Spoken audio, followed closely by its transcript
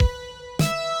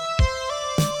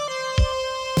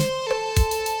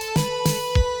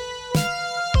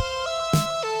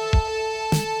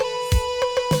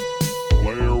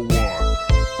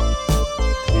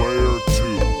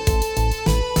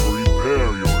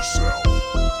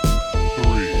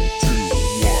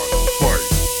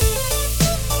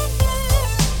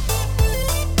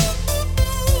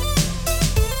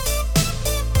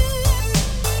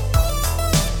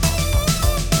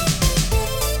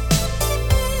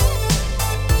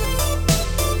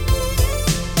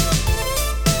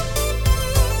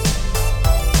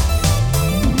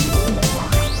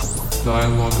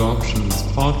Options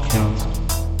Podcast.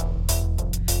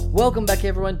 Welcome back,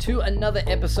 everyone, to another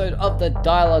episode of the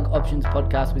Dialogue Options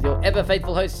Podcast with your ever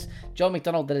faithful hosts, Joel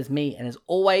McDonald, that is me, and as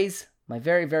always, my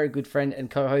very, very good friend and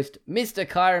co-host, Mr.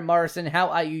 Kyron Morrison. How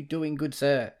are you doing, good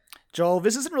sir? Joel,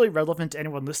 this isn't really relevant to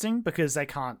anyone listening because they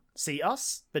can't see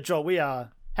us. But Joel, we are.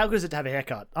 How good is it to have a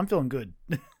haircut? I'm feeling good.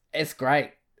 It's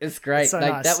great. It's great. It's so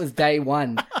like nice. That was day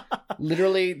one.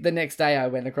 Literally, the next day, I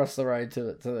went across the road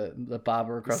to the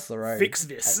barber across the road. Fix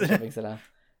this. At the shopping center.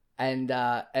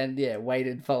 And yeah,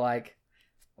 waited for like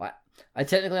I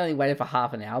technically only waited for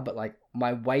half an hour, but like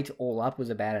my wait all up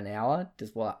was about an hour.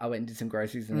 Just while I went and did some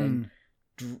groceries and then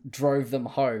drove them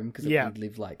home because we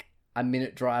lived like a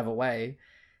minute drive away,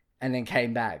 and then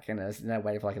came back and I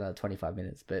waited for like another 25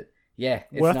 minutes. But yeah,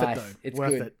 it's Worth nice. it though. It's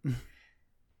Worth good. it.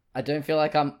 I don't feel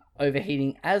like I'm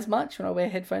overheating as much when I wear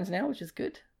headphones now, which is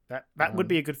good. That would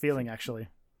be a good feeling, actually.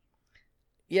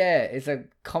 Yeah, it's a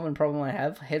common problem I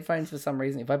have. Headphones, for some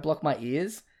reason, if I block my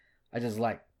ears, I just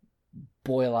like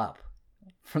boil up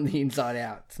from the inside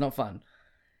out. It's not fun.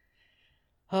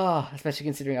 Oh, especially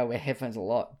considering I wear headphones a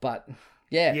lot. But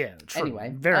yeah. Yeah, true.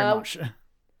 Anyway. Very much.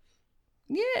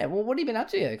 Yeah, well, what have you been up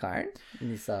to here, Kyron?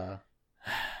 In this couple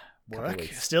of Work.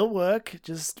 weeks? Still work.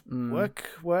 Just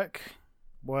work.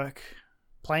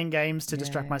 Playing games to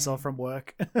distract Yeah. myself from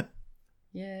work.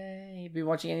 Yeah, you been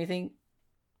watching anything?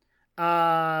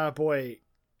 Boy.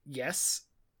 Yes.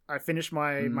 I finished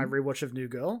my rewatch of New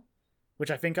Girl,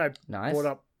 which I think I Nice. brought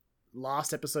up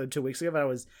last episode 2 weeks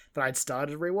ago that I'd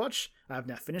started a rewatch. I've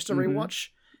now finished a rewatch.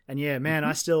 And yeah, man,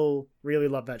 I still really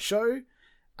love that show.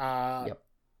 Yep.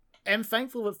 I'm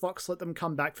thankful that Fox let them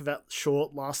come back for that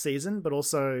short last season, but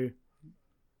also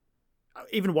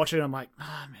even watching it, I'm like,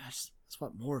 man, I just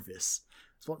want more of this.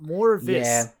 I just want more of this.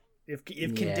 Yeah.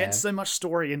 You've condensed so much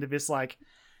story into this like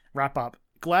wrap up.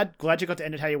 Glad you got to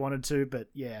end it how you wanted to, but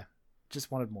yeah,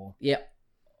 just wanted more. Yep.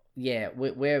 Yeah,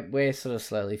 we're sort of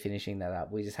slowly finishing that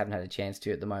up. We just haven't had a chance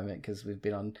to at the moment because we've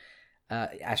been on,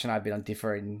 Ash and I have been on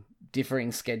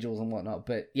differing schedules and whatnot.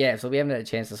 But yeah, so we haven't had a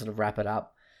chance to sort of wrap it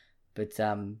up. But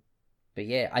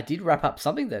yeah, I did wrap up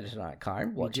something there tonight,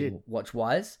 Kyron. Watch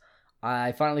wise,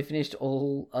 I finally finished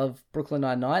all of Brooklyn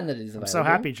Nine-Nine that is available. I'm so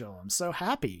happy, Joel. I'm so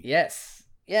happy. Yes,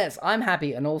 I'm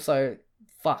happy, and also,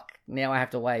 fuck, now I have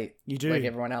to wait. You do, like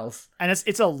everyone else, and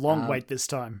it's a long wait this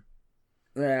time.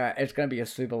 Yeah, it's going to be a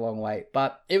super long wait,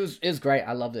 but it was great.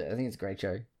 I loved it. I think it's a great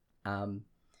show.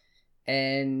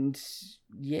 And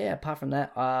yeah, apart from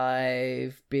that,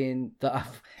 I don't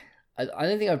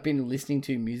think I've been listening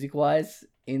to music wise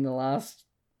in the last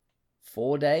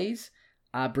 4 days.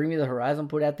 Bring Me the Horizon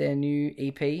put out their new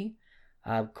EP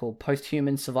called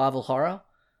Post-Human Survival Horror,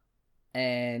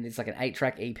 and it's like an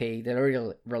 8-track EP. They'd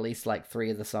already released like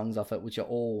 3 of the songs off it, which are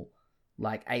all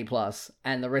like A+,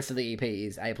 and the rest of the EP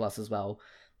is A+ as well.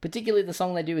 Particularly the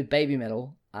song they do with Baby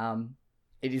Metal.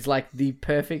 It is like the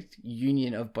perfect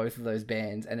union of both of those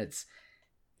bands, and it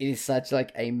is such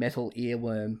like a metal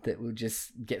earworm that will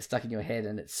just get stuck in your head,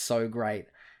 and it's so great,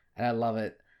 and I love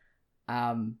it.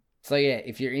 So yeah,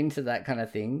 if you're into that kind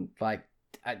of thing, like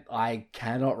I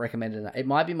cannot recommend it. It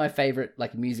might be my favorite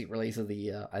like music release of the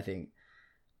year. I think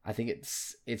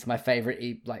it's my favorite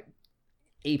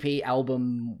EP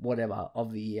album, whatever,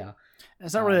 of the year.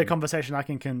 It's not really a conversation I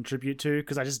can contribute to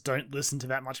because I just don't listen to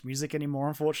that much music anymore,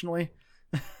 unfortunately.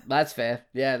 That's fair.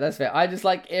 Yeah, that's fair. I just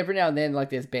like every now and then, like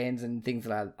there's bands and things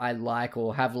that I like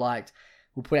or have liked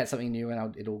will put out something new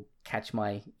and it'll catch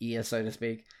my ear, so to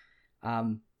speak.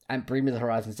 And Bring Me the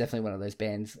Horizon is definitely one of those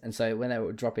bands. And so when they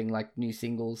were dropping like new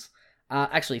singles,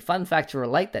 actually, fun fact to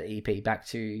relate that EP back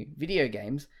to video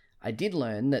games, I did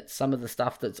learn that some of the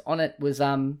stuff that's on it was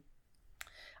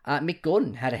Mick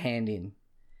Gordon had a hand in.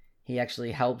 He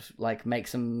actually helped like make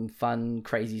some fun,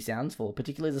 crazy sounds for,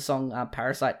 particularly the song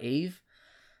Parasite Eve,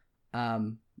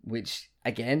 which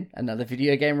again another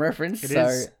video game reference. It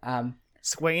is.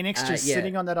 Square Enix just yeah.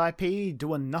 sitting on that IP,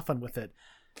 doing nothing with it.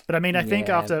 But I mean, I think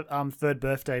after Third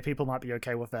Birthday, people might be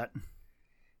okay with that.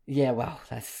 Yeah, well,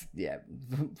 that's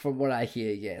from what I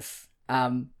hear, yes.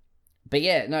 But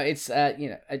yeah, no, it's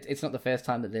it's not the first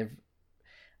time that they've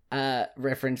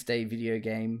referenced a video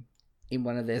game in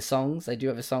one of their songs. They do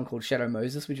have a song called Shadow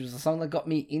Moses, which was a song that got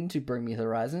me into Bring Me the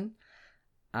Horizon,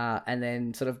 and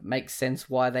then sort of makes sense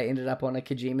why they ended up on a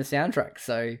Kojima soundtrack.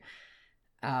 So,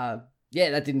 yeah,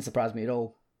 that didn't surprise me at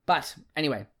all. But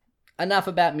anyway, enough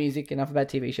about music, enough about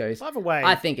TV shows. By the way,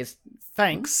 I think it's...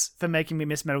 Thanks for making me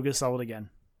miss Metal Gear Solid again.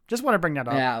 Just want to bring that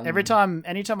up. Yeah,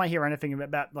 Anytime I hear anything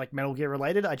about like Metal Gear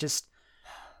related,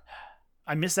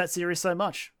 I miss that series so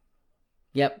much.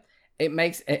 Yep.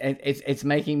 It's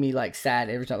making me like sad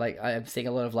every time. Like I'm seeing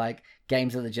a lot of like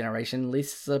games of the generation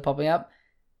lists that are popping up,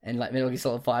 and like Metal Gear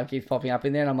Solid 5 keeps popping up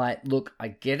in there, and I'm like, look, I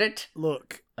get it.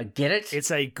 Look, I get it.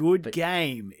 it's a good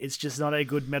game. It's just not a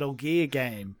good Metal Gear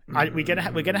game. We're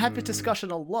gonna have this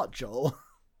discussion a lot, Joel.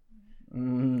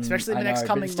 Especially in the next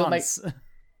coming months.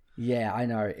 Yeah, I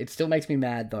know. It still makes me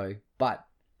mad though. But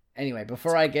anyway,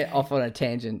 before I get off on a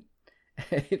tangent,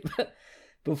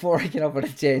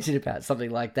 about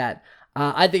something like that,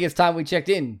 I think it's time we checked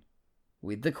in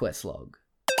with the quest log.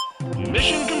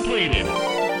 Mission completed.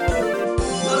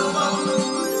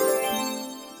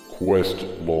 Quest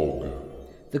log.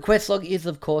 The quest log is,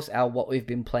 of course, our What We've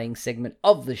Been Playing segment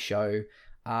of the show,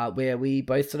 where we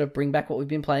both sort of bring back what we've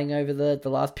been playing over the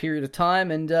last period of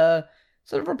time and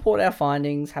sort of report our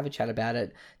findings, have a chat about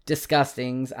it, discuss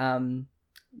things.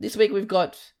 This week we've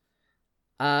got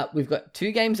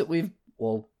two things that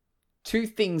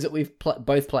we've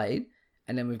both played,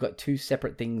 and then we've got two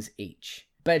separate things each.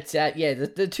 But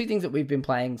the two things that we've been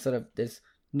playing, sort of, there's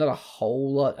not a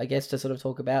whole lot, I guess, to sort of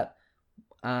talk about.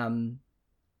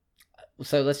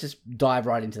 So let's just dive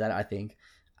right into that, I think.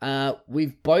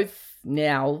 We've both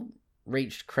now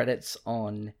reached credits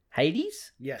on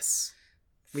Hades. Yes.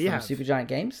 We have. Supergiant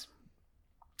Games.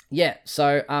 Yeah,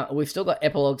 so we've still got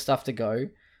epilogue stuff to go,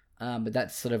 but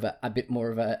that's sort of a bit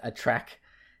more of a track,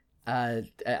 a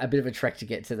bit of a trek to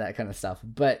get to that kind of stuff.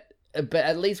 But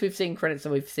at least we've seen credits,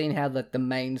 and we've seen how the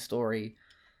main story,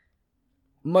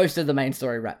 most of the main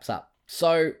story wraps up.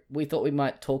 So we thought we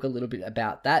might talk a little bit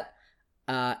about that.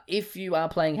 If you are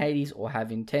playing Hades or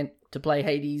have intent to play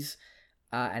Hades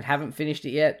and haven't finished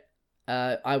it yet,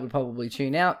 I would probably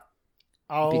tune out.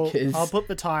 I'll put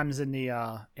the times in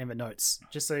the notes,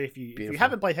 just so if you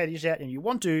haven't played Hades yet and you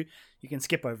want to, you can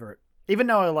skip over it. Even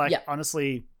though,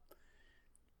 honestly,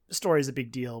 the story is a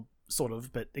big deal, sort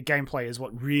of, but the gameplay is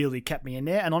what really kept me in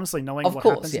there. And honestly, knowing what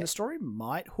happens in the story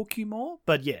might hook you more.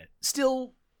 But yeah,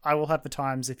 still, I will have the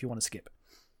times if you want to skip.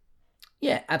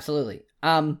 Yeah, absolutely.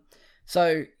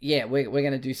 So yeah, we're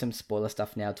going to do some spoiler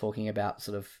stuff now, talking about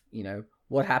sort of,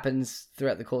 what happens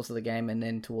throughout the course of the game and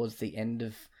then towards the end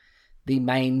of the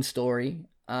main story.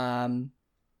 And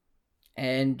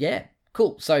yeah,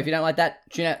 cool. So if you don't like that,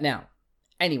 tune out now.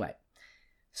 Anyway,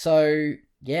 so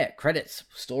yeah, credits,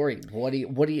 story. What are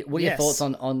your thoughts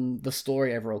on the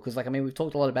story overall? Because we've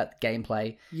talked a lot about the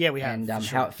gameplay. Yeah, we have. And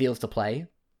how it feels to play.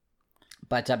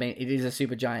 But it is a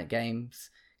Supergiant Games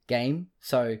game,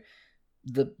 so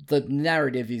the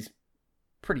narrative is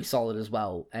pretty solid as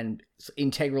well, and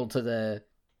integral to the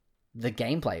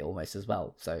gameplay almost as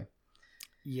well. So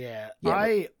yeah,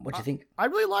 what do you think? I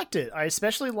really liked it. I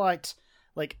especially liked,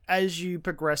 as you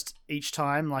progressed each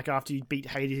time, after you beat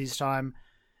Hades each time.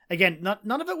 Again,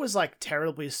 none of it was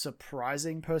terribly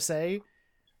surprising per se,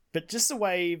 but just the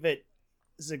way that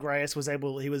Zagreus was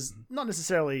he was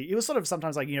sort of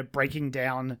sometimes breaking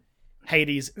down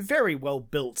Hades' very well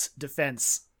built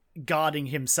defense, guarding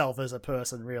himself as a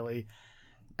person, really,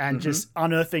 and just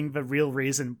unearthing the real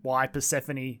reason why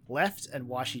Persephone left and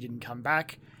why she didn't come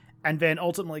back, and then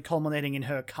ultimately culminating in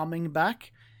her coming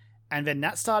back, and then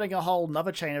that starting a whole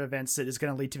another chain of events that is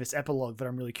going to lead to this epilogue that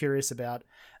I'm really curious about.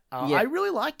 I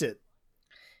really liked it.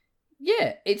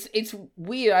 Yeah, it's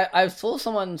weird. I saw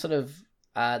someone sort of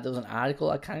there was an article,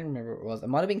 I can't even remember what it was. It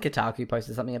might have been Kotaku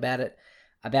posted something about it,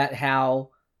 about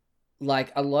how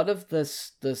a lot of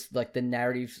this the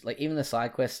narratives, even the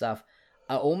side quest stuff,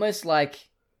 are almost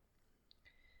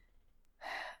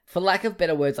for lack of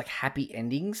better words, happy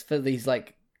endings for these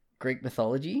Greek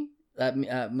mythology.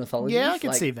 Mythologies. Yeah, I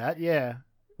can see that. Yeah,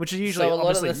 which is usually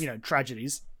obviously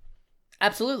tragedies.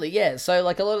 Absolutely, yeah. So a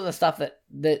lot of the stuff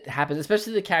that happens,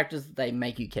 especially the characters that they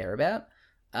make you care about,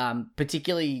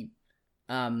 particularly.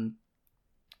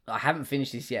 I haven't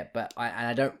finished this yet, but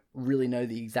I don't really know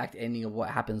the exact ending of what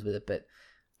happens with it. But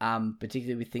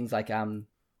particularly with things like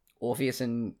Orpheus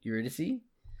and Eurydice,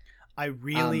 I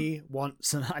really want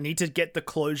some. I need to get the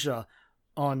closure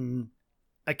on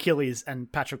Achilles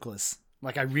and Patroclus.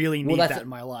 I really need that in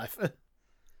my life.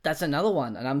 That's another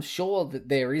one, and I'm sure that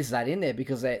there is that in there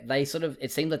because they sort of,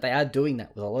 it seems like they are doing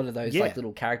that with a lot of those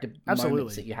little character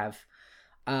moments that you have,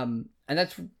 and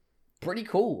that's pretty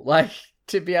cool.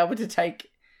 To be able to take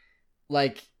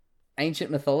ancient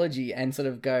mythology and sort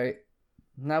of go,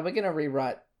 no, we're gonna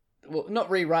rewrite. Well, not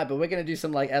rewrite, but we're gonna do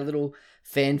some a little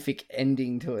fanfic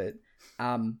ending to it.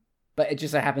 But it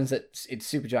just so happens that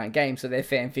it's Supergiant Games, so their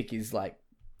fanfic is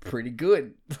pretty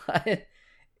good.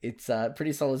 It's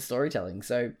pretty solid storytelling.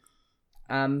 So,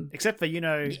 except for you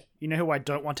know who I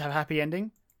don't want to have a happy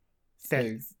ending,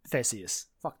 Theseus.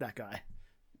 Fuck that guy.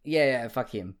 Yeah, fuck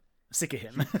him. Sick of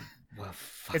him. Well,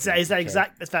 it's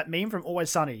that meme from Always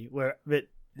Sunny where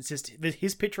it's just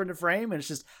his picture in the frame, and it's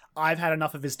just I've had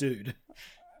enough of this dude.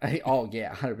 Oh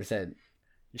yeah, 100%.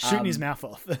 Shooting his mouth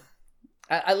off.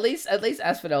 At least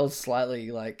Asphodel's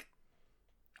slightly like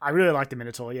I really like the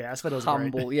Minotaur. Yeah, Asphodel's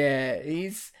humble. great. Yeah,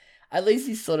 he's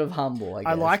sort of humble. I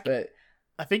guess. But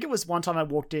I think it was one time I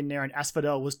walked in there and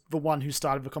Asphodel was the one who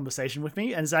started the conversation with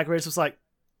me, and Zagreus was like,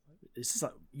 "Is this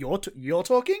like you're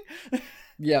talking?"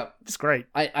 yeah, It's great.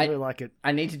 I really like it.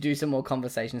 I need to do some more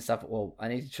conversation stuff. Well, I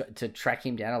need to track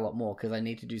him down a lot more because I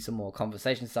need to do some more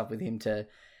conversation stuff with him to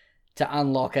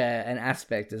unlock an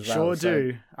aspect as well. Sure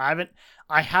do.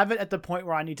 I have it at the point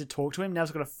where I need to talk to him. Now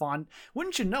I've got to find.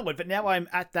 Wouldn't you know it? But now I'm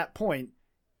at that point.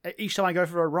 Each time I go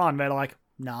for a run, they're like,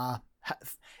 "Nah.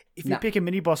 If you pick a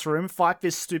mini boss room, fight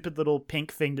this stupid little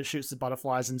pink thing that shoots the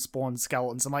butterflies and spawns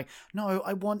skeletons." I'm like, "No,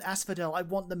 I want Asphodel. I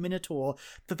want the Minotaur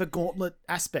for the gauntlet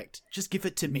aspect. Just give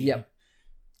it to me."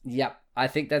 Yep. I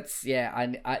think that's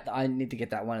I need to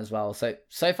get that one as well. So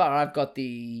far I've got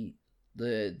the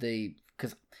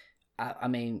because I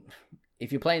mean,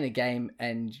 if you're playing the game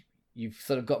and you've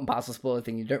sort of gotten past the spoiler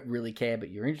thing, you don't really care, but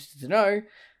you're interested to know.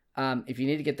 If you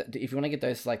want to get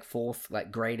those like fourth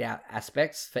like grayed out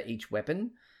aspects for each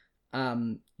weapon,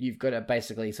 you've got to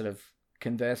basically sort of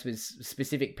converse with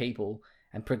specific people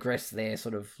and progress their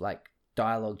sort of like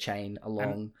dialogue chain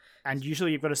along. And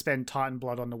usually you've got to spend Titan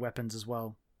blood on the weapons as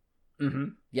well.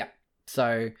 Mm-hmm. Yeah.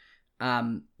 So,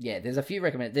 there's a few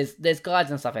there's guides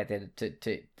and stuff out there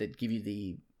that give you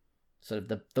the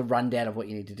sort of the rundown of what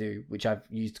you need to do, which I've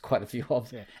used quite a few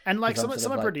of. Yeah. And like some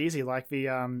are pretty easy, like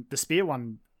the spear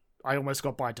one. I almost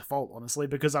got by default, honestly,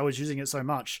 because I was using it so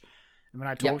much. And when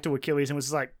I talked to Achilles and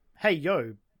was like, "Hey,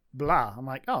 yo, blah," I'm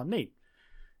like, "Oh, neat."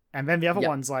 And then the other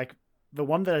ones, like the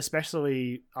one that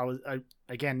especially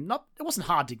it wasn't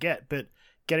hard to get, but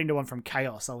getting to one from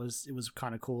Chaos, it was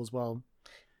kind of cool as well.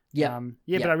 Yeah.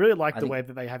 But I really like the way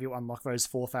that they have you unlock those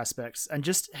fourth aspects and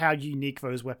just how unique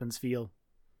those weapons feel.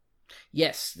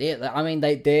 Yes, yeah. I mean,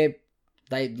 they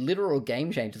literal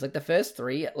game changers. Like the first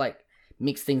three, like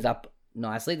mix things up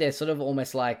nicely. They're sort of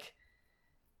almost like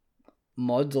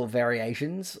mods or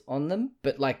variations on them,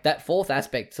 but like that fourth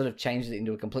aspect sort of changes it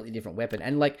into a completely different weapon,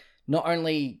 and like not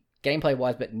only gameplay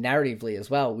wise but narratively as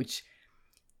well, which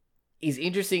is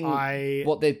interesting.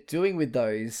 What they're doing with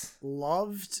those.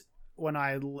 Loved when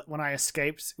I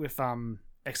escaped with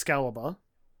Excalibur.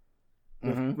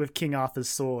 With King Arthur's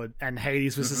sword, and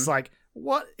Hades was just like,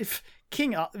 "What if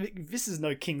this is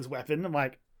no king's weapon?" I'm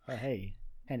like, "Oh, hey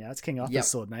now it's King Arthur's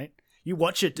sword, mate. You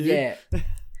watch it, dude." Yeah,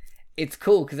 it's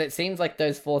cool because it seems like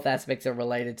those fourth aspects are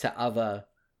related to other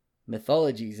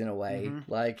mythologies in a way.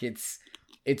 Like it's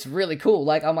really cool.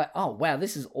 Like I'm like, oh wow,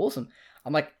 this is awesome.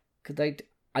 I'm like, could they?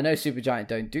 I know Supergiant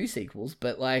don't do sequels,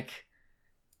 but like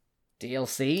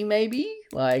DLC maybe.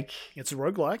 Like it's a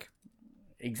roguelike.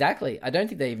 Exactly. I don't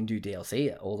think they even do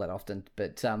DLC all that often,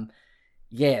 but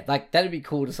like that'd be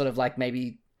cool to sort of like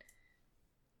maybe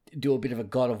do a bit of a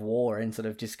God of War and sort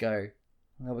of just go,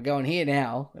 well, we're going here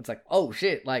now. It's like, oh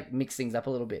shit, like mix things up a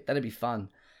little bit. That'd be fun.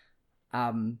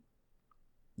 I mean,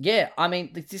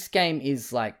 this game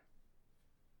is like,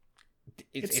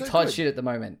 it's so hot shit at the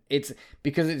moment. It's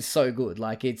because it's so good.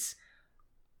 Like it's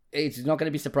not going to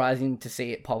be surprising to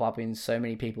see it pop up in so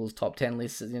many people's top 10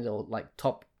 lists, or like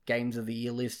top games of the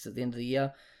year lists at the end of the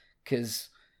year, because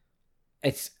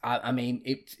I mean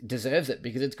it deserves it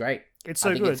because it's great. It's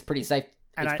so I think good. It's pretty safe.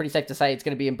 Pretty safe to say it's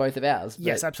going to be in both of ours. But...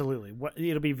 Yes, absolutely.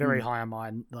 It'll be very high on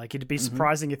mine. Like it'd be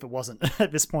surprising if it wasn't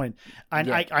at this point.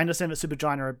 And I understand that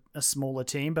Supergiant are a smaller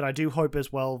team, but I do hope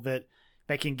as well that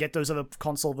they can get those other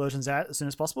console versions out as soon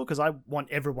as possible, because I want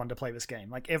everyone to play this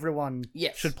game. Like everyone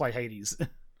should play Hades.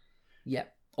 Yeah.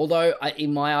 Although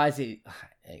in my eyes, we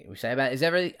say about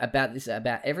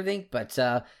everything, but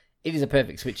it is a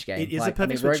perfect Switch game. It is a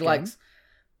perfect Switch game.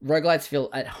 Roguelites feel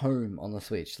at home on the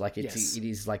Switch. Like it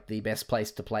is like the best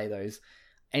place to play those.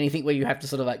 Anything where you have to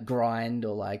sort of like grind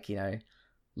or like, you know,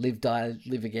 live, die,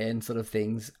 live again sort of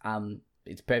things.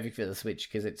 It's perfect for the Switch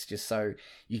because it's just so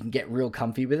you can get real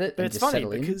comfy with it. But and it's just funny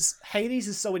settle in. because Hades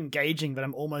is so engaging that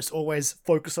I'm almost always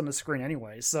focused on the screen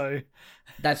anyway. So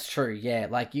that's true. Yeah,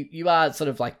 like you are sort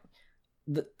of like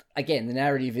the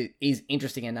narrative is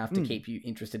interesting enough to keep you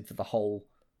interested for the whole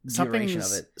duration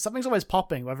of it. Something's always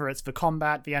popping, whether it's the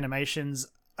combat, the animations,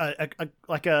 a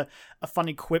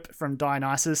funny quip from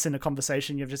Dionysus in a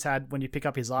conversation you've just had when you pick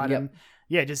up his item.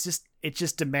 Yep. Yeah, it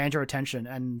just demands your attention.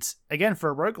 And again,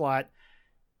 for a roguelite,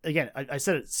 again, I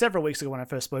said it several weeks ago when I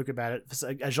first spoke about it,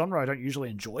 a genre I don't usually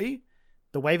enjoy.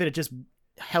 The way that it just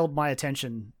held my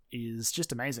attention is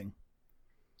just amazing.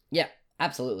 Yeah,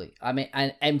 absolutely. I mean,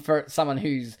 and for someone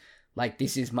who's like,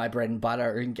 this is my bread and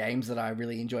butter in games that I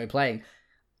really enjoy playing,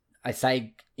 I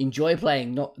say enjoy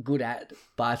playing, not good at,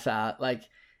 but like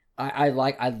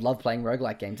I love playing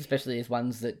roguelike games, especially as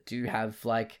ones that do have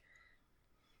like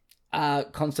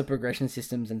constant progression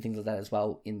systems and things like that as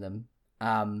well in them.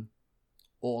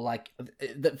 Or like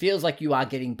that feels like you are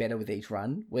getting better with each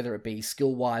run, whether it be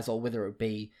skill wise or whether it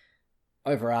be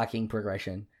overarching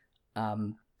progression.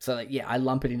 So like, yeah, I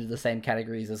lump it into the same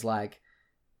categories as like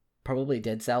probably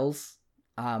Dead Cells.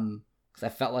 Because I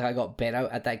felt like I got better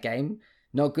at that game.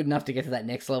 Not good enough to get to that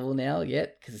next level now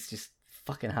yet, because it's just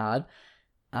fucking hard.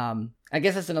 I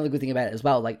guess that's another good thing about it as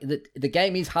well. Like the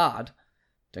game is hard.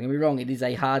 Don't get me wrong, it is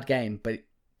a hard game, but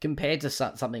compared to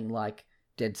something like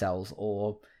Dead Cells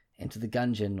or Enter the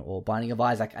Gungeon or Binding of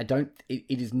Isaac, it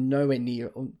is nowhere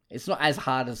near. It's not as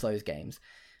hard as those games,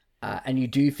 and you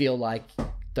do feel like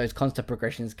those constant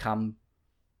progressions come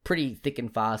pretty thick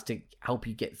and fast to help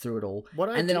you get through it all.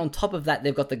 Then on top of that,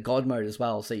 they've got the God mode as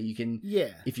well, so you can,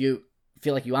 if you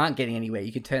feel like you aren't getting anywhere,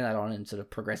 you can turn that on and sort of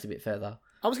progress a bit further.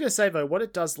 I was going to say, though, what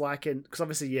it does like because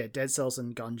obviously, yeah, Dead Cells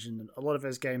and Gungeon, a lot of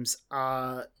those games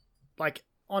are like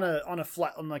on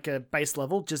like a base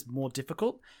level, just more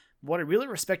difficult. What I really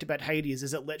respect about Hades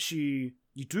is it lets you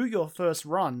do your first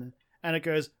run and it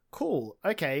goes, cool,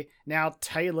 okay, now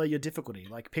tailor your difficulty,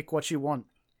 like pick what you want.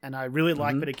 And I really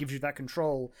like that it gives you that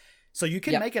control, so you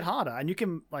can make it harder, and you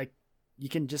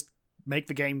can just make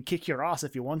the game kick your ass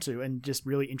if you want to, in just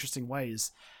really interesting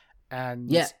ways.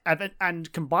 And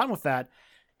and combined with that,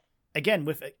 again,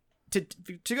 with to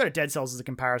go to Dead Cells as a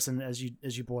comparison, as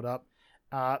you brought up,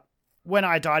 when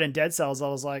I died in Dead Cells, I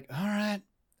was like, all right,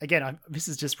 again, this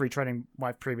is just retreading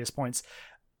my previous points.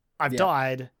 I've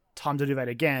died, time to do that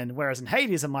again. Whereas in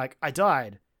Hades, I'm like, I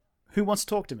died. Who wants to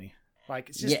talk to me? Like,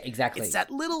 it's just, exactly. It's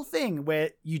that little thing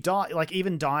where you die, like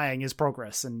even dying is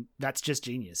progress, and that's just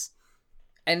genius.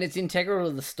 And it's integral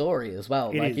to the story as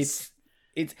well. It's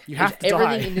you have to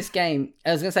everything die. in this game.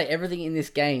 I was gonna say everything in this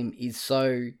game is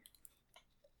so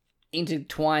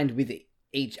intertwined with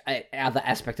each other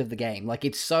aspect of the game. Like,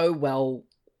 it's so well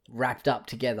wrapped up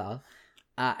together,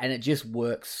 and it just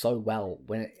works so well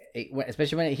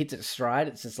especially when it hits its stride.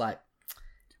 It's just like,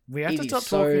 we have to stop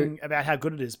talking about how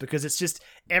good it is, because it's just,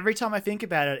 every time I think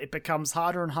about it, it becomes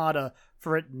harder and harder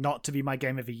for it not to be my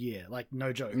game of the year. Like,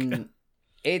 no joke.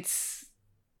 It's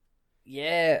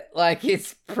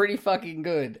pretty fucking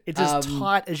good. It's as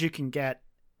tight as you can get,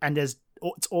 and it's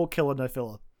all killer, no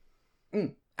filler.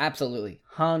 Absolutely.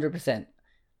 100%.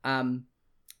 I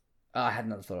had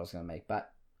another thought I was going to make, but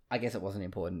I guess it wasn't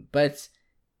important. But,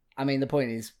 I mean, the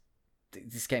point is,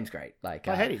 this game's great. Like,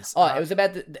 Hades. It was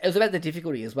about the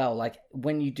difficulty as well. Like,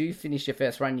 when you do finish your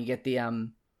first run, you get the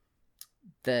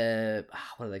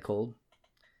what are they called?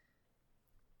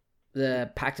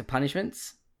 The Pact of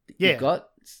Punishments that you've got.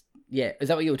 Yeah, is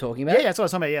that what you were talking about? Yeah, that's what I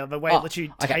was talking about. Yeah, the way it lets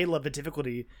you tailor the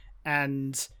difficulty,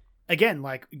 and again,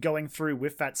 like going through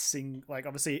with that thing. Like,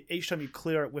 obviously, each time you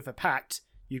clear it with a pact,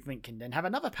 you can then have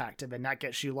another pact, and then that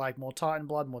gets you like more Titan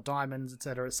blood, more diamonds,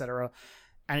 etc., etc.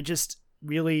 And it just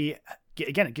really,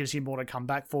 again, it gives you more to come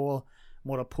back for,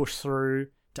 more to push through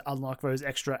to unlock those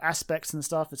extra aspects and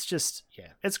stuff. It's just,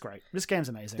 it's great. This game's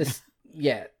amazing.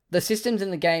 The systems in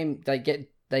the game, they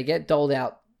get doled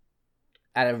out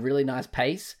at a really nice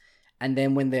pace, and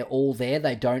then when they're all there,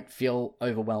 they don't feel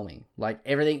overwhelming. Like,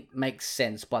 everything makes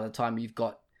sense by the time you've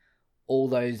got all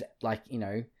those, like,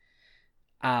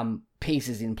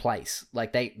 pieces in place.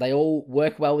 Like, they all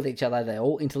work well with each other, they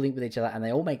all interlink with each other, and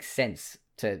they all make sense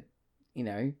to,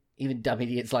 even dumb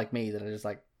idiots like me that are just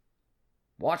like,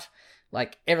 what?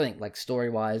 Like, everything, like,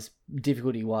 story-wise,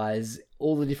 difficulty-wise,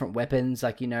 all the different weapons,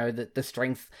 like, the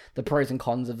strength, the pros and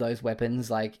cons of those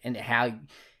weapons, like, and how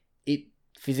it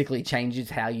physically changes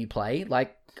how you play.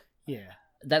 Like,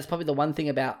 that's probably the one thing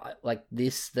about, like,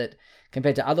 this that,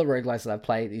 compared to other roguelikes that I've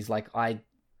played, is, like,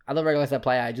 other roguelikes I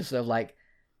play, I just sort of, like,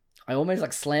 I almost,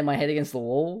 like, slam my head against the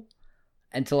wall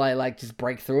until I, like, just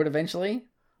break through it eventually.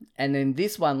 And then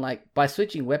this one, like, by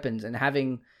switching weapons and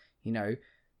having,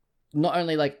 not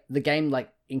only, like, the game, like,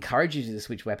 encourages you to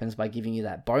switch weapons by giving you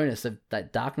that bonus, of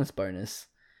that darkness bonus.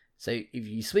 So if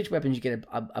you switch weapons, you get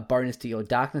a bonus to your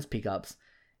darkness pickups.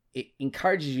 It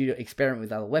encourages you to experiment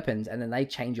with other weapons, and then they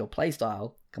change your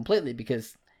playstyle completely,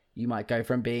 because you might go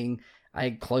from being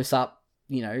a close-up,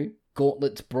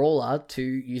 gauntlets brawler to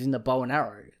using the bow and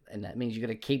arrow. And that means you've got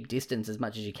to keep distance as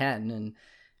much as you can,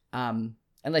 and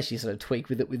unless you sort of tweak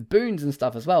with it with boons and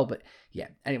stuff as well. But yeah,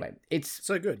 anyway, it's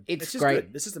so good. It's just great.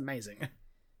 Good. This is amazing.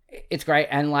 It's great,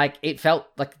 and like, it felt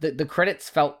like the credits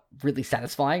felt really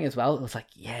satisfying as well. It was like,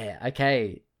 yeah,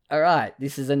 okay, all right,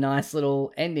 this is a nice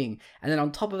little ending. And then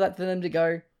on top of that, for them to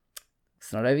go,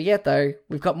 it's not over yet though.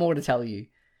 We've got more to tell you.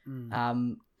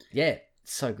 Yeah,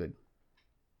 so good.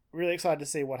 really excited to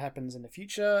see what happens in the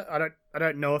future. I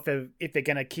don't know if they're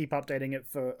gonna keep updating it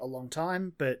for a long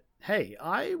time, but hey,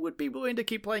 I would be willing to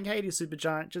keep playing Hades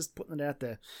Supergiant. Just putting it out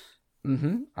there.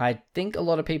 I think a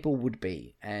lot of people would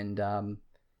be, and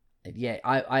yeah,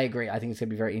 I agree. I think it's gonna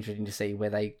be very interesting to see where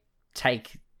they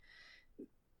take,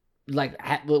 like,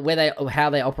 how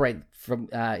they operate from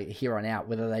here on out.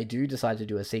 Whether they do decide to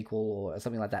do a sequel or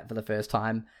something like that for the first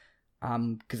time,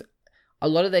 because a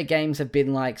lot of their games have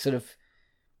been like sort of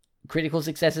critical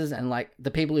successes, and like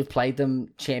the people who've played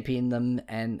them champion them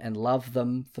and love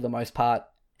them for the most part.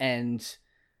 And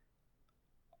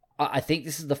I think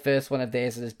this is the first one of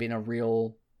theirs that has been a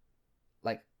real,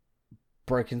 like,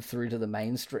 broken through to the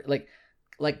mainstream. Like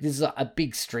this is a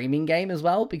big streaming game as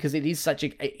well, because it is such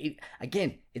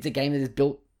again, it's a game that is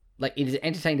built, like, it is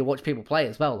entertaining to watch people play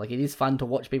as well. Like, it is fun to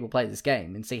watch people play this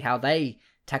game and see how they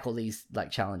tackle these,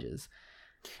 like, challenges.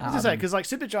 I was gonna say, because like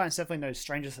Supergiant's definitely no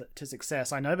stranger to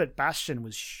success. I know that Bastion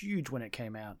was huge when it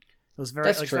came out. It was very,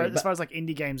 That's like, true, as far as like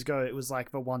indie games go, it was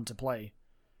like the one to play.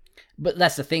 But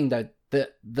that's the thing, though.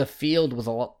 The field was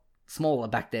a lot smaller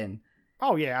back then.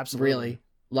 Oh yeah, absolutely. Really,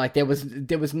 like there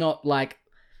was not like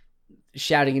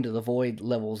shouting into the void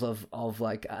levels of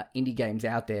like indie games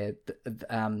out there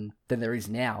than there is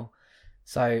now.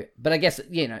 So, but I guess,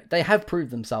 you know, they have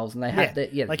proved themselves, and they have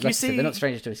like you see, they're not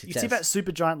strangers to a success. You see that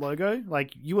Supergiant logo,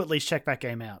 like, you at least check that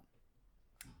game out.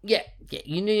 Yeah,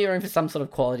 you knew you were in for some sort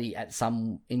of quality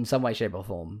in some way, shape, or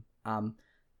form. I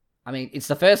mean, it's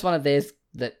the first one of theirs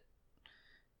that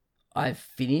I've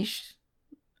finished.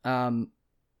 I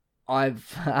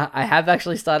have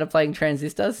actually started playing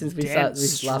Transistor since we started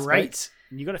this last week.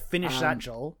 You got to finish that,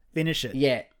 Joel. Finish it.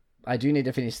 Yeah, I do need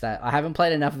to finish that. I haven't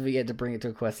played enough of it yet to bring it to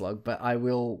a quest log, but I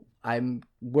will. I'm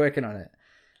working on it.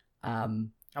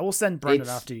 I will send Brendan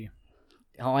after you.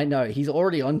 Oh, I know. He's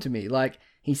already on to me. Like,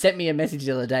 he sent me a message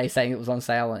the other day saying it was on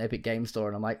sale on Epic Game Store,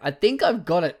 and I'm like, I think I've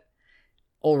got it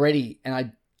already, and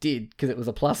I did, because it was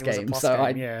a plus game.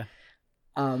 Yeah.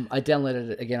 I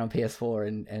downloaded it again on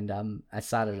PS4 and I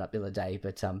started it up the other day.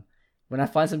 But when I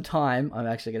find some time, I'm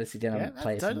actually going to sit down and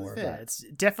play some more of that. It's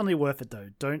definitely worth it, though.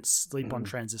 Don't sleep on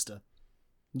Transistor.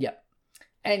 Yep.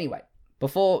 Anyway,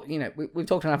 before, you know, we've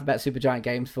talked enough about Supergiant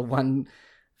games for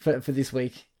this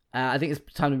week. I think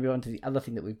it's time to move on to the other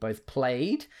thing that we've both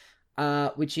played,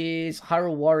 which is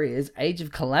Hyrule Warriors Age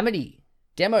of Calamity.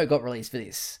 Demo got released for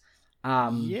this.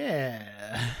 Yeah.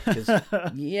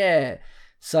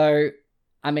 So,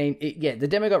 I mean, the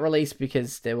demo got released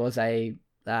because there was a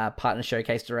partner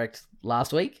showcase direct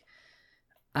last week,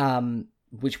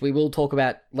 which we will talk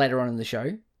about later on in the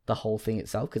show, the whole thing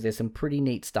itself, because there's some pretty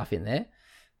neat stuff in there.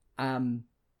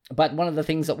 But one of the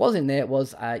things that was in there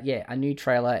was, a new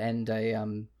trailer and they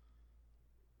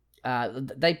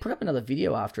put up another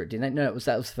video after it, didn't they? No,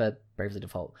 that was for Bravely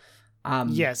Default.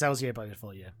 Yes, that was Bravely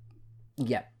Default, yeah.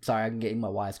 Yeah, sorry, I'm getting my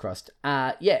wires crossed.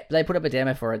 They put up a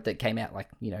demo for it that came out, like,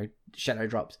 you know, shadow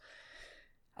drops.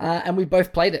 And we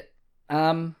both played it.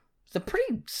 It's a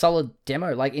pretty solid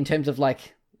demo, like, in terms of,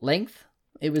 like, length.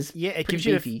 It was it gives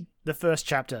beefy. you the first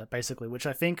chapter, basically, which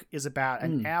I think is about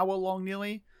an hour long,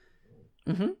 nearly.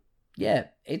 Mm-hmm. Yeah,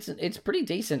 it's pretty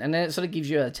decent, and then it sort of gives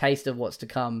you a taste of what's to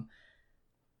come.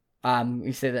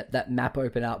 You see that map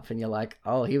open up, and you're like,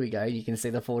 oh, here we go. You can see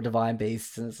the 4 divine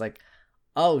beasts, and it's like,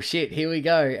 oh shit, here we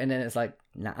go. And then it's like,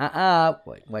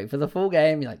 wait for the full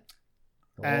game. You're like,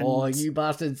 oh, and you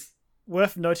bastards.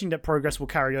 Worth noting that progress will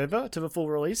carry over to the full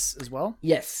release as well.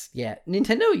 Yes, yeah.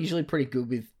 Nintendo are usually pretty good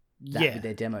with that with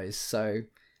their demos. So,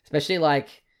 especially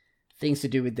like things to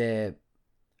do with their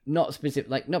not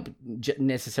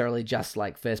necessarily just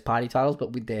like first party titles,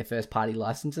 but with their first party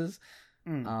licenses.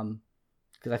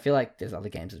 Because I feel like there's other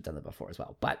games that have done that before as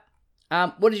well. But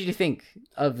what did you think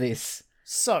of this?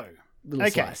 So,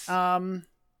 slice? I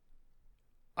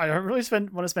don't really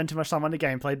want to spend too much time on the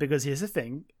gameplay, because here's the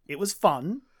thing: it was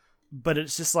fun, but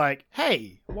it's just like,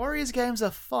 hey, Warriors games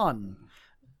are fun,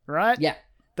 right? Yeah.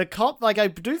 I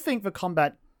do think the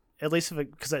combat, at least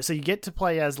because so you get to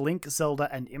play as Link, Zelda,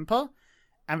 and Impa,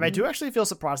 and they do actually feel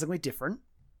surprisingly different,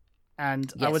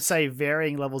 and I would say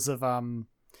varying levels of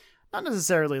not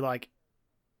necessarily like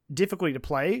difficulty to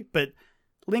play, but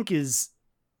Link it's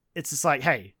just like,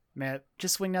 hey, man,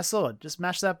 just swing that sword, just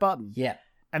mash that button. Yeah.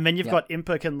 And then you've got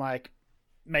Impa can like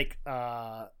make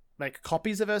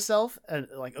copies of herself and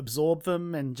like absorb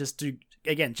them and just do,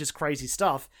 again, just crazy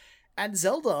stuff. And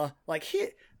Zelda, like,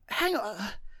 hang on,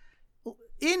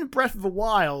 in Breath of the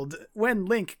Wild, when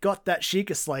Link got that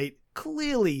Sheikah Slate,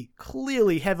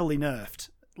 clearly heavily nerfed.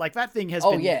 Like, that thing has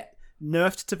been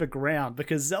nerfed to the ground,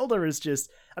 because Zelda is just,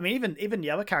 I mean, even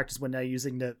the other characters when they're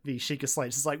using the Sheikah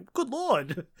Slates, it's like, good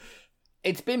lord.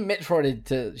 it's been Metroided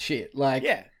to shit. Like,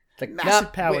 Yeah. it's like, Massive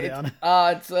nope, power it's, down.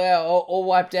 It's all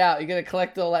wiped out. You're gonna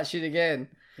collect all that shit again.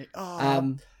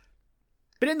 Oh.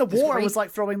 But in the Just war, re- it was like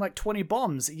throwing like 20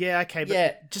 bombs. Yeah, okay, but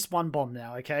Yeah. just one bomb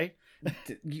now, okay?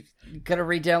 You gotta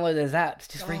re-download those apps.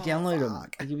 Just Oh, re-download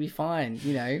fuck. them. You'll be fine.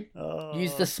 You know, Oh.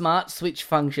 use the smart switch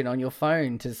function on your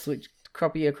phone to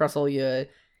copy across all your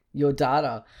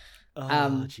data. Oh,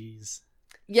 um, jeez.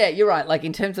 Yeah, you're right. Like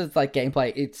in terms of like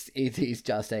gameplay, it is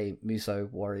just a Muso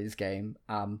Warriors game.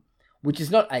 Which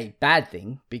is not a bad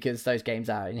thing because those games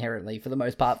are inherently, for the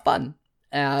most part, fun.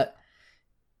 And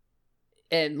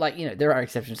like, you know, there are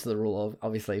exceptions to the rule,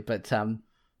 obviously, but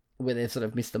where they've sort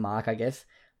of missed the mark, I guess.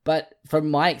 But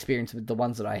from my experience with the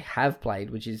ones that I have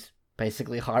played, which is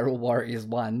basically Hyrule Warriors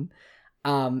 1,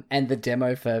 and the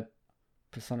demo for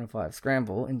Persona 5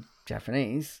 Scramble in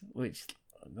Japanese, which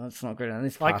that's not good on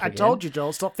this. Like I told you,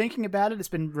 Joel, stop thinking about it. It's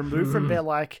been removed from their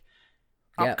like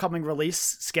Yeah. upcoming release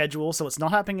schedule, so it's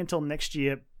not happening until next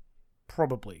year,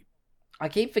 probably. I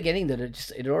keep forgetting that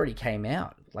it already came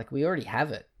out. Like we already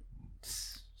have it.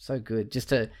 It's so good. Just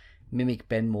to mimic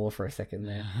Ben Moore for a second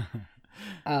there.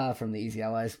 From the Easy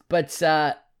Allies. But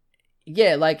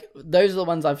yeah, like those are the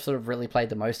ones I've sort of really played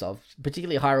the most of.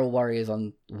 Particularly Hyrule Warriors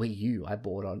on Wii U. I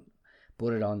bought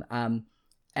it on.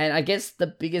 And I guess the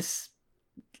biggest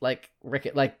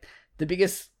the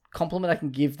biggest compliment I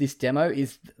can give this demo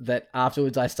is that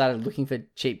afterwards I started looking for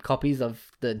cheap copies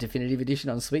of the definitive edition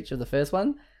on Switch of the first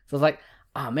one. So I was like,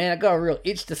 oh man, I got a real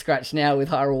itch to scratch now with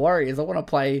Hyrule Warriors. I want to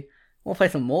play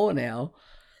some more now.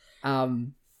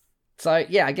 So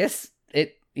yeah, I guess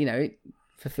it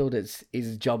fulfilled its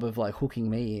job of like hooking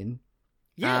me in.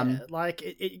 Yeah, like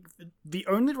the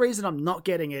only reason I'm not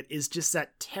getting it is just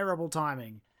that terrible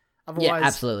timing. Otherwise, Yeah,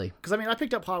 absolutely. Because I mean, I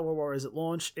picked up Hyrule Warriors at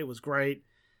launch. It was great.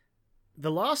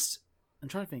 I'm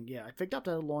trying to think. Yeah, I picked up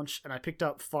that at launch, and I picked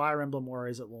up Fire Emblem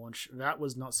Warriors at launch. That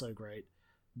was not so great.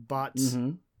 But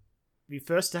the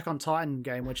first Attack on Titan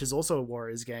game, which is also a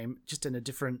Warriors game, just in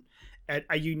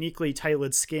a uniquely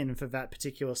tailored skin for that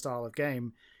particular style of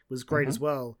game, was great as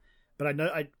well. But I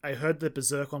know I heard the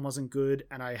Berserk one wasn't good,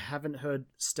 and I haven't heard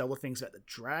stellar things about the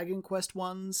Dragon Quest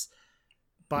ones.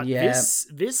 But Yeah.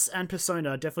 this and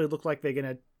Persona definitely look like they're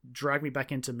gonna drag me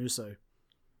back into Muso.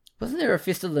 Wasn't there a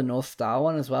Fist of the North Star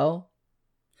one as well?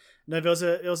 No, there was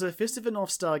a Fist of the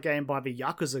North Star game by the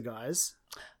Yakuza guys,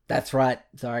 That's right.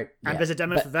 Sorry. and Yeah. there's a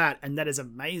demo But- for that, and that is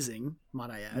amazing,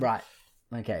 might I add. Right.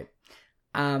 Okay.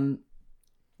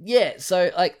 Yeah.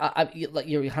 So like, like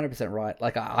you're 100% right.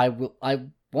 Like I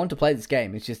want to play this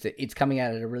game. It's just that it's coming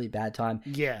out at a really bad time.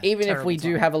 Yeah, Even if terrible we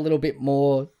do time. have a little bit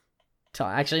more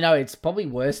time. Actually, no. It's probably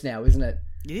worse now, isn't it?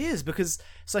 It is, because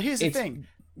so here's the It's- thing.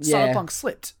 yeah. Cyberpunk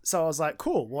slipped, so I was like,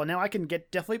 cool, well now I can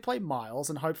definitely play Miles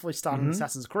and hopefully start on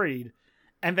Assassin's Creed.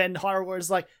 And then Hyrule Warriors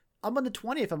is like, I'm on the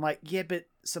 20th. I'm like, yeah, but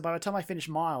so by the time I finish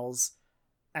Miles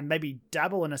and maybe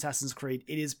dabble in Assassin's Creed,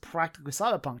 it is practically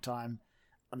Cyberpunk time.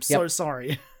 I'm so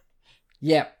sorry.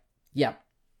 Yep.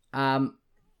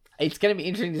 It's going to be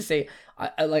interesting to see.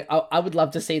 I would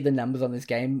love to see the numbers on this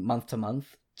game month to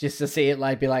month, just to see it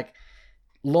like be like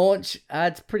launch.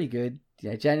 It's pretty good.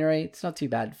 Yeah, January, it's not too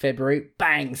bad. February,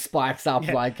 bang, spikes up,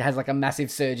 Yeah. like has like a massive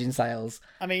surge in sales.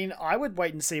 I mean, I would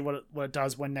wait and see what it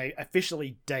does when they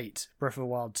officially date Breath of the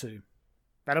Wild 2.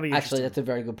 That'll be Actually, interesting. that's a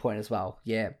very good point as well.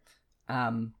 Yeah.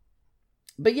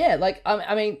 But yeah, like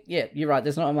I mean, yeah, you're right.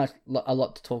 There's not a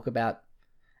lot to talk about.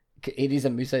 It is a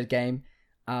Muso game.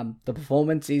 The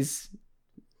performance is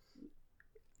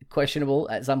questionable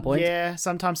at some point. Yeah,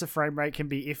 sometimes the frame rate can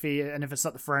be iffy, and if it's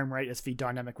not the frame rate, it's the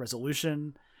dynamic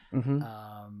resolution.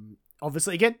 Mm-hmm.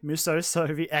 Obviously, again, Muso, so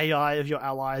the AI of your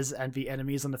allies and the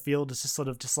enemies on the field is just sort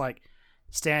of just like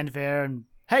stand there and,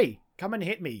 hey, come and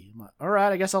hit me. I'm like, all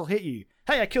right, I guess I'll hit you.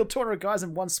 Hey, I killed 200 guys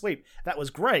in one sweep. That was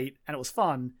great, and it was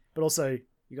fun, but also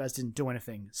you guys didn't do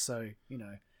anything, so, you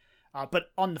know. But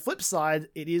on the flip side,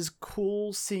 it is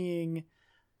cool seeing...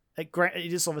 It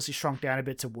just obviously shrunk down a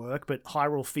bit to work, but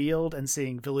Hyrule Field and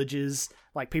seeing villages,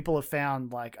 like people have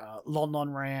found like Lon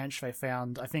Lon Ranch. They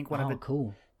found, I think, one of the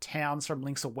cool towns from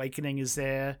Link's Awakening is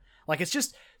there. Like, it's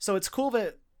just, so it's cool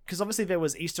that, because obviously there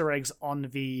was Easter eggs on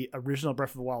the original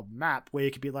Breath of the Wild map where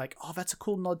you could be like, oh, that's a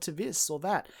cool nod to this or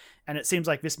that. And it seems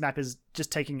like this map is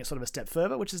just taking it sort of a step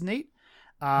further, which is neat.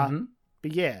 But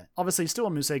yeah, obviously still a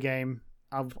Muso game.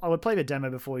 I would play the demo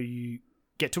before you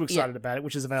get too excited about it,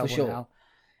 which is available sure. now.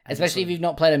 Especially if you've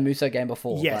not played a Muso game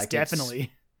before. Yes, like,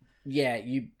 definitely. Yeah,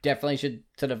 you definitely should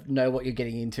sort of know what you're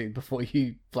getting into before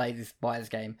you buy this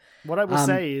game. What I will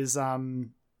say is, the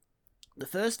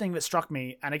first thing that struck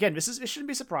me, and again, this shouldn't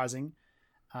be surprising,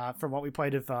 from what we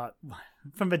played of,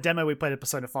 from the demo we played of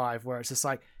Persona 5, where it's just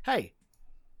like, hey,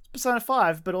 Persona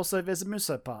 5, but also there's a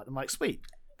Musou part. I'm like, sweet.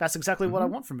 That's exactly what I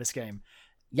want from this game.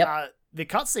 Yep. The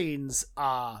cutscenes they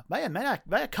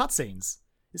are cutscenes.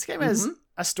 This game has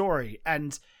a story,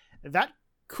 and that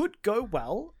could go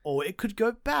well or it could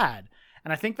go bad.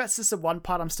 And I think that's just the one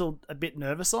part I'm still a bit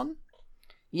nervous on.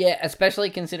 Yeah, especially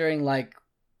considering like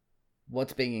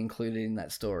what's being included in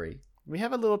that story. We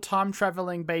have a little time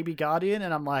traveling baby guardian,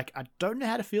 and I'm like, I don't know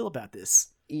how to feel about this.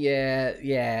 Yeah.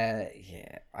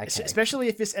 Okay. Especially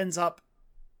if this ends up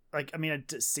like, I mean,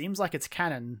 it seems like it's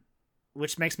canon,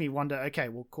 which makes me wonder. Okay,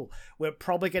 well, cool. We're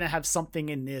probably going to have something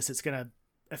in this that's going to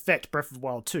affect Breath of the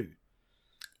Wild 2.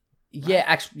 Yeah,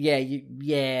 actually,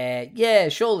 yeah,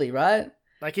 surely, right?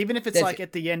 Like, even if it's like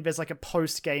at the end, there's like a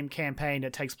post-game campaign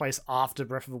that takes place after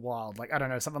Breath of the Wild. Like, I don't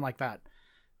know, something like that.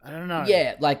 I don't know.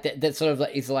 Yeah, like that sort of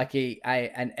like, is like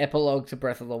an epilogue to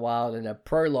Breath of the Wild and a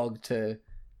prologue to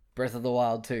Breath of the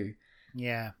Wild 2.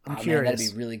 Yeah, I'm curious. Man,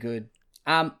 that'd be really good.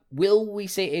 Will we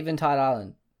see Eventide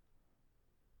Island?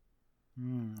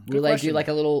 Will they do like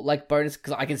a little like bonus?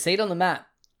 Because I can see it on the map.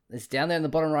 It's down there in the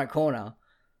bottom right corner.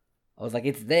 I was like,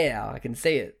 it's there. I can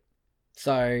see it.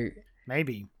 So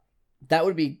maybe that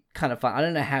would be kind of fun. I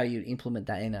don't know how you'd implement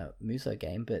that in a Musou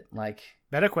game, but like,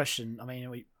 better question. I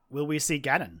mean, will we see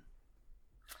Ganon?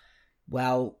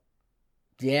 Well,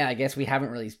 yeah, I guess we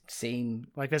haven't really seen.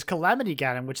 Like, there's Calamity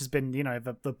Ganon, which has been, you know,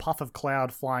 the puff of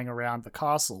cloud flying around the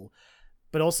castle.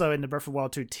 But also in the Breath of the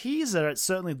Wild 2 teaser, it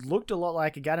certainly looked a lot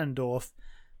like a Ganondorf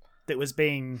that was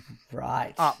being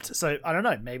upped. So, I don't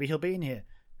know. Maybe he'll be in here.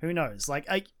 Who knows? Like,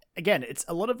 again, it's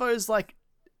a lot of those, like,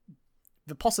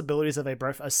 the possibilities of a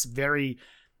very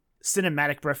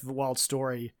cinematic Breath of the Wild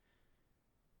story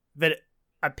that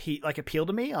appeal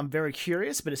to me. I'm very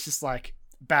curious, but it's just, like,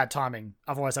 bad timing.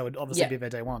 Otherwise, I would obviously be there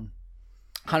day one.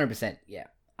 100%, yeah.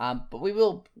 But we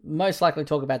will most likely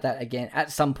talk about that again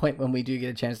at some point when we do get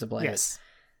a chance to play it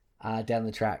down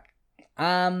the track.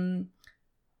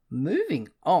 Moving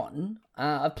on,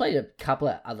 I've played a couple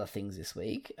of other things this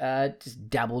week. Just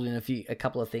dabbled in a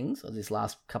couple of things this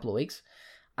last couple of weeks.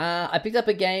 I picked up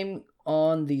a game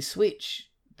on the Switch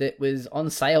that was on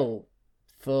sale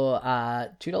for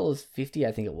 $2.50,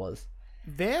 I think it was.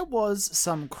 There was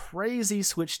some crazy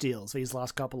Switch deals these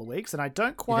last couple of weeks, and I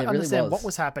don't quite understand what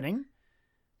was happening.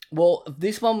 Well,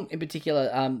 this one in particular,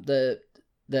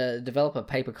 the developer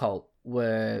Paper Cult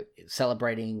were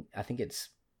celebrating, I think it's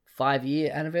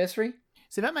 5-year anniversary.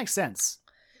 See, that makes sense.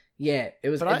 Yeah, it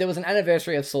was. There was an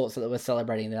anniversary of sorts that they were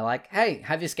celebrating. They're like, "Hey,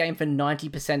 have this game for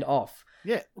 90% off."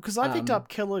 Yeah, because I picked up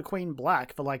Killer Queen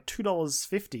Black for like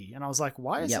 $2.50, and I was like,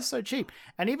 "Why is this so cheap?"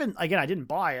 And even again, I didn't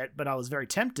buy it, but I was very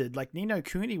tempted. Like Ni no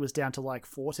Kuni was down to like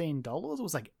 $14. It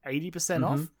was like 80%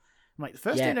 off. I'm like, the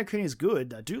first Ni no Kuni is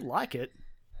good. I do like it.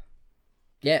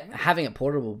 Yeah, having it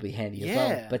portable would be handy as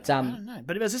well. But I don't know.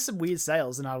 But it was just some weird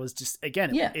sales, and I was just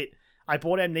I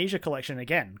bought Amnesia Collection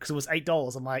again because it was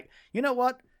 $8. I'm like, you know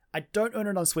what? I don't own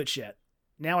it on Switch yet.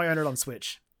 Now I own it on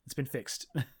Switch. It's been fixed.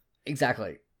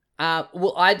 Exactly.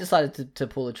 Well, I decided to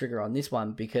pull the trigger on this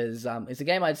one because it's a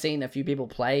game I'd seen a few people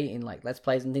play in like Let's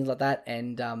Plays and things like that,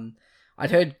 and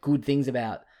I'd heard good things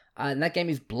about. And that game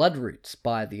is Bloodroots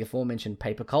by the aforementioned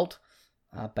Paper Cult,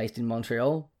 based in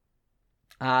Montreal.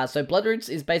 So Bloodroots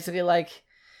is basically like,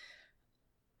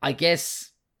 I guess,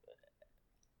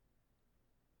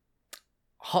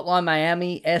 Hotline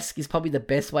Miami-esque is probably the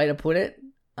best way to put it.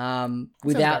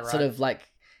 Without sort of like,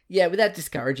 without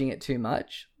discouraging it too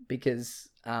much, because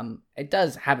it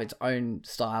does have its own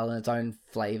style and its own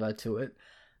flavor to it.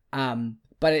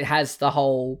 But it has the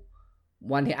whole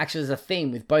one here. Actually, there's a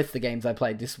theme with both the games I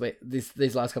played this week,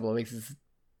 these last couple of weeks. Is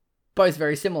both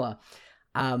very similar.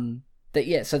 So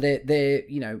they're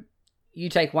you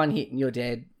take one hit and you're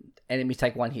dead. Enemies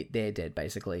take one hit, they're dead,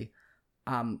 basically.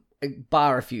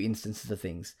 Bar a few instances of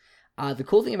things. The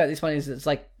cool thing about this one is it's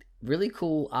like really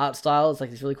cool art style. It's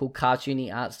like this really cool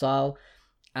cartoony art style.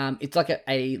 It's like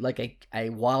a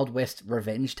Wild West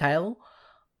revenge tale.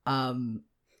 About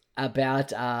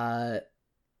Mr.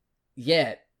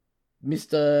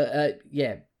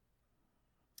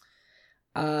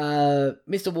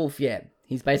 Wolf,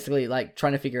 he's basically like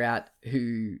trying to figure out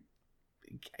who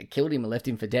killed him and left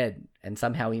him for dead, and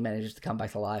somehow he manages to come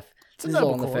back to life. It's a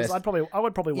noble cause. I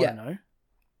would probably want to know.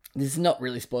 This is not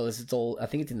really spoilers. It's all, I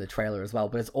think it's in the trailer as well,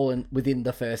 but it's all within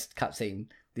the first cutscene.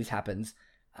 This happens.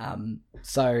 And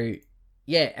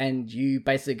you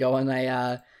basically go on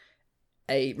a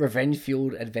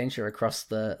revenge-fueled adventure across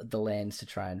the lands to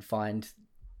try and find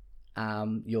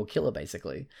your killer,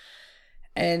 basically.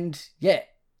 And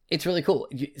it's really cool.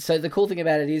 So the cool thing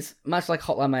about it is, much like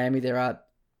Hotline Miami, there are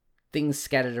things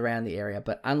scattered around the area,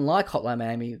 but unlike Hotline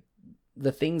Miami,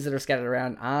 the things that are scattered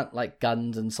around aren't like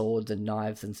guns and swords and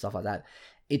knives and stuff like that.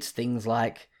 It's things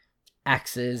like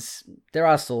axes. There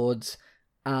are swords,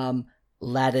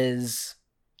 ladders,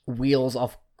 wheels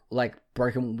off, like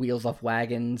broken wheels off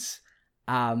wagons.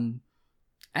 And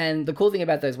the cool thing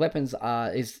about those weapons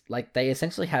is like they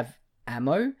essentially have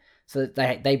ammo. So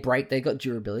they break, they got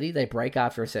durability. They break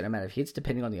after a certain amount of hits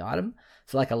depending on the item.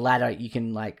 So like a ladder, you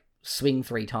can like swing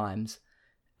 3 times,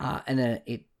 and then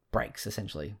it breaks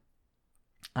essentially.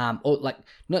 Or like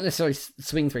not necessarily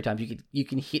swing 3 times. You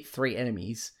can hit 3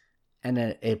 enemies, and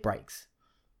then it breaks.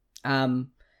 And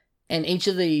each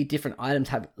of the different items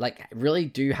have like really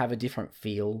do have a different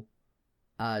feel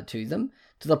to them,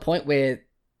 to the point where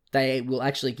they will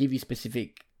actually give you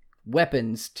specific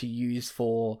weapons to use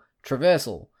for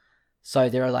traversal. So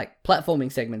there are like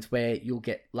platforming segments where you'll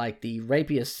get like the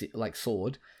rapier like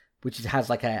sword, which has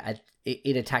like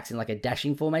it attacks in like a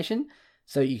dashing formation,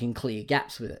 so you can clear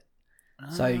gaps with it.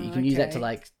 So you can use that to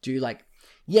like do like,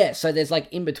 yeah. So there's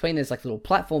like in between, there's like little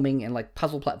platforming and like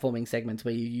puzzle platforming segments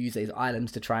where you use these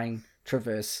items to try and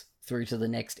traverse through to the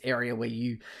next area where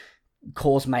you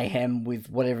cause mayhem with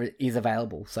whatever is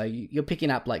available. So you're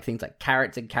picking up like things like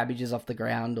carrots and cabbages off the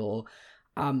ground, or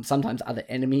sometimes other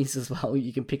enemies as well.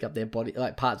 You can pick up their body,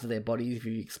 like parts of their bodies if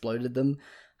you exploded them,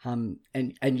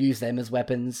 and use them as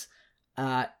weapons.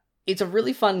 It's a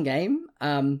really fun game.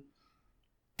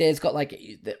 There's got like,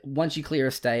 once you clear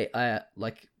a stage,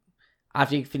 like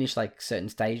after you finish like certain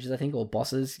stages, I think, or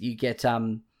bosses, you get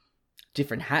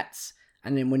different hats.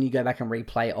 And then when you go back and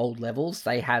replay old levels,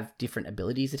 they have different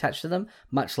abilities attached to them,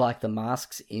 much like the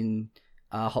masks in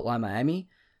Hotline Miami.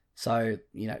 So,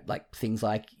 you know, like things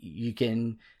like you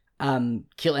can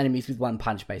kill enemies with 1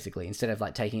 punch, basically, instead of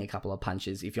like taking a couple of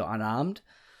punches. If you're unarmed,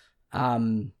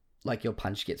 like your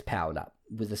punch gets powered up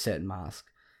with a certain mask.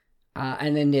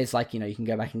 And then there's like, you know, you can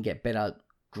go back and get better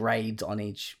grades on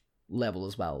each level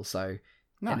as well. So,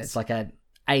 nice. And it's like a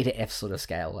A to F sort of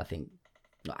scale, I think.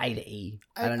 Not A to E.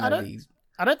 I don't know.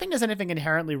 I don't think there's anything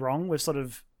inherently wrong with sort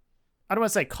of, I don't want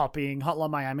to say copying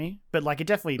Hotline Miami, but like it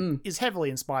definitely is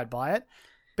heavily inspired by it,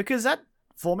 because that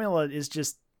formula is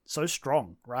just so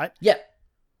strong, right? Yeah.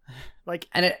 Like,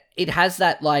 and it has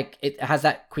that like, it has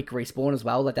that quick respawn as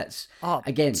well. Like that's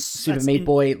again Super Meat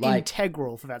Boy, like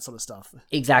integral for that sort of stuff.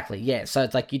 Exactly. Yeah. So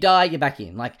it's like you die, you're back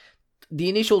in. Like the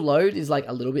initial load is like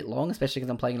a little bit long, especially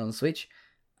because I'm playing it on the Switch.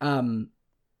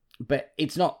 But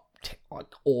it's not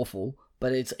like awful,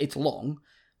 but it's long.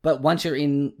 But once you're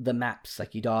in the maps,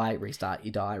 like you die, restart,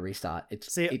 you die, restart.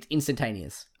 It's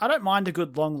instantaneous. I don't mind a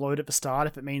good long load at the start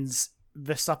if it means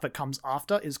the stuff that comes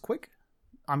after is quick.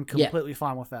 I'm completely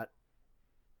fine with that.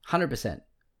 100%.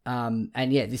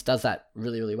 And yeah, this does that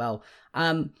really, really well.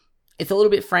 It's a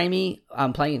little bit framey.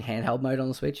 I'm playing in handheld mode on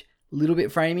the Switch. A little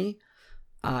bit framey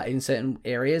in certain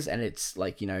areas, and it's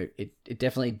like, you know, it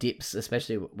definitely dips,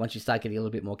 especially once you start getting a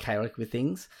little bit more chaotic with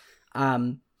things.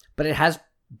 But it has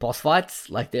boss fights.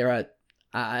 Like there are,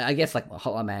 I guess like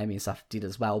Hotline Miami and stuff did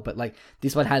as well, but like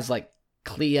this one has like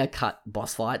clear cut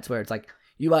boss fights where it's like,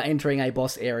 you are entering a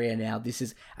boss area now.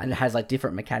 And it has like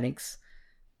different mechanics.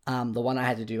 The one I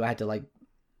had to do, it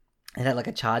had like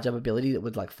a charge up ability that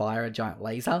would like fire a giant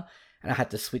laser, and I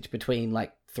had to switch between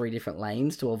like 3 different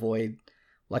lanes to avoid,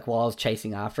 like while I was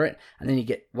chasing after it. And then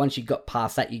once you got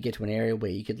past that, you get to an area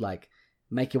where you could like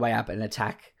make your way up and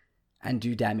attack and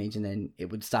do damage, and then it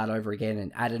would start over again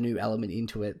and add a new element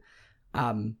into it.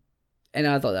 And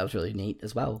I thought that was really neat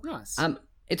as well. Nice.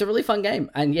 It's a really fun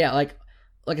game, and yeah, like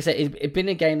I said, it'd been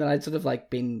a game that I'd sort of like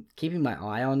been keeping my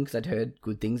eye on because I'd heard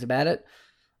good things about it.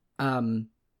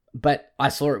 But I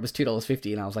saw it was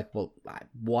 $2.50, and I was like, well,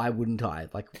 why wouldn't I?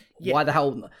 Like, why the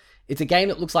hell? It's a game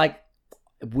that looks like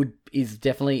is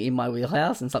definitely in my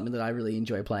wheelhouse and something that I really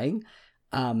enjoy playing.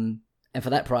 And for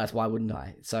that price, why wouldn't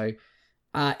I? So,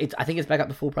 I think it's back up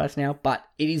to full price now, but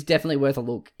it is definitely worth a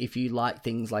look if you like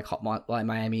things like Hotline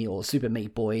Miami or Super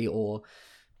Meat Boy or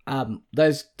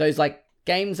those like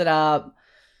games that are.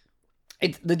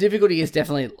 The difficulty is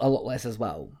definitely a lot less as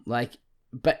well. Like,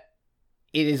 but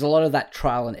it is a lot of that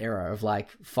trial and error of like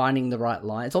finding the right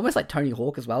line. It's almost like Tony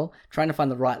Hawk as well, trying to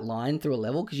find the right line through a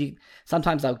level, because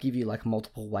sometimes they'll give you like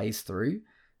multiple ways through.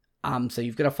 So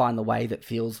you've got to find the way that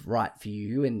feels right for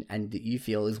you and that you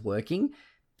feel is working.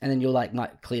 And then you'll like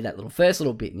might clear that first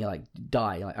little bit, and you're like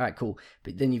die. You're like, all right, cool.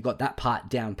 But then you've got that part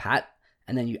down pat,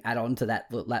 and then you add on to that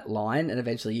line, and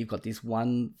eventually you've got this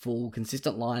one full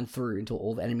consistent line through until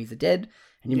all the enemies are dead,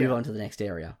 and you move on to the next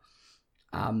area.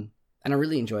 And I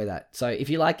really enjoy that. So if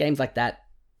you like games like that,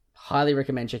 highly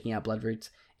recommend checking out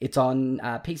Bloodroots. It's on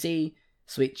PC,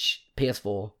 Switch,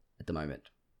 PS4 at the moment.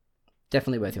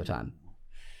 Definitely worth your time.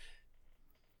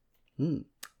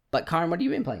 But Kyron, what have you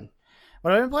been playing?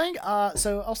 What have I been playing?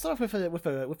 So I'll start off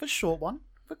with a short one,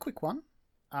 a quick one.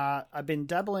 I've been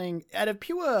dabbling out of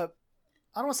pure,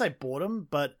 I don't want to say boredom,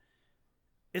 but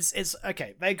it's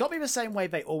okay. They got me the same way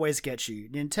they always get you.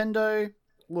 Nintendo,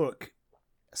 look,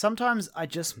 sometimes I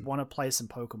just want to play some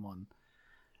Pokemon.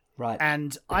 Right.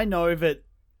 And I know that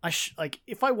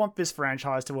if I want this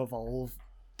franchise to evolve,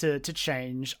 to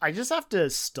change, I just have to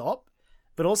stop.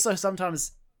 But also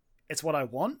sometimes it's what I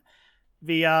want.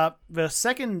 The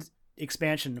second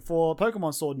expansion for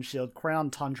Pokemon Sword and Shield, Crown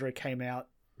Tundra, came out,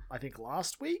 I think,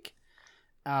 last week.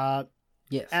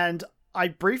 Yes. And I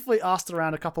briefly asked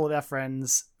around a couple of our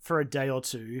friends for a day or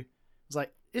two. I was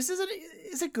like, is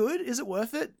it good? Is it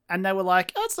worth it? And they were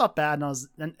like, oh, it's not bad.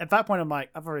 And at that point, I'm like,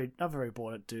 I've already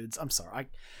bought it, dudes. I'm sorry.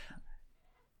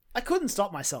 I couldn't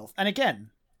stop myself. And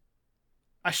again,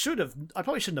 I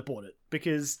probably shouldn't have bought it,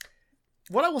 because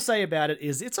what I will say about it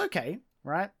is it's okay,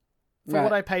 right? For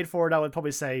what I paid for it, I would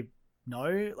probably say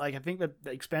no. Like, I think the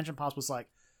expansion pass was like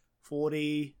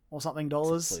 $40 or something,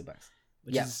 $40,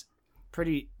 which is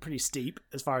pretty steep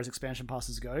as far as expansion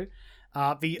passes go.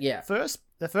 The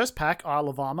first pack, Isle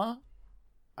of Armor,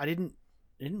 I didn't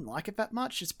like it that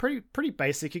much. It's pretty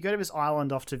basic. You go to this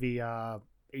island off to the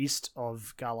east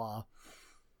of Galar,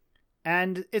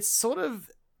 and it's sort of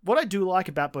what I do like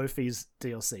about both these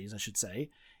DLCs, I should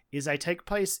say, is they take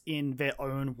place in their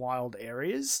own wild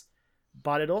areas,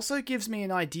 but it also gives me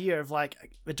an idea of like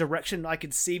the direction I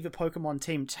could see the Pokemon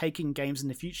team taking games in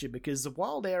the future, because the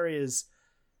wild areas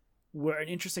were an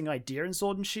interesting idea in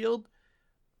Sword and Shield,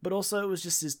 but also it was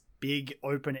just this big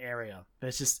open area.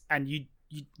 There's just, and you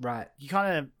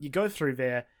go through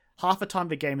there, half the time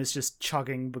the game is just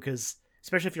chugging, because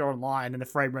especially if you're online and the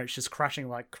frame rate's just crashing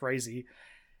like crazy.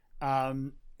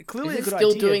 Clearly, is it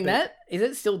still doing that? Is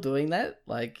it still doing that?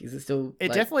 Like, is it still? It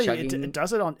like, definitely chugging? it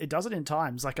does it in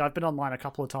times. Like, I've been online a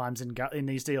couple of times in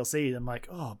these DLCs. I'm like,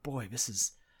 oh boy,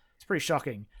 it's pretty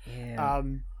shocking. Yeah.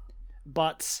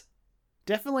 But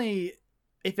definitely,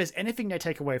 if there's anything they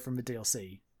take away from the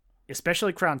DLC,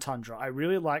 especially Crown Tundra, I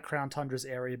really like Crown Tundra's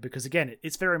area, because again,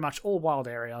 it's very much all wild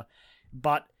area,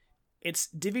 but it's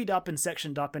divvied up and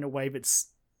sectioned up in a way that's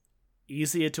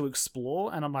easier to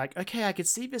explore. And I'm like, okay, I could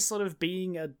see this sort of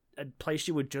being a place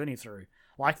you would journey through,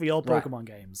 like the old Pokemon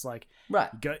games. Like,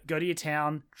 go to your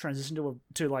town, transition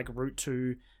to like Route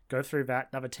 2, go through that,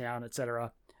 another town,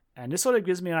 etc. And this sort of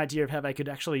gives me an idea of how they could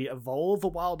actually evolve the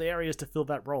wild areas to fill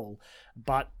that role,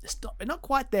 but it's not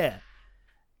quite there.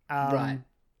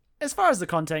 As far as the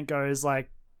content goes,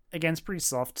 like, again, it's pretty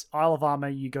soft. Isle of Armor,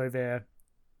 you go there,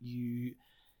 you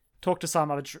talk to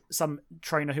some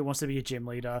trainer who wants to be a gym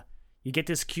leader. You get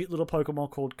this cute little Pokemon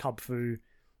called Kubfu,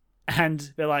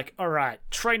 and they're like, all right,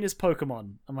 train this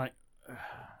Pokemon. I'm like,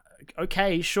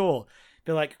 okay, sure.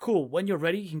 They're like, cool, when you're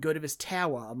ready, you can go to this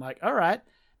tower. I'm like, all right.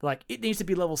 They're like, it needs to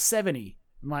be level 70.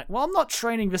 I'm like, well, I'm not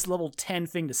training this level 10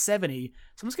 thing to 70,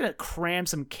 so I'm just going to cram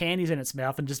some candies in its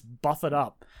mouth and just buff it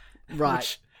up. Right.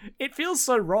 Which, it feels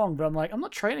so wrong, but I'm like, I'm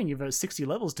not training you for 60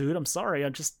 levels, dude. I'm sorry.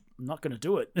 I'm not going to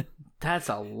do it. That's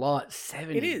a lot.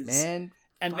 70, it is, man.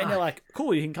 And then they're like,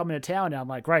 cool, you can come into town now. I'm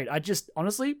like, great. I just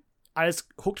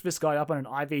hooked this guy up on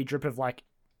an IV drip of like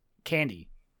candy,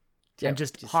 and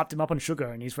just hyped him up on sugar,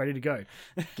 and he's ready to go.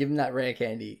 Give him that rare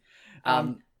candy.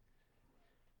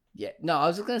 Yeah, no, I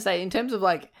was just gonna say, in terms of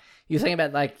like you're saying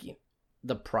about like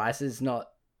the price is not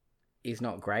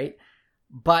great,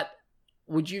 but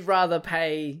would you rather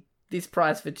pay this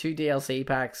price for 2 DLC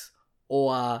packs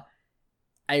or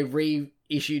a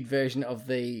reissued version of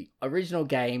the original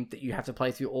game that you have to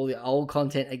play through all the old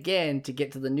content again to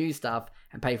get to the new stuff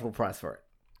and pay full price for it?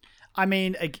 I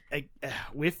mean,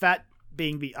 with that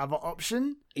being the other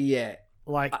option, yeah,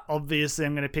 like obviously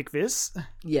I'm gonna pick this.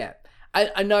 Yeah,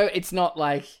 I know it's not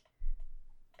like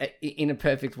in a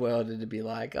perfect world it'd be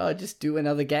like, oh, just do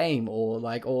another game or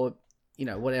you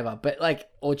know, whatever, but like,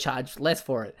 or charge less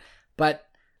for it. But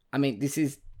I mean, this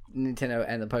is Nintendo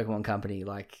and the Pokemon Company.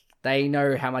 Like, they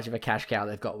know how much of a cash cow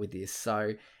they've got with this.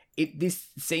 So this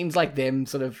seems like them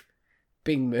sort of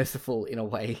being merciful in a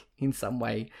way, in some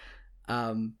way.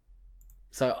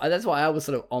 So that's why I was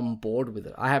sort of on board with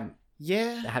it. I haven't.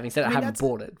 Yeah. Having said, I haven't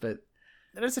bought it, but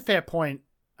that is a fair point.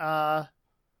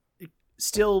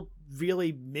 Still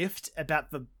really miffed about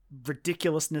the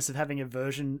ridiculousness of having a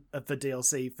version of the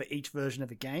DLC for each version of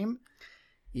the game.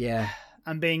 Yeah.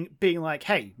 And being like,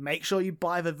 hey, make sure you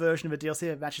buy the version of a DLC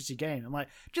that matches your game. I'm like,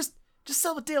 just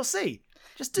sell the DLC.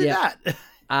 Just do that.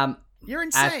 You're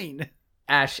insane.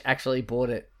 Ash actually bought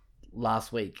it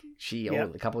last week. Or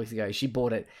a couple weeks ago, she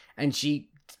bought it, and she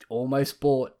almost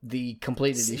bought the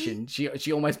complete edition.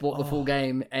 She almost bought the full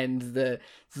game and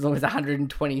it's almost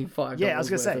 $125. Yeah, I was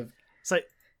gonna say. of... So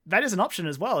that is an option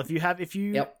as well. If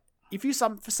you Yep.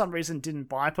 for some reason didn't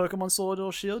buy Pokemon Sword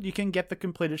or Shield, you can get the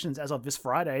complete editions as of this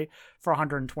Friday for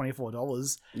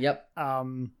 $124. Yep.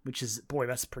 Which is, boy,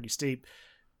 that's pretty steep.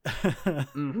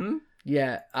 Mm-hmm.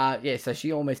 Yeah. So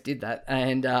she almost did that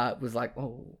and was like,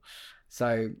 oh.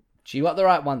 So she got the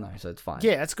right one though, so it's fine.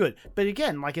 Yeah, that's good. But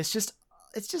again, like it's just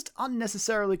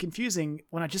unnecessarily confusing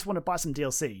when I just want to buy some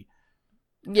DLC.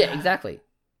 Yeah, exactly.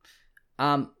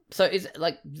 So is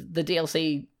like the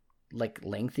DLC like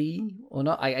lengthy or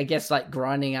not? I guess like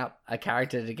grinding up a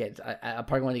character to get a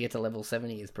Pokemon to get to level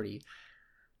 70 is pretty.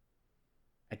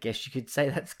 I guess you could say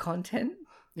that's content.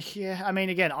 Yeah, I mean,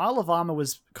 again, Isle of Armor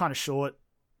was kind of short.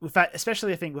 With that,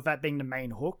 especially I think with that being the main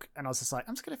hook, and I was just like,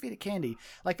 I'm just gonna feed it candy.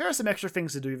 Like there are some extra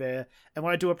things to do there, and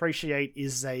what I do appreciate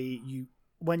is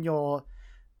when you're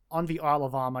on the Isle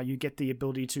of Armor, you get the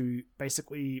ability to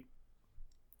basically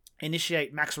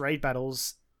initiate max raid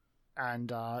battles,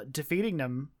 and defeating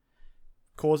them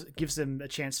gives them a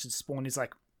chance to spawn these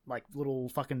like little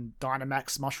fucking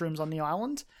Dynamax mushrooms on the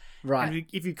island. Right. And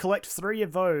if you collect 3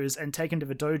 of those and take them to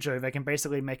the dojo, they can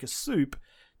basically make a soup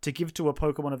to give to a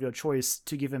Pokemon of your choice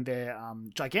to give them their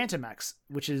Gigantamax,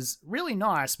 which is really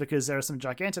nice because there are some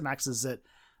Gigantamaxes that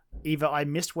either I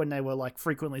missed when they were like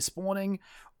frequently spawning,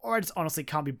 or I just honestly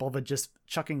can't be bothered just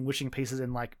chucking wishing pieces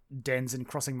in like dens and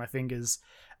crossing my fingers.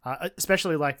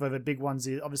 Especially like the big ones.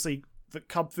 Obviously, the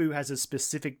Kubfu has a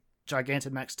specific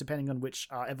Gigantamax depending on which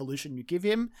evolution you give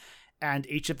him, and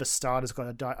each of the starters got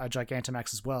a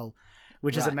Gigantamax as well,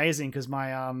 which is amazing because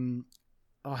my how am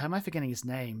I forgetting his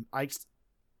name?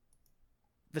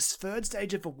 The third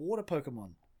stage of the water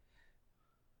Pokemon.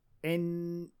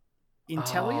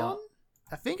 Inteleon?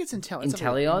 I think it's Inteleon.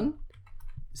 Inteleon?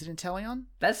 Is it Inteleon?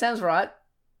 That sounds right.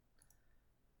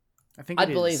 I think I'd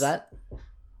believe that.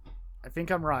 I think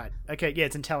I'm right. Okay, yeah,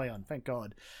 it's Inteleon. Thank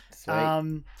God.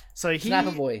 Sweet. So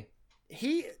Snapper Boy.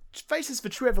 He faces the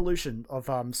true evolution of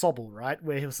Sobble, right?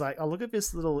 Where he was like, oh, look at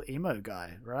this little emo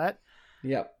guy, right?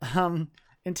 Yep.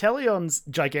 Inteleon's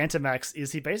Gigantamax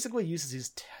is he basically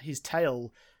uses his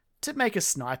tail to make a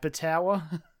sniper tower.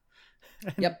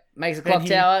 Yep. Makes a clock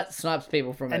tower, snipes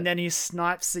people from it. And then he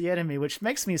snipes the enemy, which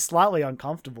makes me slightly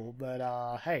uncomfortable,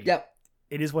 but hey. Yep.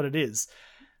 It is what it is.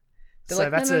 They're so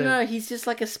like, no, he's just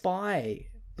like a spy.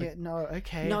 Yeah, no,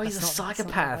 okay. No, he's a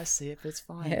psychopath. I see it, but it's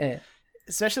fine. Yeah.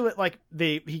 Especially with like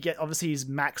obviously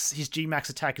his G max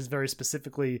attack is very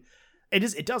specifically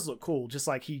it does look cool, just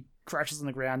like he crashes on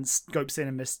the ground, scopes in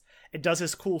and mist. It does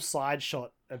this cool side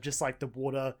shot of just like the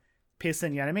water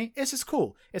piercing the enemy. It's just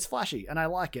cool. It's flashy and I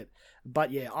like it.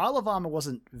 But yeah, Isle of Armor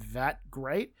wasn't that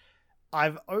great.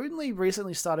 I've only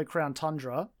recently started Crown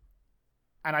Tundra,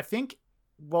 and I think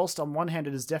whilst on one hand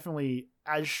it is definitely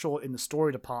as short in the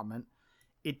story department,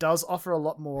 it does offer a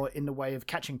lot more in the way of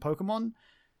catching Pokemon.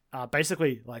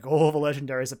 Basically, like all the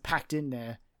legendaries are packed in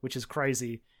there, which is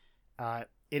crazy.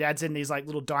 It adds in these like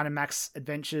little Dynamax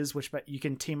adventures, which you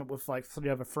can team up with like 3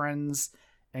 other friends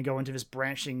and go into this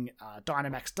branching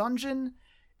Dynamax dungeon,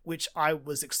 which I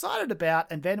was excited about.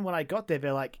 And then when I got there,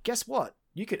 they're like, guess what?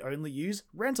 You could only use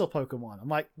rental Pokemon. I'm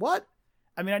like, what?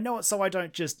 I mean, I know it so I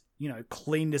don't just,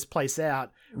 clean this place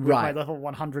out with my level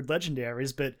 100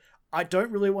 legendaries, but I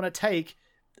don't really want to take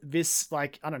this,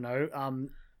 like, I don't know,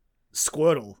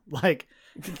 Squirtle. Like,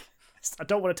 I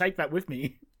don't want to take that with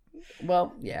me.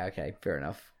 Well, yeah, okay, fair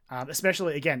enough.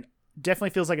 Especially, again,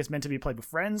 definitely feels like it's meant to be played with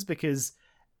friends because...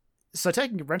 So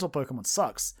taking a rental Pokemon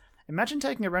sucks. Imagine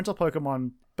taking a rental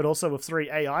Pokemon, but also with 3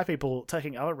 AI people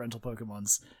taking other rental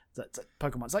Pokemons. It's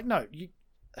like, no, it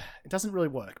doesn't really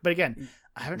work. But again,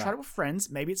 I haven't tried it with friends.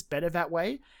 Maybe it's better that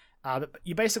way. But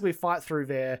you basically fight through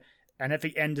there, and at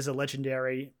the end is a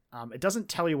legendary. It doesn't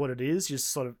tell you what it is. You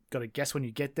just sort of got to guess when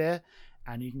you get there,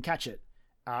 and you can catch it.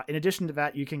 In addition to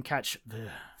that, you can catch the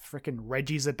frickin'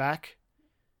 Reggies are back.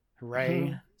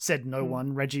 Hooray. Said no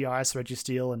one. Reggie Ice, Reggie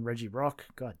Steel, and Reggie Rock.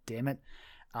 God damn it.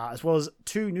 As well as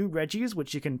 2 new Reggies,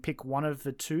 which you can pick one of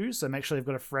the 2. So make sure you've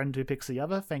got a friend who picks the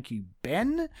other. Thank you,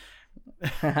 Ben,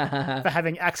 for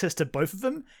having access to both of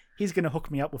them. He's going to hook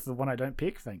me up with the one I don't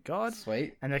pick. Thank God.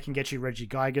 Sweet. And they can get you Reggie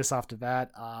Gygus after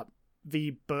that.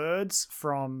 The birds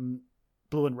from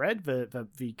Blue and Red,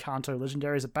 the Kanto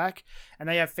legendaries are back, and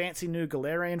they have fancy new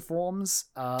Galarian forms.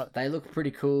 They look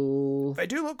pretty cool. They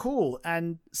do look cool,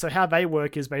 and so how they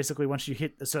work is basically once you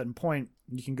hit a certain point,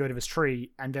 you can go to this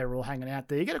tree, and they're all hanging out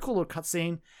there. You get a cool little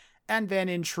cutscene, and then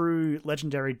in true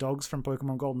legendary dogs from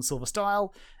Pokemon Gold and Silver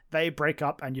style, they break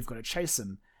up, and you've got to chase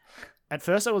them. At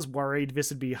first, I was worried this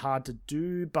would be hard to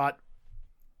do, but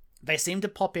they seem to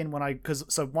pop in when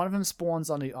so one of them spawns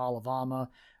on the Isle of Armor,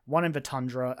 one in the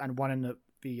Tundra, and one in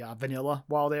the vanilla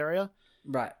wild area.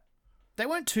 Right. They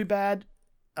weren't too bad.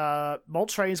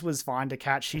 Moltres was fine to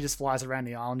catch. He just flies around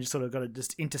the island. You sort of got to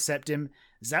just intercept him.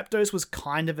 Zapdos was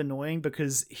kind of annoying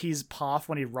because his path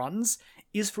when he runs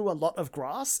is through a lot of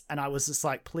grass, and I was just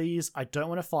like, please, I don't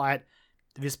want to fight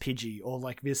this Pidgey or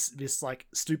like this like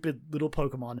stupid little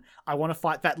Pokemon. I want to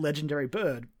fight that legendary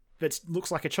bird that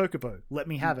looks like a Chocobo. Let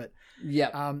me have it.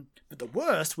 Yeah. But the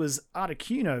worst was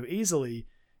Articuno easily,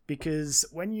 because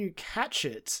when you catch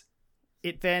it,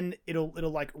 it'll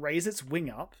like raise its wing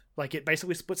up. Like it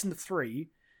basically splits into three.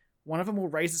 One of them will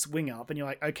raise its wing up, and you're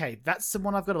like, okay, that's the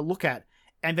one I've got to look at.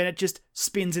 And then it just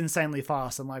spins insanely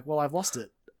fast. I'm like, well, I've lost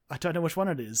it. I don't know which one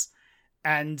it is.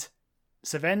 And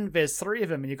so then there's three of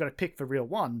them, and you've got to pick the real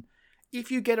one. If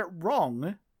you get it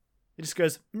wrong, it just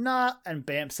goes, nah, and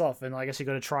bamps off, and I guess you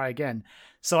got to try again.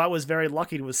 So I was very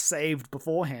lucky it was saved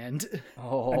beforehand.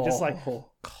 And just like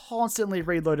constantly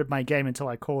reloaded my game until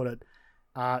I caught it.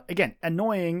 Again,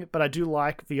 annoying, but I do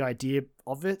like the idea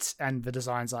of it, and the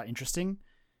designs are interesting.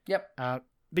 Yep. But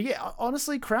yeah,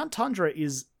 honestly, Crown Tundra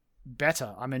is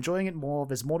better. I'm enjoying it more.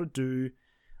 There's more to do.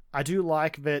 I do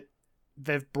like that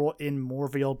they've brought in more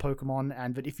of the old Pokemon,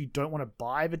 and that if you don't want to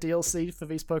buy the DLC for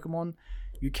these Pokemon,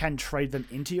 you can trade them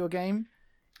into your game.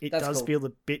 That's does cool. Feel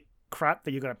a bit crap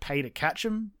that you've got to pay to catch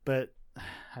them, but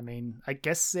I mean, I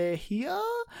guess they're here,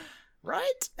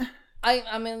 right?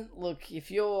 I mean, look, if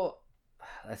you're...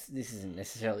 This isn't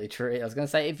necessarily true. I was going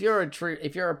to say, if you're a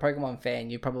Pokemon fan,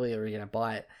 you're probably already going to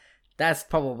buy it. That's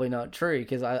probably not true,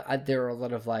 because there are a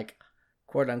lot of like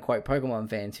quote-unquote Pokemon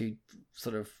fans who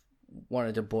sort of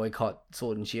wanted to boycott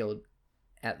Sword and Shield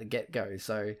at the get-go.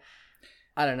 So,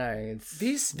 I don't know.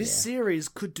 This series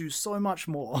could do so much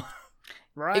more,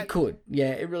 right? It could.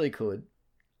 Yeah, it really could.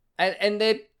 And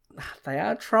they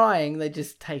are trying. They're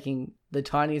just taking the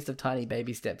tiniest of tiny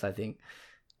baby steps, I think,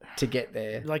 to get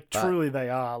there. Like, truly they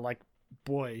are. Like,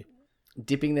 boy.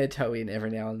 Dipping their toe in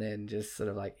every now and then, just sort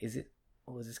of like, is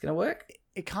this going to work?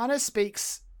 It kind of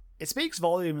speaks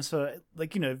volumes for,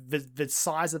 like, you know, the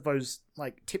size of those,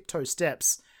 like, tiptoe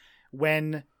steps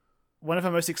when one of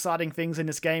the most exciting things in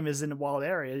this game is in a wild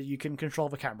area, you can control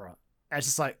the camera. And it's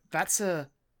just like, that's a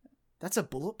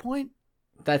bullet point?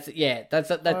 That's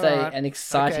an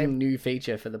exciting new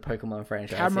feature for the Pokemon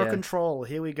franchise. Camera control,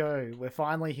 here we go. We're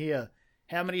finally here.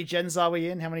 How many gens are we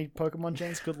in? How many Pokemon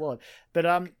gens? Good lord.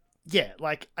 But yeah,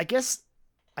 like, I guess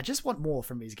I just want more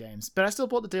from these games. But I still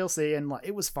bought the DLC, and like,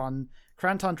 it was fun.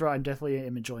 Crown Tundra I definitely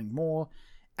am enjoying more.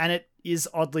 And it is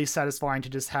oddly satisfying to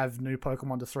just have new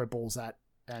Pokemon to throw balls at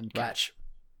and catch.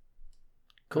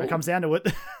 Cool. When it comes down to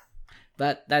it.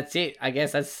 But that's it. I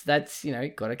guess that's you know,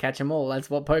 gotta catch them all. That's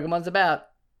what Pokemon's about.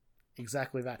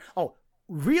 Exactly that. Oh,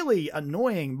 really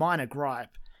annoying minor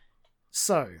gripe.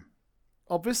 So,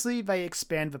 obviously they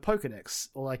expand the Pokedex.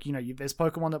 Or like, you know, there's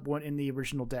Pokemon that weren't in the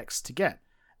original Dex to get.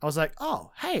 I was like,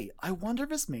 oh, hey, I wonder if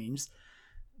this means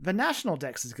the National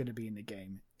Dex is going to be in the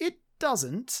game. It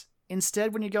doesn't.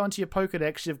 Instead, when you go into your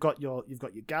Pokedex, you've got your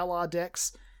Galar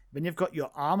Dex, then you've got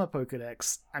your Armor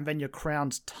Pokedex, and then your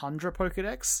Crowned Tundra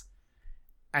Pokedex.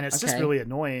 And it's just really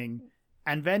annoying.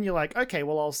 And then you're like, okay,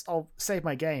 well, I'll save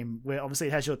my game, where obviously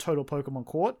it has your total Pokemon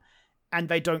caught, and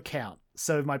they don't count.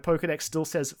 So my Pokedex still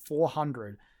says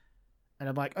 400. And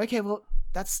I'm like, okay, well,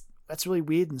 that's really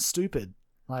weird and stupid.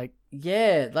 Like,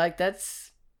 yeah, like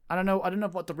that's... I don't know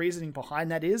what the reasoning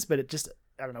behind that is, but it just,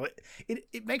 I don't know.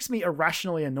 It makes me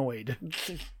irrationally annoyed.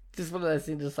 Just one of those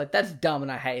things, just like, that's dumb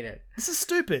and I hate it. This is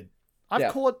stupid.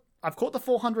 I've caught the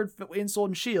 400 in Sword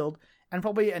and Shield, and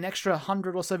probably an extra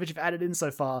 100 or so that you've added in so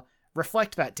far.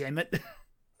 Reflect that, damn it.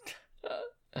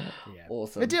 Yeah.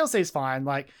 Awesome. The DLC is fine.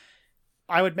 Like,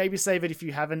 I would maybe say that if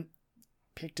you haven't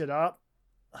picked it up,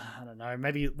 I don't know,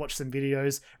 maybe watch some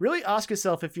videos. Really ask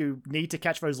yourself if you need to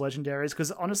catch those legendaries,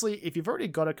 because honestly, if you've already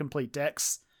got a complete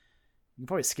Dex, you can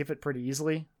probably skip it pretty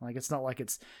easily. Like, it's not like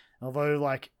it's... Although,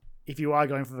 like, if you are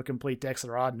going for the complete Dex,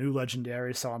 there are new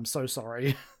legendaries, so I'm so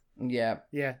sorry. Yeah.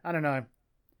 Yeah, I don't know.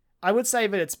 I would say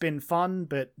that it's been fun,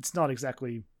 but it's not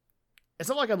exactly... It's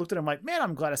not like I looked at it and I'm like, man,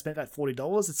 I'm glad I spent that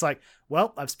 $40. It's like,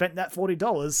 well, I've spent that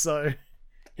 $40, so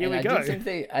here we go.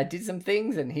 I did some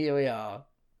things, and here we are.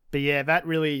 But yeah, that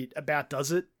really about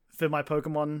does it for my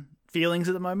Pokemon feelings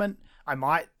at the moment. I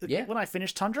might, when I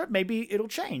finish Tundra, maybe it'll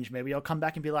change. Maybe I'll come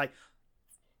back and be like,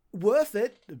 worth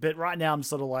it. But right now I'm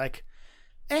sort of like,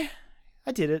 I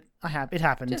did it. It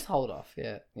happened. Just hold off.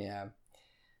 Yeah.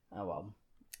 Oh, well.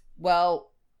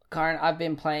 Well, Karen, I've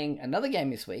been playing another game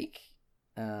this week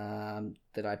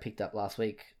that I picked up last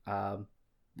week.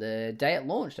 The day it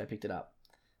launched, I picked it up.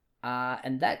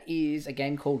 and that is a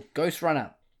game called Ghost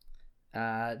Runner.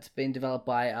 It's been developed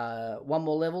by One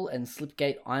More Level and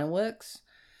Slipgate Ironworks.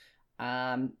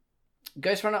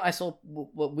 Ghost Runner, I saw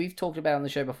what we've talked about on the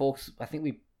show before. 'Cause I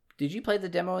think did you play the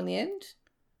demo in the end?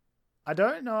 I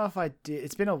don't know if I did.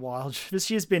 It's been a while. This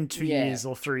year's been 2 years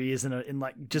or 3 years in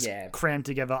like just crammed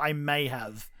together. I may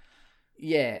have.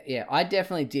 Yeah, I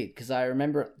definitely did because I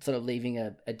remember it sort of leaving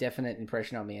a definite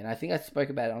impression on me, and I think I spoke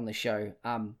about it on the show.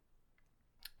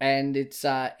 And it's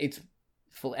out in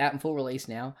full release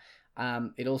now.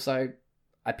 It also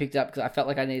I picked up because I felt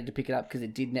like I needed to pick it up because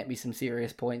it did net me some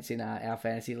serious points in our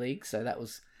fantasy league, so that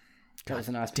was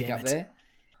a nice pick up there.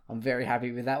 I'm very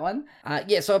happy with that one.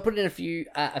 So I put in a few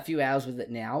hours with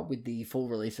it now with the full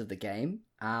release of the game.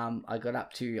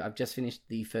 I've just finished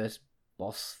the first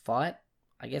boss fight,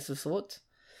 I guess, of sorts.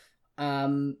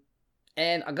 And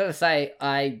I gotta say,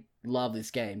 I love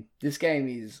this game. This game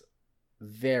is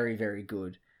very, very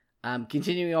good.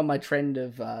 Continuing on my trend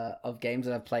of games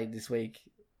that I've played this week,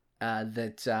 one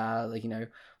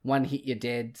hit you're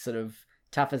dead, sort of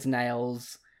tough as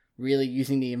nails, really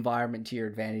using the environment to your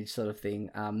advantage sort of thing.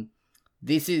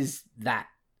 This is that,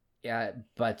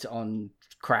 but on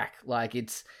crack. Like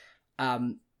it's,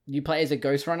 you play as a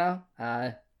ghost runner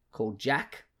called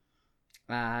Jack,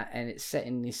 and it's set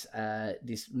in this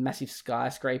massive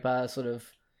skyscraper sort of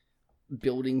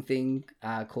building thing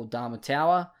called Dharma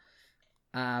Tower.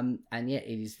 It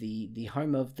is the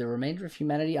home of the remainder of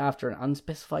humanity after an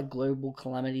unspecified global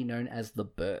calamity known as the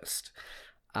Burst.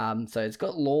 So it's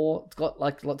got lore, it's got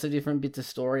like lots of different bits of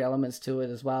story elements to it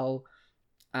as well.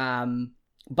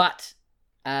 But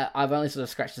I've only sort of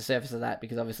scratched the surface of that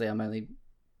because obviously I'm only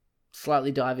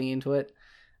slightly diving into it.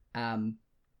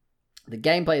 The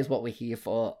gameplay is what we're here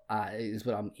for, is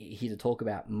what I'm here to talk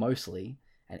about mostly.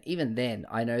 And even then,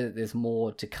 I know that there's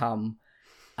more to come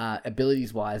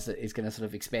abilities-wise that is going to sort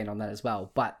of expand on that as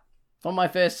well. But from my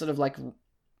first sort of like,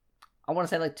 I want to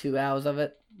say like 2 hours of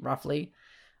it, roughly,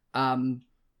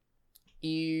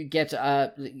 you get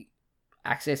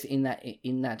access in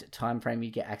that time frame. You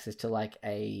get access to like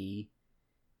a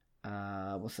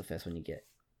what's the first one you get?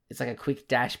 It's like a quick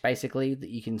dash basically that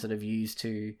you can sort of use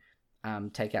to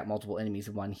take out multiple enemies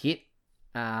in one hit.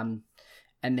 And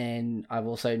then I've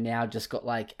also now just got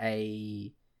like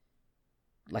a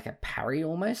parry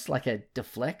almost, like a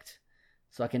deflect,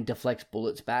 so I can deflect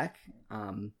bullets back.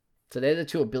 So they're the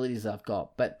two abilities that I've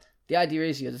got. But the idea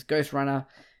is you're this ghost runner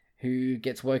who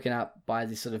gets woken up by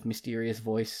this sort of mysterious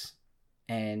voice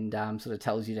and sort of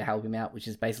tells you to help him out, which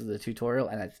is basically the tutorial,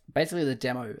 and it's basically the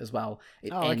demo as well.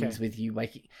 It ends with you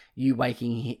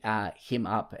waking him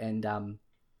up and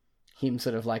him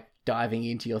sort of like diving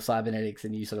into your cybernetics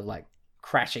and you sort of like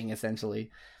crashing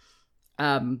essentially.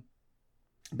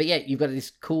 But yeah, you've got this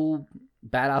cool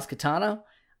badass katana,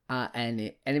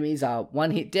 and enemies are one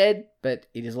hit dead, but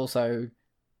it is also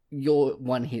your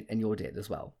one hit and you're dead as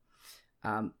well.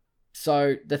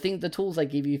 So the tools they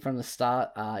give you from the start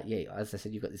are, as I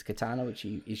said, you've got this katana, which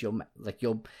is your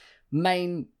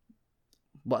main,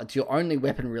 it's your only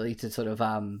weapon really to sort of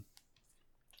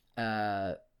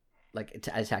to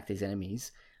attack these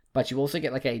enemies. But you also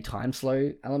get like a time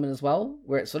slow element as well,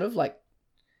 where it sort of like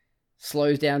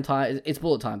slows down time. It's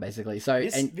bullet time basically. So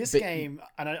this game,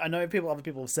 and I know other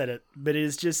people have said it, but it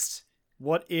is just,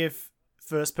 what if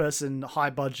first person high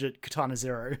budget Katana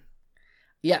Zero?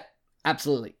 Yeah,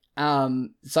 absolutely.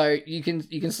 So you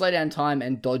can slow down time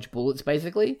and dodge bullets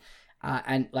basically,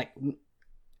 and like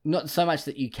not so much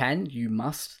that you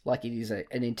must, like it is an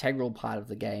integral part of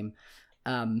the game.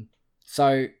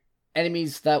 So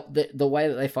enemies, the way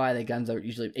that they fire their guns are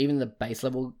usually, even the base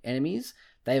level enemies,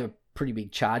 they have a pretty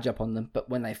big charge up on them, but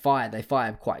when they fire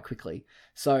quite quickly.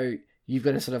 So you've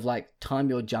got to sort of like time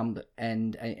your jump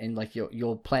and like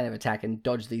your plan of attack and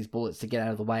dodge these bullets to get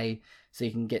out of the way so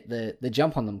you can get the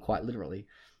jump on them quite literally.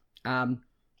 I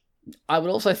would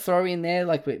also throw in there,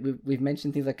 like we've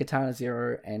mentioned things like Katana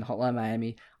Zero and Hotline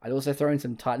Miami. I'd also throw in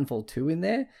some Titanfall 2 in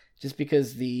there, just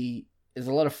because there's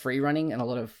a lot of free running and a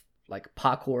lot of like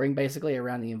parkouring basically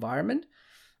around the environment.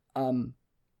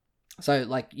 So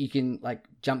like you can like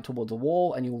jump towards a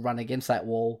wall and you'll run against that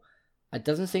wall. It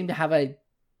doesn't seem to have a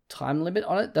time limit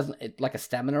on it. Doesn't like a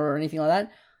stamina or anything like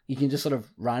that. You can just sort of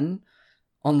run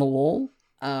on the wall.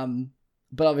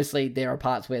 But obviously there are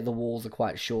parts where the walls are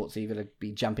quite short, so you've got to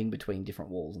be jumping between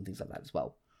different walls and things like that as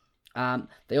well.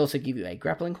 They also give you a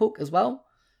grappling hook as well.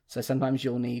 So sometimes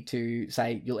you'll need to,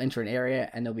 say, you'll enter an area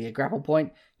and there'll be a grapple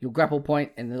point. You'll grapple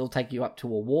point and it'll take you up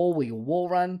to a wall where you'll wall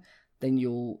run. Then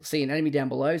you'll see an enemy down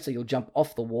below, so you'll jump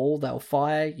off the wall. They'll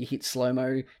fire, you hit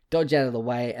slow-mo, dodge out of the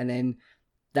way, and then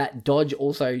that dodge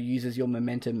also uses your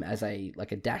momentum as a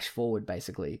dash forward,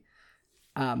 basically.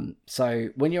 So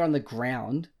when you're on the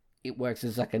ground, it works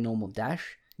as like a normal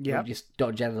dash. Yeah. You just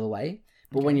dodge out of the way.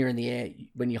 But when you're in the air,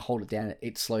 when you hold it down,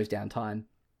 it slows down time.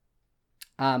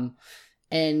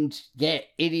 And yeah,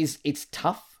 it's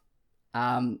tough.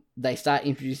 They start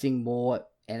introducing more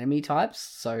enemy types.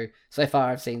 So far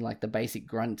I've seen like the basic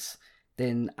grunts.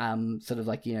 Then sort of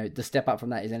like, the step up from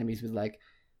that is enemies with like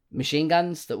machine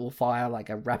guns that will fire like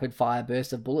a rapid fire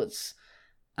burst of bullets,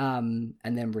 and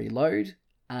then reload.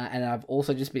 And I've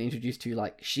also just been introduced to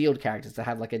like shield characters that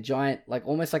have like a giant, like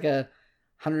almost like a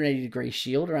 180-degree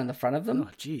shield around the front of them.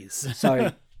 Oh, jeez.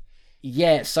 So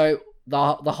yeah, so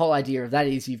the whole idea of that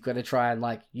is you've got to try and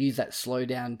like use that slow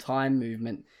down time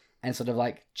movement and sort of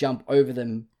like jump over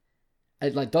them,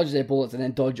 and like dodge their bullets and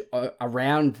then dodge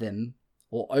around them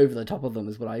or over the top of them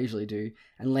is what I usually do,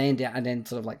 and land down and then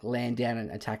sort of like land down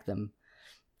and attack them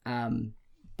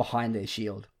behind their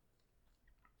shield.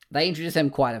 They introduce them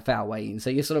quite a far way in, so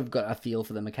you sort of got a feel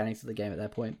for the mechanics of the game at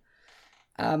that point.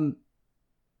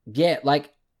 Yeah,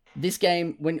 like this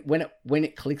game when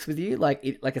it clicks with you, like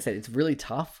I said, it's really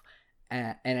tough,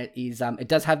 and it is it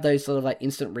does have those sort of like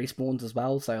instant respawns as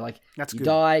well. So like That's you good.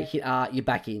 die, hit R, you're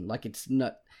back in. Like it's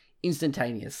not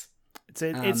instantaneous.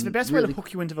 It's the best way to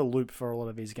hook you into the loop for a lot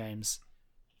of these games.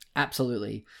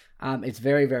 Absolutely. It's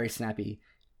very, very snappy.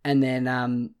 And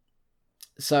then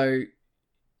so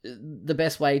the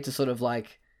best way to sort of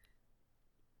like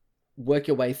work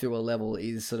your way through a level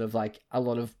is sort of like a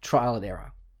lot of trial and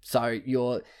error. So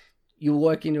you'll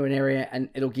work into an area and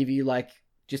it'll give you like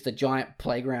just a giant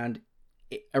playground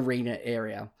arena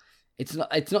area. It's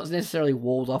not necessarily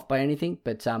walled off by anything,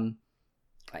 but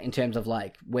in terms of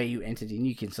like where you entered in,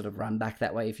 you can sort of run back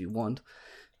that way if you want.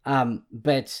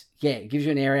 But yeah, it gives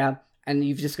you an area and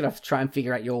you've just got to try and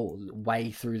figure out your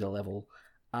way through the level,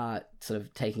 sort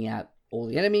of taking out all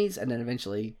the enemies, and then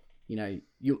eventually, the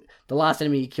last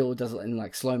enemy you kill does it in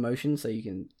like slow motion, so you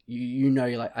can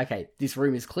you're like, okay, this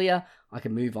room is clear, I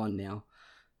can move on now.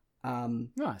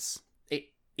 Nice.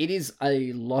 It is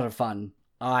a lot of fun.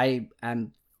 I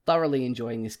am thoroughly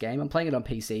enjoying this game. I'm playing it on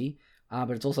PC,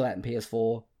 but it's also out in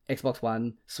PS4, Xbox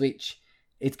One, Switch.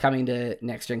 It's coming to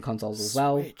next gen consoles as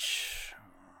well. Switch.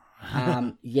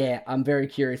 Yeah, I'm very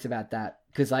curious about that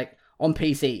because like on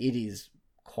PC it is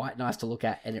quite nice to look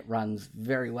at and it runs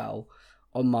very well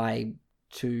on my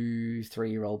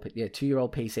 2-3-year-old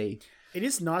PC. It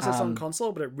is nice it's on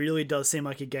console, but it really does seem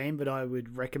like a game that I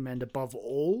would recommend above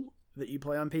all that you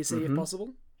play on PC if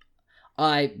possible.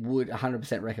 I would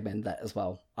 100% recommend that as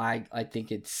well. I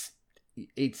think it's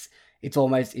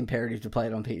almost imperative to play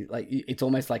it on PC. Like it's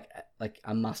almost like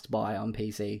a must buy on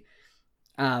PC.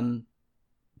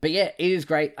 But yeah, it is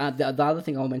great. The other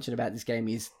thing I'll mention about this game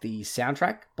is the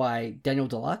soundtrack by Daniel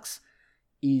Deluxe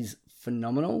is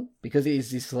phenomenal because it is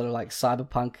this sort of like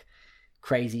cyberpunk,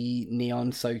 crazy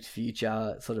neon-soaked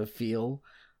future sort of feel.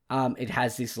 It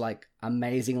has this like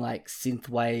amazing like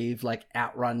synthwave like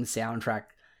Outrun soundtrack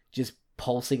just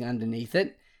pulsing underneath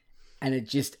it, and it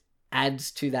just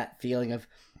adds to that feeling of,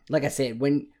 like I said,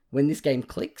 when this game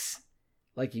clicks,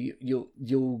 like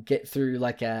you'll get through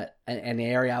like an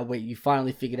area where you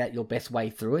finally figured out your best way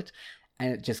through it,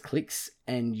 and it just clicks,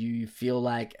 and you feel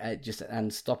like just an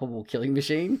unstoppable killing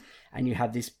machine, and you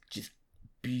have this just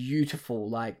beautiful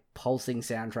like pulsing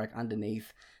soundtrack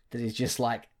underneath that is just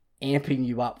like amping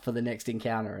you up for the next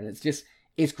encounter, and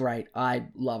it's great. I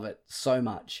love it so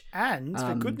much. And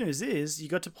the good news is you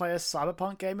got to play a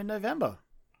Cyberpunk game in November.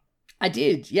 I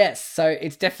did, yes. So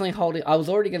it's definitely holding. I was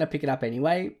already going to pick it up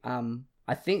anyway.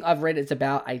 I think I've read it's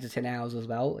about 8 to 10 hours as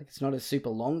well. Like, it's not a super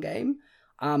long game.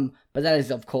 But that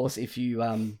is, of course, if you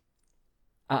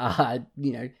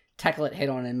tackle it head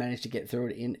on and manage to get through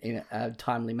it in a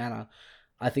timely manner.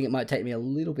 I think it might take me a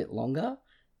little bit longer.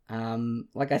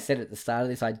 Like I said at the start of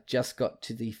this, I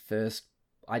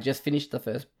just finished the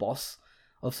first boss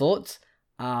of sorts.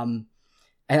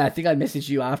 And I think I messaged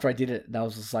you after I did it, and I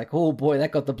was just like, oh boy,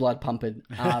 that got the blood pumping.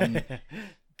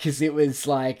 Because it was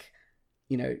like,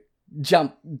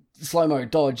 jump, slow-mo,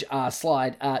 dodge,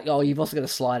 slide. You've also got to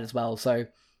slide as well. So,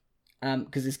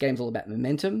 because this game's all about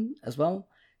momentum as well.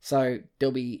 So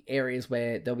there'll be areas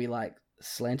where there'll be like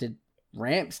slanted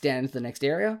ramps down to the next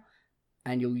area,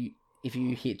 and if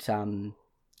you hit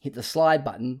the slide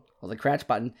button or the crouch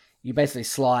button, you basically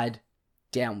slide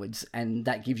downwards, and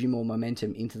that gives you more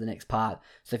momentum into the next part.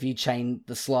 So if you chain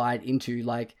the slide into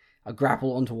like a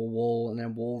grapple onto a wall and then a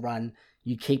wall run,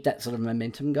 you keep that sort of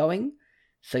momentum going,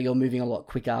 so you're moving a lot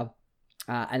quicker.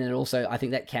 And then also, I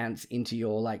think that counts into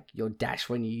your dash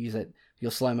when you use it,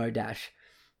 your slow-mo dash.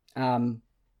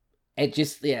 It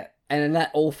just, yeah, and then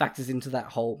that all factors into that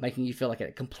whole making you feel like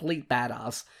a complete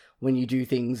badass when you do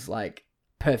things like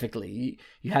perfectly.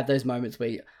 You have those moments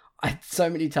where so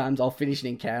many times I'll finish an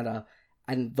encounter,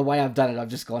 and the way I've done it, I've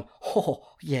just gone, oh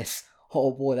yes,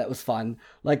 oh boy, that was fun.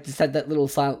 Like, just had that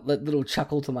little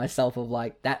chuckle to myself of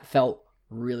like, that felt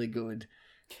really good.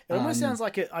 It almost sounds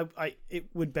like it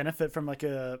would benefit from like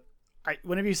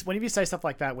whenever you say stuff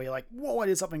like that, where you're like, whoa, I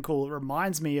did something cool. It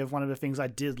reminds me of one of the things I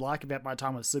did like about my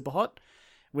time with Superhot,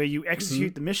 where you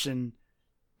execute the mission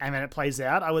and then it plays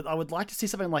out. I would like to see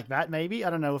something like that. Maybe, I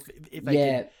don't know if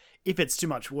they could, if it's too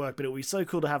much work, but it would be so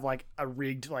cool to have like a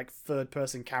rigged like third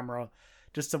person camera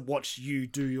just to watch you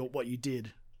do what you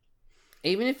did.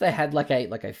 Even if they had like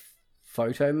a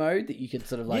photo mode that you could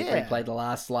sort of like replay the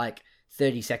last like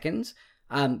 30 seconds.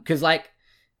 Because like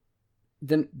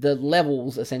the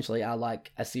levels essentially are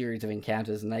like a series of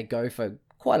encounters and they go for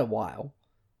quite a while.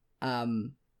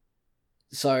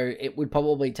 So it would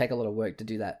probably take a lot of work to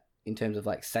do that in terms of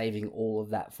like saving all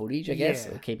of that footage, I guess,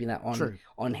 or keeping that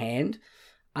on hand.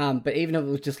 But even if it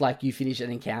was just like you finish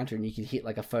an encounter and you can hit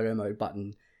like a photo mode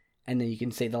button and then you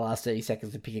can see the last 30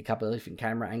 seconds and pick a couple of different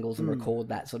camera angles and record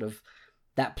that sort of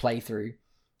that playthrough.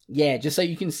 Yeah, just so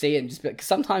you can see it and just because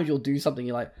sometimes you'll do something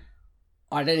you're like,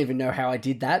 I don't even know how I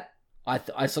did that.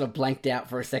 I sort of blanked out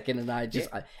for a second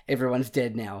and everyone's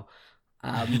dead now.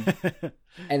 And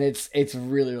it's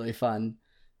really, really fun.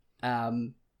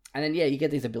 And then, you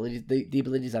get these abilities. The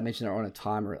abilities I mentioned are on a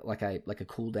timer, like a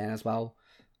cooldown as well.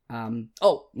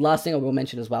 Last thing I will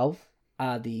mention as well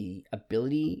are the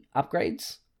ability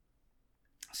upgrades.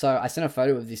 So I sent a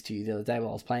photo of this to you the other day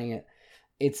while I was playing it.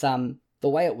 It's the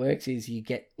way it works is you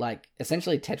get like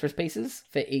essentially Tetris pieces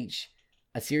for each,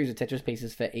 a series of Tetris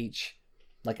pieces for each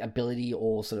like ability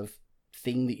or sort of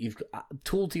thing that you've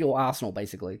tool to your arsenal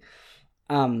basically.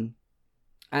 And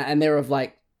they're of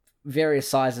like various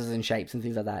sizes and shapes and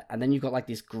things like that. And then you've got like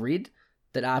this grid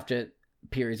that after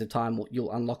periods of time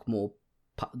you'll unlock more.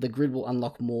 The grid will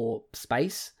unlock more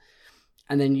space,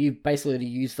 and then you basically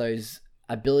use those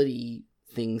ability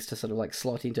things to sort of like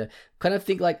slot into. Kind of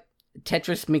think like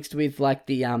Tetris mixed with like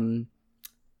the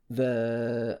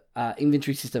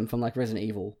inventory system from like Resident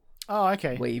Evil. Oh,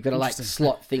 okay. Where you've got to like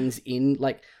slot things in.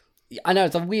 Like, I know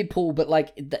it's a weird pull, but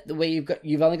like where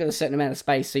you've only got a certain amount of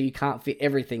space, so you can't fit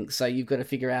everything. So you've got to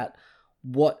figure out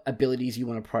what abilities you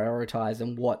want to prioritize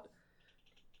and what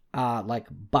like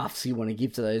buffs you want to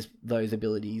give to those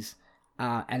abilities,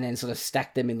 and then sort of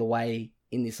stack them in the way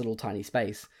in this little tiny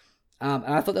space. And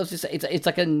I thought that was just it's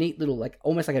like a neat little like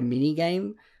almost like a mini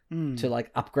game to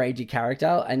like upgrade your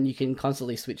character, and you can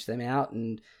constantly switch them out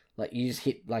and like you just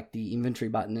hit like the inventory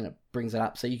button and it brings it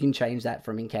up, so you can change that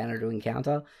from encounter to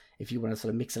encounter if you want to sort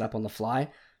of mix it up on the fly.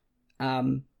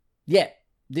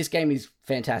 This game is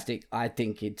fantastic. I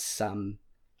think it's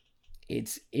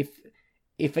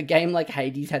if a game like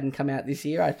Hades hadn't come out this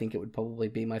year, I think it would probably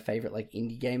be my favorite like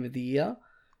indie game of the year.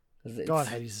 God,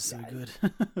 Hades is so good.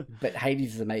 But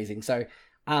Hades is amazing. So,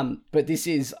 but this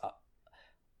is,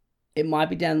 it might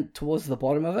be down towards the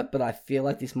bottom of it, but I feel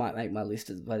like this might make my list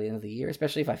by the end of the year,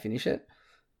 especially if I finish it.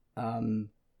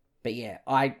 But yeah,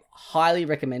 I highly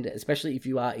recommend it, especially if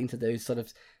you are into those sort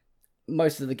of,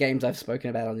 most of the games I've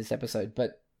spoken about on this episode.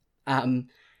 But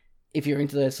if you're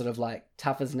into those sort of like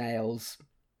tough as nails,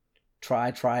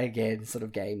 try again sort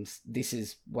of games, this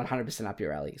is 100% up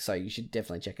your alley, so you should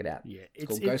definitely check it out. It's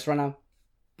called Ghost Runner.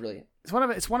 Brilliant.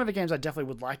 It's one of the games I definitely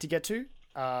would like to get to.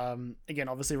 Again,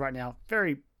 obviously right now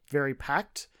very, very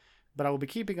packed, but I will be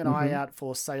keeping an eye out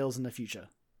for sales in the future.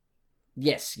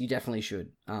 Yes, you definitely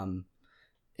should.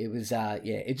 It was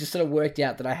it just sort of worked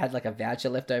out that I had like a voucher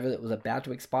left over that was about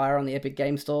to expire on the Epic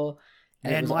Game Store,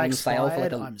 and it was on sale for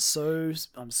like I'm so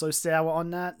sour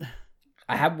on that.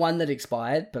 I had one that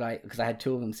expired, but because I had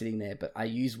two of them sitting there, but I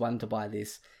used one to buy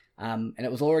this, and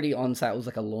it was already on sale. It was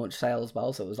like a launch sale as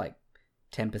well, so it was like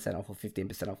 10% off or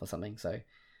 15% off or something. So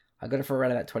I got it for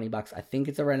around about $20. I think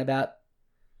it's around about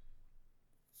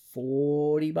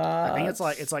 $40. I think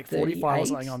it's like 45 or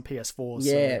something on PS4.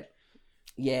 Yeah,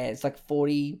 yeah, it's like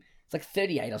 40. It's like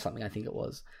 38 or something. I think it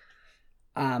was.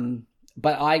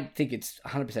 But I think it's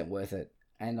 100% worth it,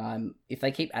 and if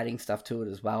they keep adding stuff to it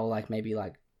as well, like maybe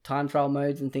like time trial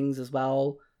modes and things as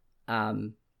well,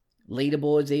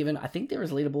 leaderboards even. I think there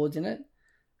is leaderboards in it.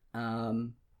 Let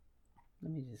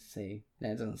me just see.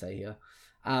 No, it doesn't say here.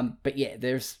 But yeah,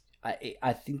 there's.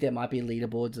 I think there might be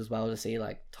leaderboards as well to see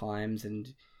like times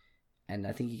and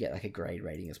I think you get like a grade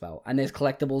rating as well. And there's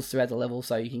collectibles throughout the level,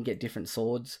 so you can get different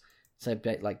swords, so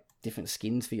like different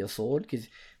skins for your sword, because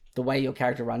the way your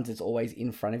character runs, it's always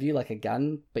in front of you like a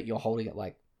gun, but you're holding it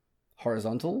like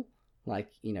horizontal, like,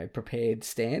 you know, prepared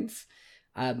stance.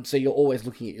 So you're always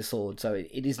looking at your sword. So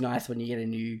it is nice when you get a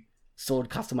new sword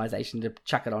customization to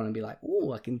chuck it on and be like,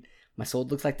 oh, I can my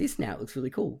sword looks like this now. It looks really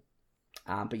cool.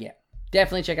 But yeah,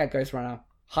 definitely check out Ghost Runner.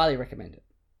 Highly recommend it.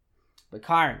 But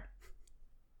Kyron,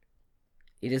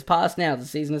 it is past now. The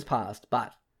season has passed,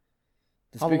 but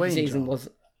the spooky Halloween, season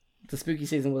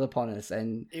Joel. was upon us,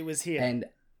 and It was here. and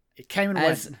It came and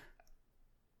as went.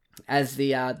 as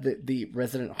the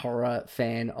resident horror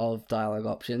fan of dialogue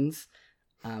options,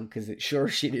 because it sure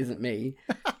as shit isn't me.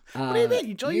 What do you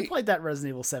mean? You played that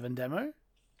Resident Evil 7 demo?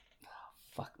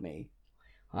 Fuck me.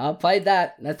 I played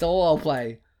that. That's all I'll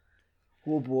play.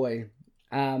 Oh boy.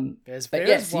 There's But there's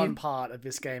yes, one you- part of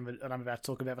this game that I'm about to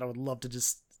talk about that I would love to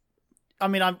just... I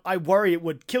mean, I worry it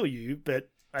would kill you, but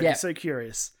I'd Yeah. be so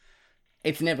curious.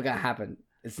 It's never gonna happen.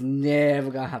 It's never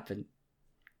gonna happen.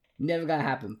 Never gonna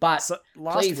happen. But So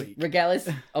last please, week, regardless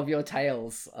of your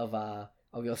tales of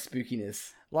your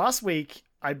spookiness. last week,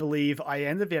 I believe I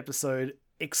ended the episode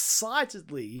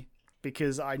excitedly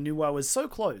because I knew I was so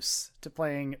close to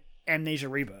playing Amnesia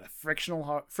Rebirth,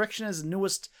 Frictioner's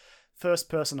newest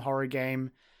first-person horror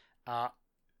game.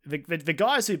 The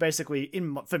guys who basically,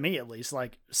 for me at least,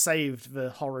 like saved the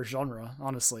horror genre,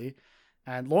 honestly,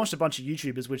 and launched a bunch of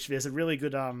YouTubers. Which there's a really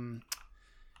good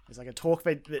there's like a talk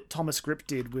that Thomas Grip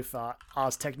did with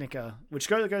Ars Technica, which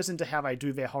goes into how they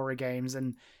do their horror games,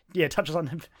 and yeah, touches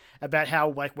on about how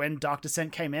like when Dark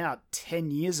Descent came out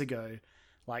 10 years ago,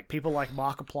 like people like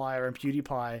Markiplier and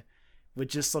PewDiePie were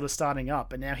just sort of starting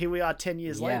up, and now here we are 10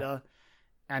 years Yeah. later,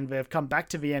 and they've come back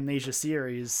to the Amnesia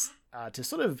series to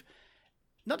sort of,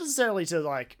 not necessarily to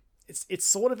like, it's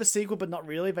sort of a sequel, but not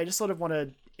really. They just sort of want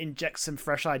to inject some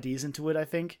fresh ideas into it, I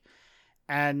think.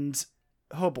 And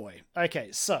oh boy. Okay,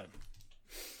 so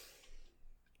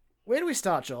where do we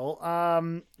start,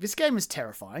 Joel? This game is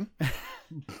terrifying.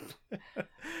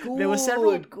 Good, There were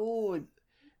several- good.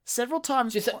 Several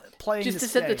times Just- playing Just to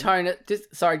this set the game-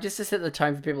 tone, just to set the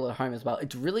tone for people at home as well.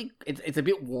 It's a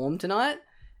bit warm tonight,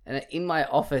 and in my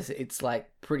office it's like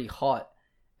pretty hot,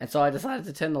 and so I decided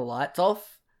to turn the lights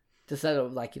off to sort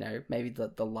of like, you know, maybe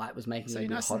the light was making So it a you're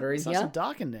bit nice hotter in and, nice here. and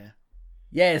dark in there.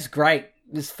 Yeah, it's great.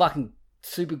 It's fucking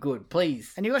super good.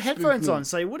 Please. And you got spook headphones me. on,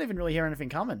 so you wouldn't even really hear anything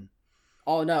coming.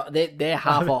 Oh no, they're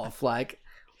half off. Like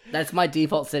that's my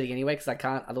default setting anyway, because I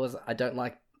can't. Otherwise, I don't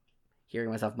like hearing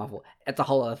myself muffle. It's a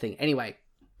whole other thing. Anyway,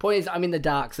 point is, I'm in the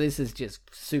dark, so this is just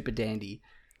super dandy.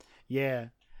 Yeah.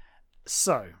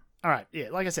 So, alright, yeah,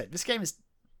 like I said, this game is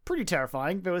pretty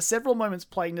terrifying. There were several moments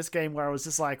playing this game where I was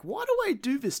just like, why do I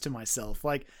do this to myself?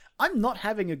 Like, I'm not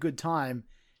having a good time.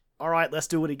 Alright, let's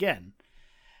do it again.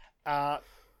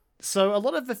 So a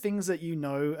lot of the things that you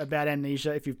know about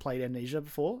Amnesia, if you've played Amnesia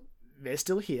before, they're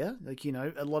still here. Like, you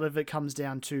know, a lot of it comes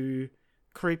down to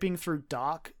creeping through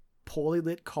dark, poorly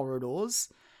lit corridors,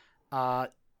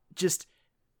 just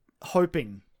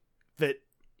hoping that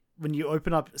when you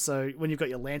open up, so when you've got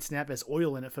your lantern out, there's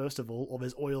oil in it first of all, or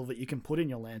there's oil that you can put in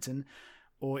your lantern,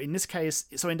 or in this case,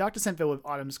 so in Dark Descent there were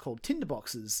items called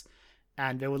tinderboxes,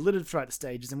 and they were littered throughout the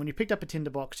stages, and when you picked up a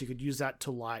tinderbox, you could use that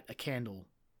to light a candle.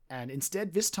 And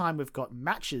instead, this time we've got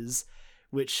matches,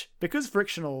 which, because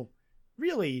Frictional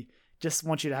really just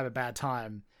wants you to have a bad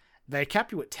time, they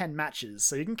cap you at 10 matches,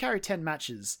 so you can carry 10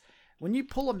 matches. When you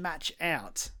pull a match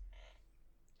out,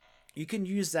 you can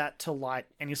use that to light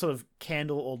any sort of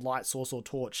candle or light source or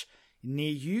torch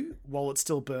near you while it's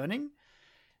still burning.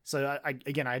 So I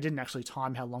didn't actually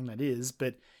time how long that is,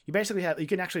 but you basically you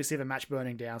can actually see the match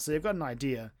burning down, so you've got an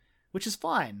idea, which is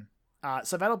fine.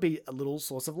 So that'll be a little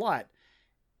source of light.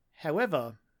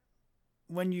 However,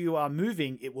 when you are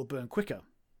moving, it will burn quicker.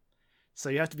 So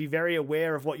you have to be very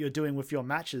aware of what you're doing with your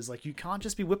matches. Like, you can't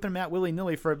just be whipping them out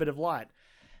willy-nilly for a bit of light.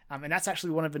 And that's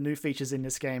actually one of the new features in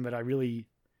this game that I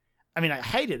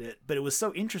hated it, but it was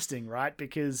so interesting, right?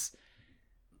 Because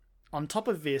on top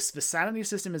of this, the sanity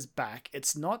system is back.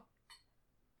 It's not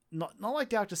like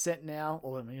Dark Descent now,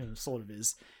 or it sort of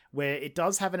is, where it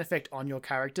does have an effect on your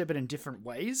character, but in different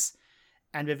ways.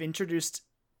 And they've introduced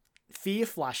fear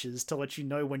flashes to let you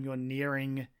know when you're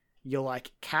nearing your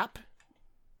like cap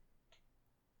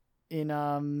in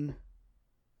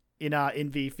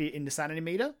the sanity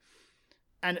meter.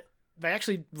 And they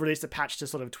actually released a patch to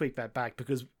sort of tweak that back,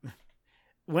 because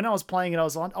when I was playing it, I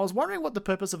was wondering what the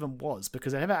purpose of them was,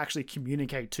 because they never actually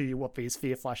communicate to you what these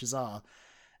fear flashes are.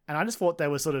 And I just thought they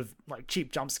were sort of like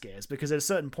cheap jump scares, because at a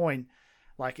certain point,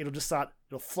 like, it'll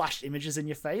flash images in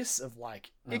your face of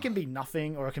like, it can be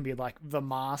nothing, or it can be like the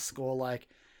mask, or like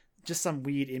just some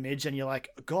weird image, and you're like,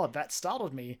 God, that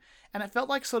startled me. And it felt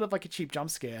like sort of like a cheap jump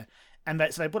scare. And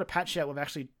so they put a patch out where they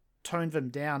actually toned them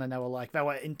down, and they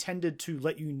were intended to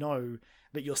let you know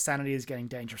that your sanity is getting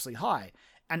dangerously high.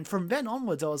 And from then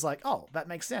onwards, I was like, oh, that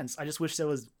makes sense. I just wish there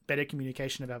was better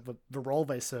communication about the role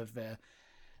they serve there.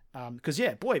 Because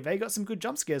yeah, boy, they got some good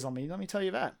jump scares on me. Let me tell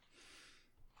you that.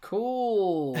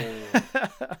 Cool.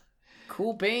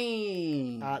 Cool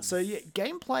beans. So yeah,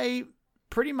 gameplay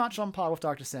pretty much on par with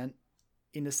Dark Descent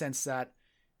in the sense that,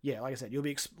 yeah, like I said, you'll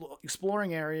be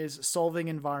exploring areas, solving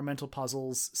environmental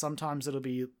puzzles. Sometimes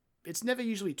it's never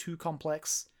usually too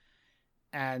complex,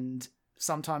 and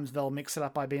sometimes they'll mix it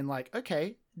up by being like,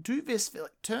 okay, do this,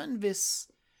 like, turn this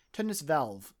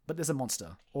valve, but there's a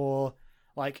monster, or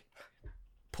like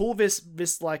pull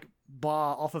this like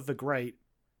bar off of the grate,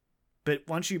 but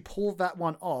once you pull that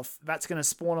one off, that's going to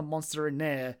spawn a monster in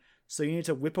there, so you need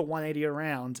to whip a 180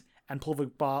 around and pull the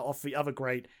bar off the other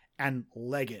grate and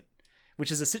leg it,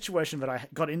 which is a situation that I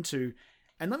got into.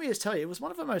 And let me just tell you, it was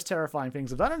one of the most terrifying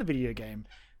things I've done in a video game.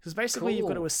 Because basically you've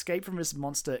got to escape from this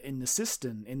monster in the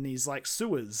cistern, in these like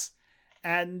sewers.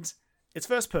 And it's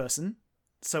first person,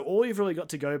 so all you've really got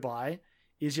to go by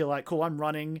is you're like, cool, I'm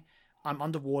running, I'm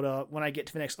underwater. When I get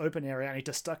to the next open area, I need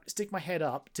to stick my head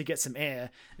up to get some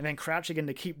air, and then crouch again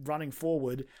to keep running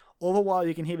forward. All the while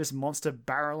you can hear this monster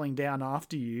barreling down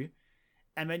after you.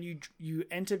 And then you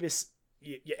enter this,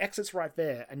 your exit's right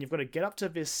there, and you've got to get up to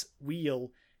this wheel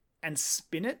and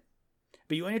spin it.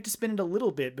 But you only have to spin it a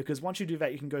little bit, because once you do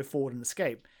that, you can go forward and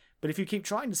escape. But if you keep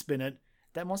trying to spin it,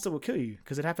 that monster will kill you,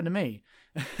 because it happened to me.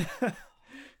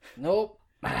 Nope.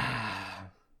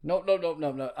 Nope.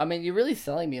 I mean, you're really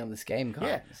selling me on this game, Kyle.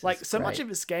 Yeah, like, so much of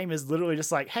this game is literally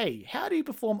just like, hey, how do you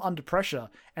perform under pressure?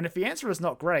 And if the answer is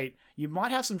not great, you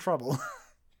might have some trouble.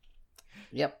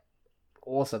 Yep.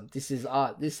 Awesome. This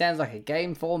sounds like a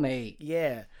game for me.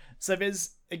 Yeah. So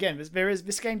this game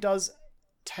does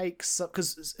take,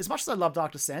 because as much as I love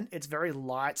Dark Descent, it's very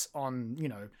light on,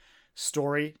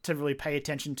 story to really pay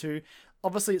attention to.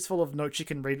 Obviously, it's full of notes you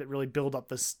can read that really build up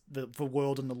the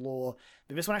world and the lore.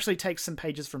 But this one actually takes some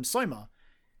pages from Soma.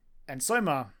 And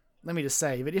Soma, let me just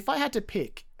say that if I had to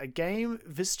pick a game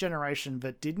this generation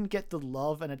that didn't get the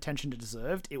love and attention it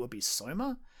deserved, it would be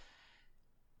Soma.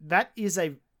 That is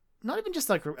not even just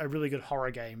like a really good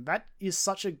horror game. That is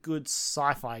such a good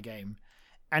sci-fi game.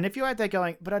 And if you're out there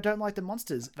going, but I don't like the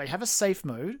monsters, they have a safe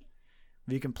mode.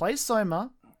 You can play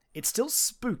Soma. It's still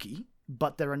spooky,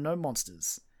 but there are no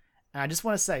monsters. And I just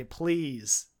want to say,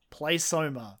 please, play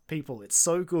Soma, people. It's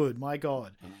so good, my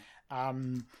God.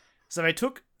 So they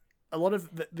took a lot of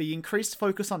the increased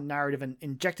focus on narrative and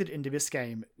injected into this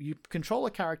game. You control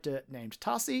a character named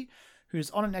Tarsi, who's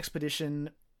on an expedition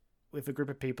with a group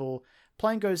of people.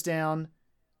 Plane goes down.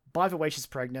 By the way, she's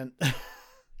pregnant.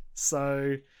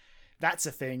 So that's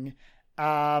a thing.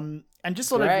 And just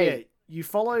sort of, you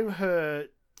follow her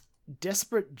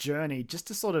desperate journey just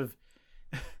to sort of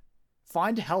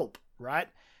find help, right?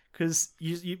 Because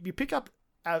you pick up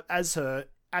as her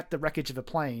at the wreckage of a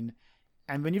plane,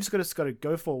 and then you've just got to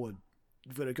go forward.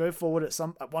 You've got to go forward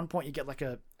at one point. You get like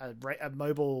a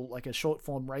mobile, like a short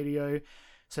form radio,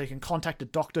 so you can contact a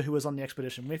doctor who was on the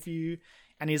expedition with you.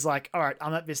 And he's like, all right,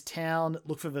 I'm at this town,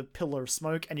 look for the pillar of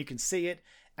smoke, and you can see it.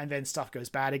 And then stuff goes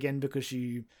bad again because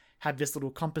you have this little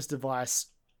compass device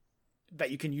that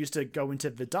you can use to go into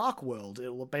the dark world. It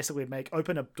will basically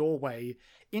open a doorway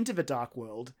into the dark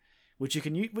world, which you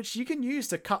can use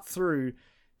to cut through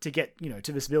to get,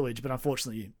 to this village. But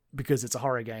unfortunately, because it's a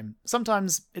horror game,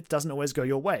 sometimes it doesn't always go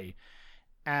your way.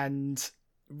 And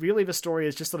really the story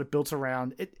is just sort of built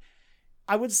around it.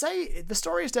 I would say the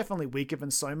story is definitely weaker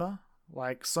than Soma.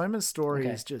 Like, Soma's story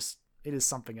is just, it is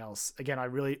something else. Again,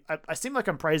 I seem like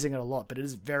I'm praising it a lot, but it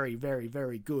is very, very,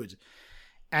 very good.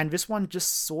 And this one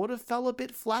just sort of fell a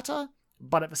bit flatter,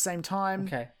 but at the same time,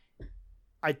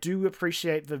 I do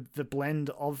appreciate the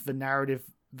blend of the narrative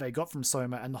they got from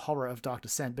Soma and the horror of Dark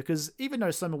Descent, because even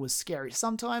though Soma was scary,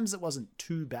 sometimes it wasn't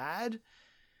too bad.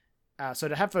 So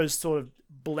to have those sort of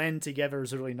blend together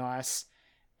is really nice.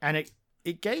 And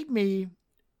it gave me...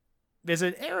 There's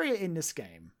an area in this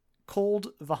game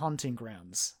called the Hunting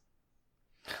Grounds.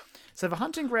 So the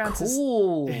Hunting Grounds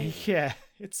is... Yeah.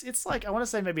 It's like, I want to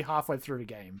say maybe halfway through the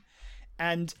game.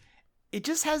 And it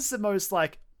just has the most,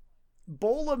 like,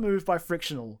 baller move by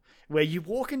Frictional, where you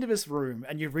walk into this room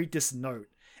and you read this note.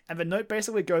 And the note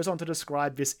basically goes on to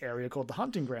describe this area called the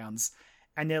Hunting Grounds.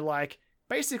 And they're like,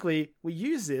 basically, we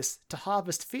use this to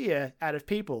harvest fear out of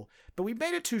people. But we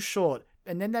made it too short,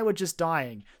 and then they were just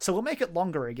dying. So we'll make it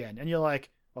longer again. And you're like,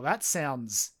 well, that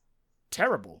sounds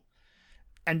terrible.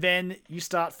 And then you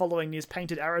start following these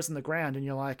painted arrows in the ground, and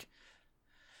you're like,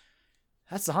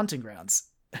 that's the Hunting Grounds.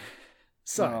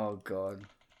 So, oh God.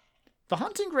 The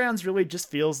Hunting Grounds really just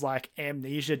feels like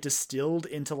Amnesia distilled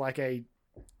into like a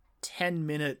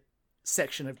 10-minute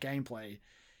section of gameplay.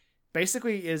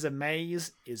 Basically, is a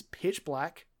maze, is pitch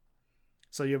black.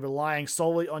 So you're relying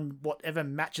solely on whatever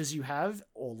matches you have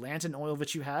or lantern oil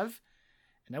that you have,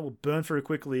 and they will burn through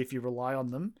quickly if you rely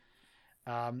on them.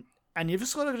 And you've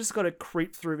just got to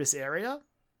creep through this area,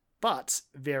 but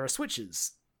there are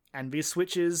switches, and these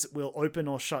switches will open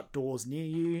or shut doors near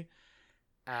you.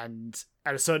 And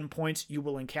at a certain point, you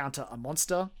will encounter a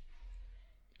monster.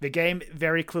 The game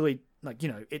very clearly,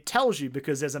 it tells you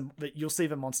because that you'll see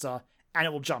the monster and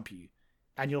it will jump you,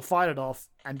 and you'll fight it off,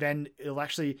 and then it'll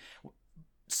actually.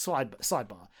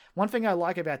 Sidebar. One thing I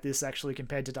like about this, actually,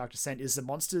 compared to Dark Descent, is the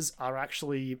monsters are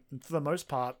actually, for the most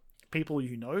part, people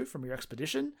you know from your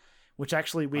expedition, which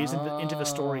actually weaves into the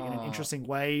story in an interesting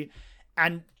way,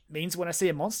 and means when I see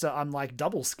a monster, I'm like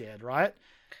double scared, right?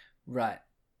 Right.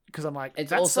 Because I'm like,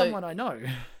 that's also someone I know.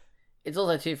 It's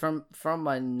also too from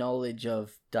my knowledge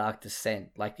of Dark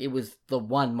Descent. Like, it was the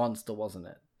one monster, wasn't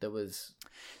it? That was.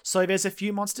 So there's a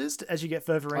few monsters as you get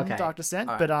further in Dark Descent,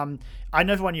 right. But I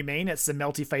know the one you mean. It's the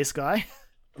melty face guy.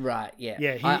 Right. Yeah.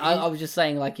 Yeah. I was just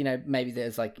saying, maybe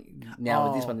there's now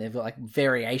with this one they've got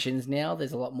variations now.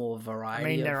 There's a lot more variety. I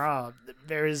mean, there are.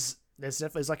 There's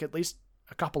definitely at least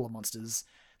a couple of monsters.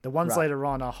 The ones later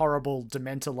on are horrible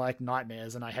Dementor-like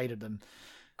nightmares, and I hated them.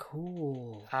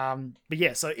 Cool. But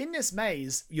yeah, so in this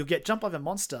maze, you'll get jumped by the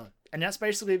monster, and that's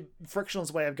basically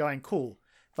Frictional's way of going, cool,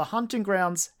 the hunting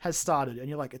grounds has started. And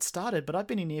you're like, it started, but I've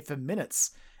been in here for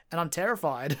minutes, and I'm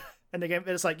terrified. And the game,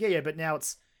 it's like, yeah, but now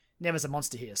there's a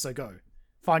monster here, so go.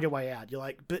 Find your way out. You're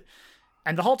like, but...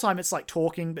 And the whole time it's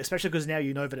talking, especially because now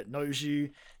you know that it knows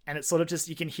you, and it's sort of just,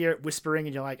 you can hear it whispering,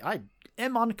 and you're like, I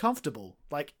am uncomfortable.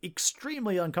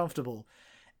 Extremely uncomfortable.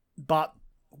 But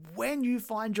when you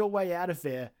find your way out of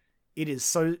there,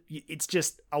 it's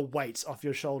just a weight off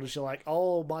your shoulders. You're like,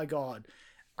 oh my god,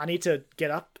 I need to get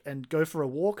up and go for a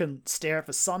walk and stare at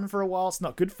the sun for a while. It's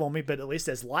not good for me, but at least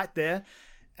there's light there.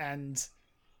 And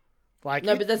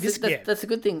no, but that's a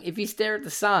good thing. If you stare at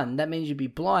the sun, that means you'd be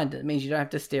blind. That means you don't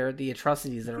have to stare at the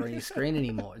atrocities that are on your screen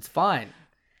anymore. It's fine.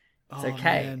 It's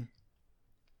okay. Man.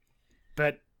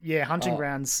 But yeah, Hunting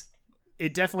Grounds,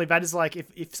 it definitely, that is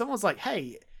if someone's like,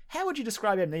 hey, how would you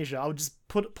describe Amnesia? I would just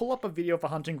pull up a video for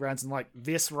Hunting Grounds and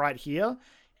this right here,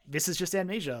 this is just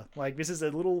Amnesia. This is a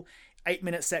little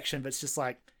 8-minute section that's just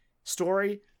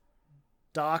story,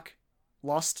 dark,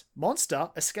 lost, monster,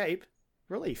 escape,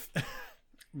 relief.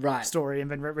 Right. Story,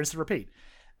 and then rinse to repeat.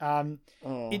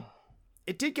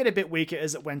 It did get a bit weaker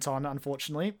as it went on,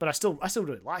 unfortunately, but I still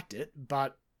really liked it.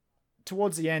 But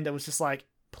towards the end, I was just like,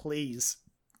 please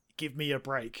give me a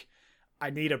break. I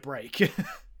need a break.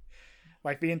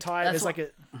 The entire that's there's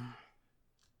what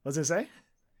was it say?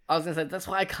 I was gonna say that's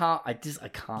why I can't. I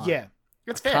can't. Yeah,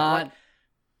 it's fair. Can't.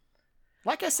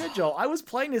 Like I said, Joel, I was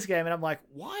playing this game and I'm like,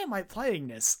 why am I playing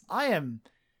this? I am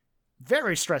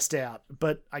very stressed out,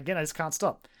 but again, I just can't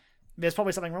stop. There's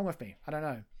probably something wrong with me. I don't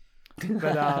know.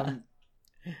 But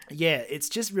yeah, it's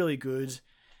just really good.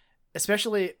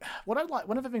 Especially, what I like,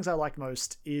 one of the things I like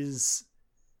most is,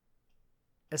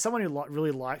 as someone who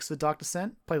really likes the Dark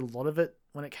Descent, played a lot of it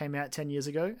when it came out 10 years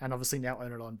ago, and obviously now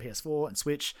own it on PS4 and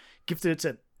Switch, gifted it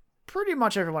to pretty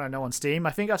much everyone I know on Steam.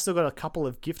 I think I've still got a couple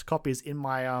of gift copies in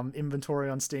my inventory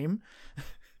on Steam.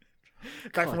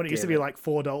 Back from when it used to be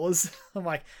 $4. I'm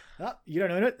like, oh, you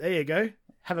don't own it? There you go.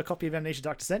 Have a copy of Amnesia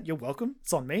Dark Descent. You're welcome.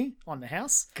 It's on me, on the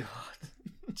house. God.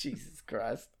 Jesus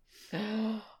Christ.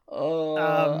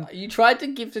 Oh, you tried to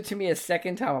gift it to me a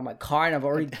second time. I'm like, Karen, I've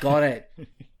already got it.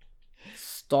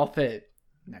 Stop it.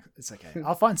 No, it's okay.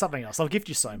 I'll find something else. I'll gift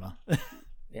you Soma.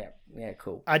 Yeah,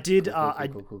 cool. I did.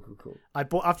 Cool. I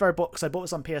bought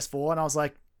this on PS4, and I was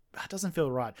like, that doesn't feel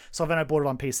right. So then I bought it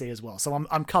on PC as well. So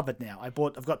I'm covered now. I've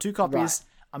got 2 copies. Right.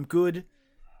 I'm good.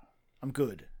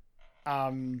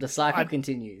 The cycle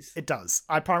continues. It does.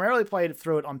 I primarily played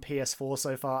through it on PS4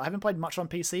 so far. I haven't played much on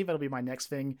PC. That'll be my next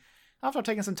thing. After I've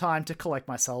taken some time to collect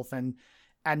myself and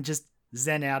just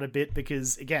zen out a bit,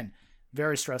 because again,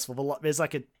 very stressful. There's I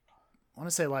want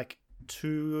to say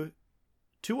 2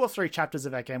 or 3 chapters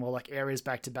of that game, or areas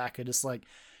back to back, are just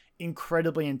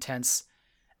incredibly intense.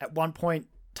 At one point,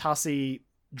 Tassi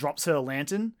drops her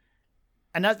lantern,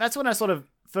 and that's when I sort of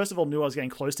first of all knew I was getting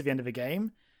close to the end of the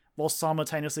game, while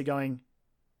simultaneously going,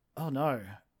 oh no,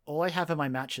 all I have are my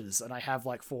matches, and I have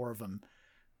 4 of them.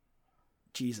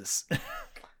 Jesus.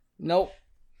 Nope.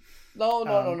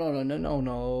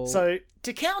 No. So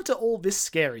to counter all this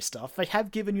scary stuff, they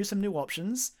have given you some new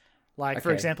options.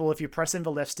 For example, if you press in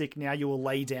the left stick now, you will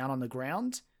lay down on the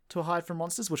ground to hide from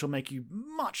monsters, which will make you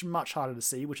much, much harder to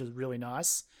see, which is really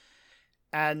nice.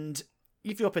 And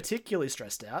if you're particularly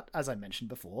stressed out, as I mentioned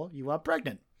before, you are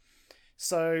pregnant.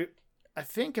 So I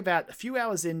think about a few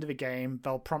hours into the game,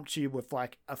 they'll prompt you with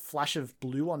like a flash of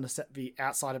blue on the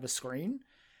outside of a screen.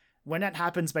 When that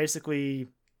happens, basically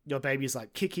your baby's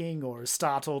like kicking or is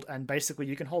startled, and basically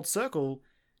you can hold circle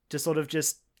to sort of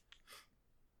just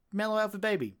mellow out the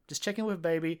baby. Just check in with the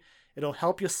baby. It'll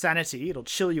help your sanity. It'll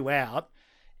chill you out.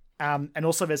 And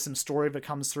also there's some story that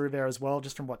comes through there as well,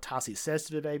 just from what Tarsi says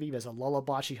to the baby. There's a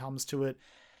lullaby she hums to it.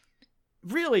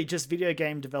 Really, just video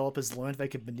game developers learned they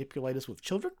could manipulate us with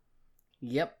children.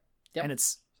 Yep. And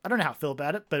I don't know how I feel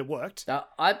about it, but it worked.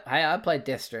 I played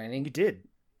Death Stranding. You did.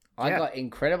 I got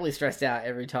incredibly stressed out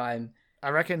every time I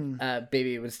reckon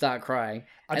baby would start crying.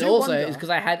 I And do also, wonder- it's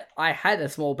because I had a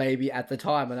small baby at the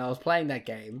time when I was playing that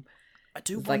game. I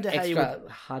do It's like wonder how you extra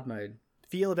would hard mode.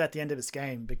 feel about the end of this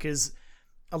game, because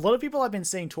a lot of people I've been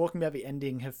seeing talking about the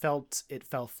ending have felt it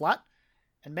fell flat.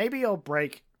 And maybe I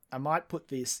might put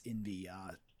this in the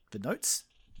notes.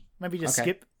 Maybe just Okay.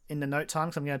 skip in the note time,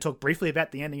 because I'm going to talk briefly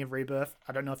about the ending of Rebirth.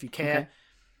 I don't know if you care, Okay.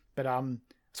 but I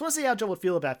just want to see how Joel would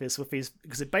feel about this with these,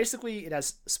 because it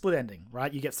has split ending,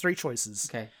 right? You get 3 choices.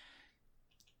 Okay.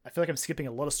 I feel like I'm skipping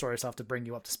a lot of story stuff to bring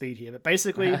you up to speed here, but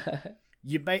basically,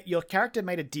 your character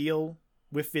made a deal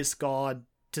with this god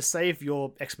to save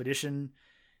your expedition,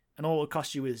 and all it would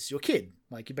cost you is your kid.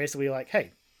 Like, you're basically like,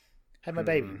 hey, have my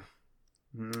baby.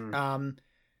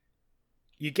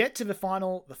 You get to the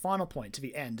final point, to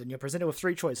the end, and you're presented with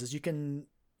 3 choices.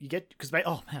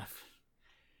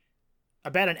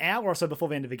 About an hour or so before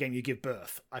the end of the game, you give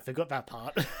birth. I forgot that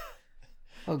part.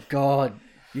 Oh God.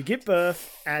 You give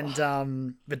birth, and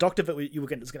the doctor that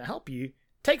is going to help you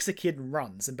takes the kid and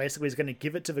runs, and basically is going to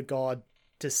give it to the god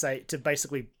to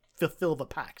basically fulfill the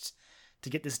pact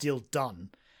to get this deal done.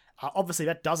 Obviously,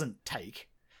 that doesn't take,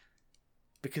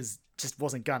 because it just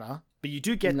wasn't gonna. But you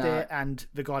do get there, and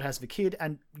the god has the kid,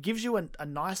 and gives you a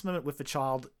nice moment with the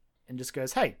child, and just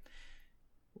goes, hey,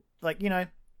 like,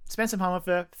 spend some time with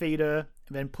her, feed her,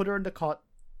 and then put her in the cot,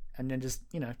 and then just,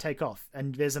 take off.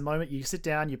 And there's a moment you sit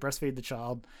down, you breastfeed the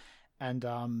child, and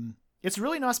it's a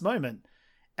really nice moment.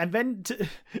 And then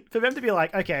for them to be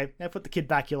like, okay, now put the kid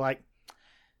back, you're like,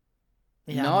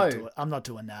 yeah, No. I'm not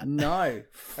doing that. No.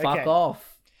 Fuck Okay.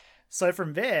 off. So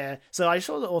from there, I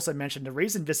should also mention the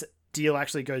reason this deal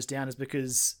actually goes down is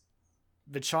because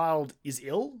the child is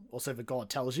ill, also the god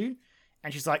tells you,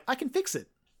 and she's like, I can fix it.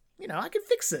 I can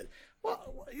fix it.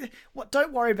 What?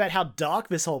 Don't worry about how dark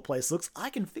this whole place looks. I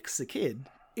can fix the kid.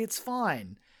 It's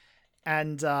fine.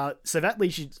 And so that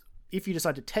leaves you, if you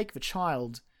decide to take the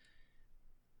child,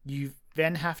 you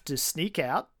then have to sneak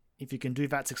out. If you can do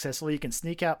that successfully, you can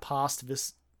sneak out past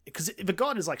this, because the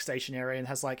god is like stationary and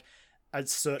has like a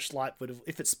searchlight, but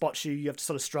if it spots you, you have to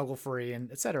sort of struggle free,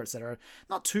 and etc., etc.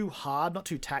 Not too hard, not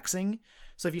too taxing.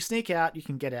 So if you sneak out, you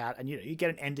can get out, and you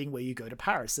get an ending where you go to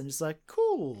Paris, and it's like,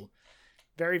 cool.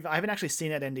 I haven't actually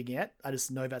seen that ending yet. I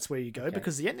just know that's where you go,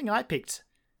 because the ending I picked,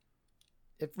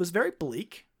 it was very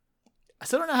bleak. I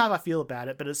still don't know how I feel about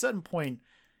it, but at a certain point,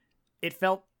 it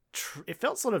felt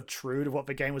sort of true to what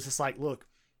the game was. Just like, look,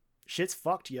 shit's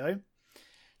fucked, yo.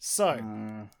 So,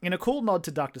 in a cool nod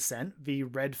to Dark Descent, the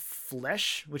Red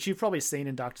Flesh, which you've probably seen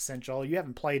in Dark Descent, Joel, you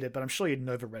haven't played it, but I'm sure you'd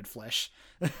know the Red Flesh.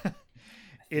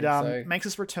 It makes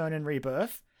its return in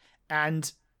Rebirth,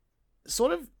 and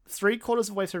sort of 3/4 of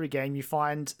the way through the game, you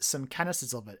find some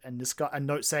canisters of it, and this got a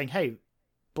note saying, hey,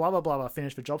 blah, blah, blah, blah,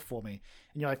 finish the job for me.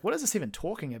 And you're like, what is this even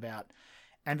talking about?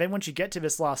 And then once you get to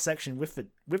this last section with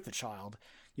the child,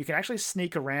 you can actually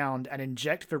sneak around and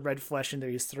inject the Red Flesh into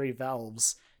these 3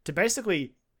 valves to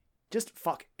basically just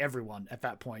fuck everyone at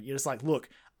that point. You're just like, look,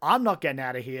 I'm not getting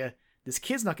out of here. This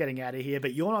kid's not getting out of here,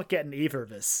 but you're not getting either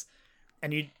of us.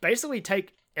 And you basically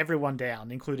take everyone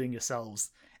down, including yourselves.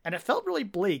 And it felt really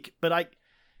bleak, but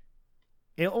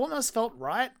it almost felt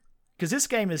right. Because this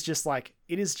game is just like,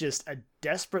 it is just a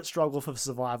desperate struggle for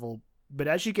survival. But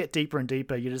as you get deeper and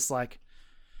deeper, you're just like,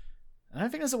 I don't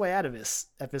think there's a way out of this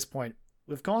at this point.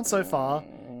 We've gone so far.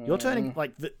 You're turning,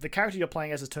 like, the character you're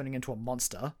playing as is turning into a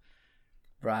monster.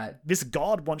 Right. This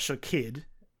god wants your kid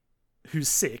who's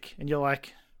sick, and you're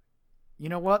like, you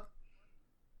know what?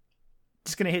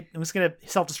 I'm just gonna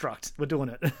self-destruct. We're doing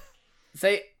it.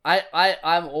 See,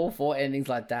 I'm all for endings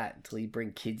like that until you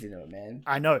bring kids into it, man.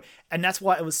 I know. And that's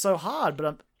why it was so hard,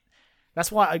 but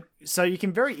so you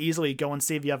can very easily go and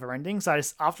see the other endings.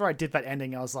 After I did that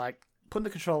ending, I was like, putting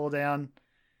the controller down.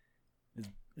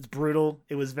 It's brutal.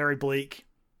 It was very bleak.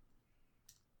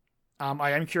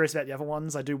 I am curious about the other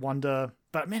ones. I do wonder,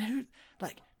 but man,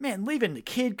 leaving the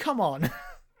kid, come on.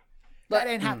 That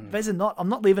ain't happening. I'm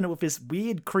not leaving it with this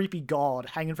weird, creepy god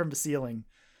hanging from the ceiling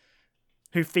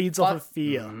who feeds off of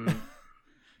fear.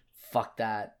 Fuck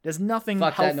that. There's nothing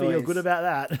Fuck that healthy or noise. good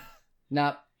about that.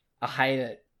 Nah, I hate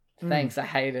it. Mm. Thanks, I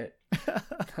hate it.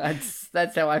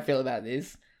 That's how I feel about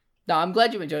this. No, I'm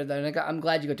glad you enjoyed it though. And I'm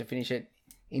glad you got to finish it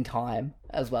in time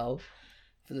as well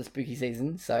for the spooky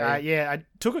season. So yeah,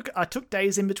 I took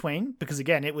days in between because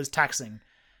again it was taxing,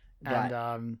 and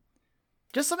Right.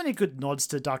 just so many good nods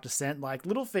to Dark Descent, like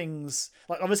little things,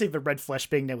 like obviously the red flesh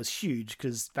being there was huge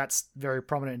because that's very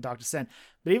prominent in Dark Descent,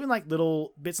 but even like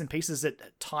little bits and pieces that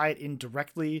tie it in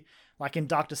directly, like in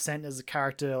Dark Descent as a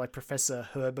character like Professor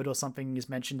Herbert or something is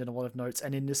mentioned in a lot of notes,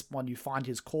 and in this one you find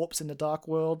his corpse in the Dark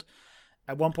World.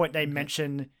 At one point they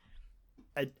mention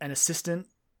an assistant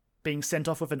being sent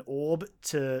off with an orb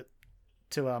to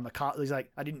a castle. He's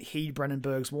like, I didn't heed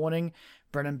Brennenberg's warning.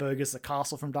 Brennenberg is the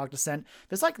castle from Dark Descent.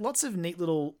 There's like lots of neat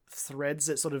little threads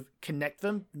that sort of connect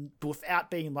them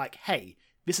without being like, hey,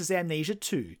 this is Amnesia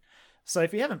 2. So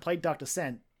if you haven't played Dark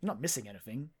Descent, you're not missing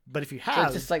anything. But if you So have,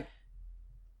 it's just like,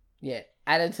 yeah,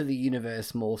 added to the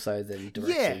universe more so than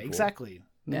direct yeah, sequel. exactly.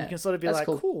 And Yeah, you can sort of be that's like,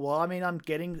 cool. cool. Well, I mean, I'm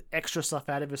getting extra stuff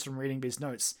out of this from reading these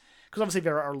notes because obviously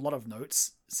there are a lot of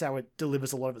notes, so it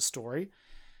delivers a lot of its story.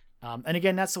 And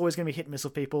again, that's always going to be hit and miss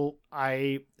with people.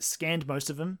 I scanned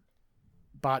most of them,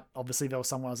 but obviously there was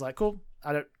someone I was like, cool,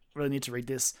 I don't really need to read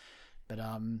this. But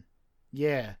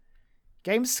yeah,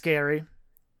 game's scary.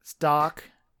 It's dark.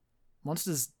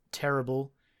 Monster's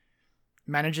terrible.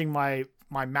 Managing my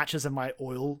matches and my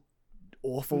oil,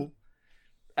 awful.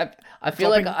 I feel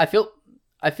like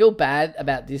I feel bad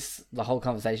about this, the whole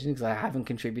conversation, because I haven't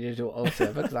contributed to all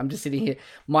server, because I'm just sitting here.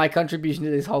 My contribution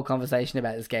to this whole conversation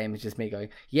about this game is just me going,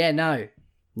 yeah, no,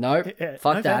 Yeah,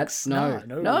 fuck no that, thanks. no,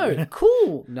 No. no,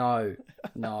 cool, no.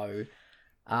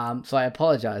 So I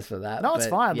apologize for that. No, it's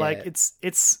but fine. yeah. Like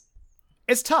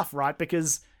it's tough, right?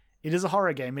 Because it is a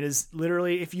horror game. It is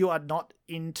literally, if you are not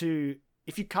into,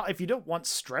 if you don't want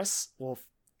stress or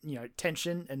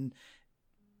tension and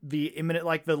the imminent,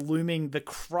 like the looming, the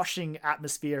crushing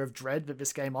atmosphere of dread that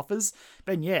this game offers,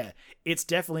 then yeah, it's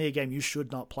definitely a game you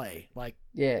should not play. Like,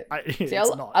 yeah. it's See,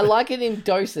 not. I like it in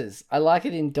doses.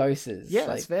 Yeah, like,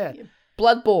 that's fair.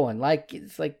 Bloodborne, like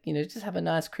it's like, just have a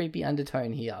nice creepy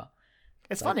undertone here.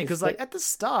 It's Like, funny it's because like- like at the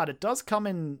start, it does come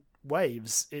in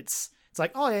waves. It's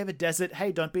like, oh, you have a desert.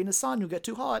 Hey, don't be in the sun. You'll get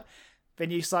too hot. Then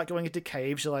you start going into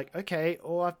caves. You're like, okay,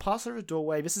 oh, I've passed through a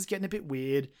doorway. This is getting a bit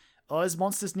weird. Oh, there's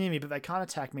monsters near me, but they can't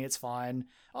attack me. It's fine.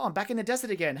 Oh, I'm back in the desert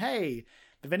again. Hey.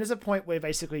 But then there's a point where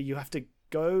basically you have to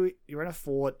go, you're in a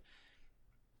fort,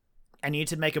 and you need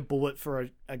to make a bullet for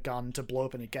a gun to blow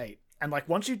open a gate. And like,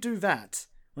 once you do that,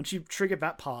 once you trigger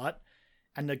that part,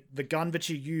 and the gun that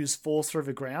you use falls through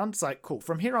the ground, it's like, cool.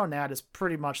 From here on out, it's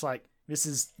pretty much like, this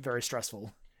is very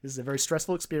stressful. This is a very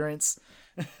stressful experience.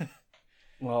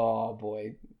 Oh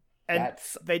boy, And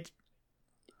that's.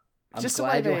 I'm just the way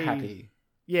glad you're they- happy.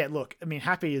 yeah, look, I mean,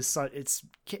 happy is so, it's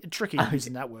tricky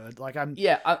using that word. Like, I'm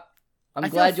Yeah, I'm I feel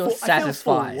glad you're full- I feel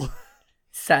satisfied. full.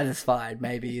 Satisfied,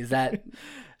 maybe is that?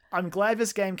 I'm glad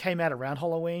this game came out around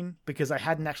Halloween because I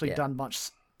hadn't actually Yeah. done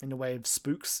much in the way of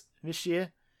spooks this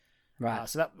year. Right.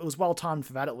 So that it was well timed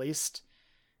for that at least.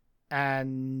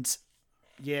 And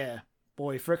yeah,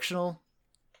 boy, Frictional.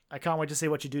 I can't wait to see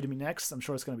what you do to me next. I'm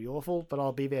sure it's going to be awful, but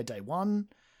I'll be there day one.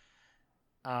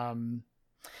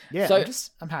 Yeah, So-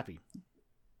 I'm happy.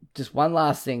 Just one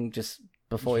last thing, just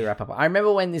before we wrap up. I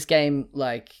remember when this game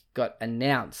got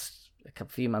announced a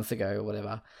few months ago or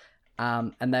whatever,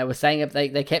 and they were saying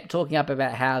they kept talking up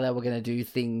about how they were going to do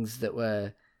things that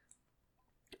were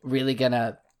really going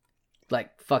to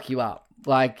fuck you up.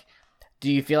 Like, do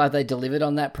you feel like they delivered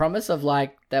on that promise of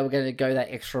they were going to go that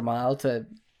extra mile to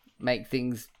make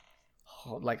things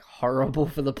horrible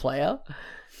for the player?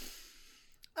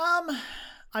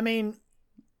 I mean,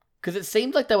 Because it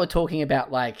seemed like they were talking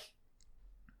about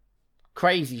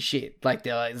crazy shit. Like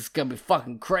they're like, "It's gonna be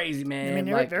fucking crazy, man." I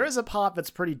mean, there is a part that's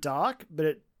pretty dark,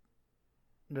 but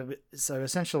so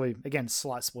essentially, again,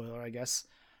 slight spoiler, I guess.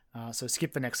 So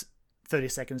skip the next 30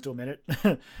 seconds to a minute.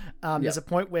 There's a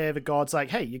point where the god's like,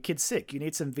 "Hey, your kid's sick. You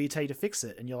need some Vitae to fix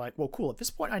it." And you're like, "Well, cool. At this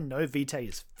point, I know Vitae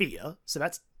is fear, so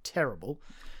that's terrible."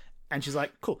 And she's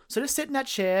like, "Cool. So just sit in that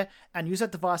chair and use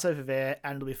that device over there,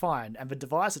 and it'll be fine." And the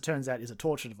device, it turns out, is a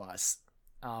torture device.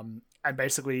 And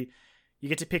basically, you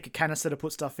get to pick a canister to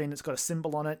put stuff in. It's got a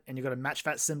symbol on it, and you've got to match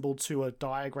that symbol to a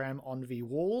diagram on the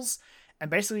walls. And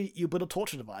basically, you build a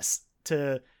torture device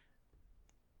to...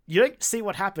 You don't see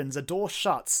what happens. A door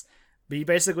shuts, but you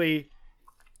basically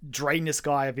drain this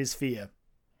guy of his fear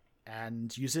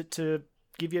and use it to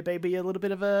give your baby a little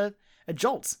bit of a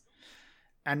jolt.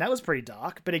 And that was pretty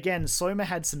dark. But again, Soma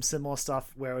had some similar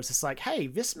stuff where it was just like, hey,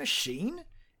 this machine,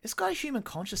 it's got a human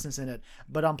consciousness in it,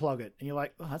 but unplug it. And you're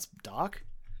like, oh, that's dark.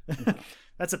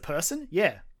 That's a person?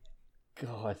 Yeah.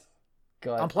 God.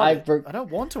 God, Unplug it. I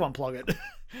don't want to unplug it.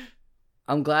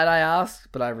 I'm glad I asked,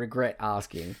 but I regret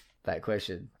asking that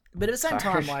question. But at the same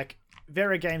time, like,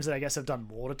 there are games that I guess have done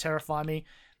more to terrify me.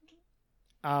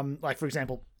 Like, for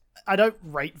example, I don't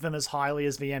rate them as highly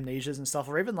as the Amnesias and stuff,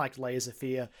 or even like Layers of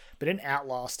Fear. But in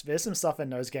Outlast, there's some stuff in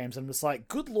those games I'm just like,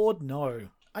 good lord, no.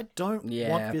 I don't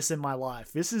want this in my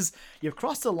life. You've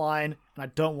crossed the line, and I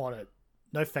don't want it.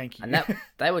 No, thank you. And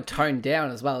they were toned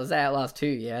down as well as Outlast 2,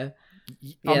 yeah?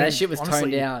 Yeah, that shit was honestly,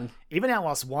 toned down. Even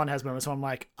Outlast 1 has moments where I'm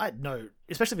like, no,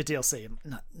 especially the DLC.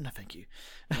 No, thank you.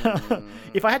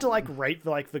 If I had to like rate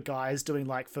the guys doing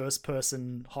like first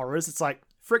person horrors, it's like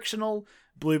Frictional,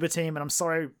 Bloober Team, and I'm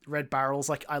sorry, Red Barrels.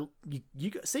 Like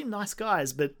you seem nice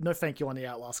guys, but no thank you on the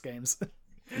Outlast games.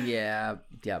 Yeah.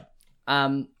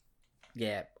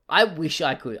 I wish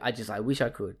I could. I wish I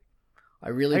could. I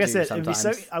really do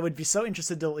sometimes. I would be so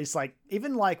interested to at least like,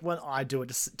 even like when I do it,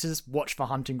 to just watch for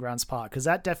Hunting Grounds Park, because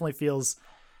that definitely feels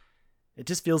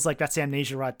like that's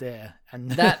Amnesia right there. And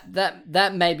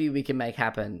that maybe we can make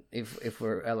happen if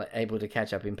we're able to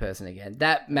catch up in person again.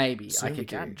 That maybe soon I could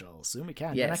do. Joel. Soon we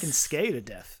can. Yes. Then I can scare you to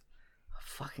death.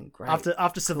 Fucking great.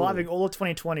 After surviving all of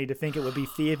 2020 to think it would be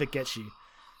fear that gets you.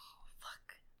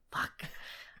 Fuck.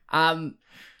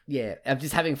 Yeah, I'm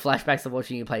just having flashbacks of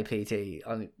watching you play PT,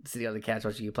 sitting on the couch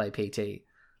watching you play PT.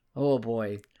 Oh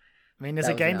boy. I mean, there's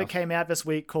a game that came out this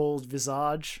week called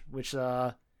Visage, which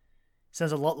sounds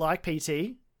a lot like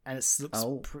PT, and it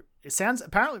sounds,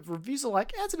 apparently reviews are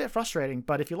like, it's a bit frustrating,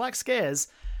 but if you like scares,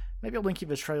 maybe I'll link you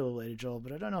the trailer later, Joel,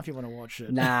 but I don't know if you want to watch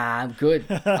it. Nah, I'm good.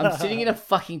 I'm sitting in a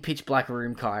fucking pitch black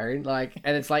room, Kyron,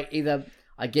 and it's like either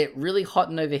I get really hot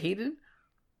and overheated,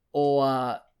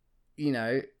 or,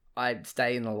 I'd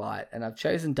stay in the light, and I've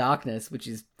chosen darkness, which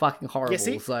is fucking horrible. Yeah,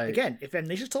 see, so again, if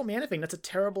Amnesia taught me anything, that's a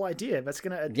terrible idea. It's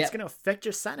gonna affect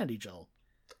your sanity, Joel.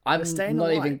 I'm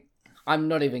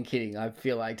not even kidding. I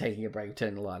feel like taking a break,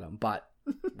 turn the light on, but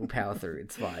we'll power through.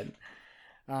 It's fine.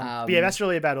 But yeah, that's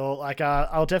really about all. Like,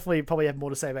 I'll definitely probably have more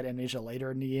to say about Amnesia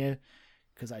later in the year,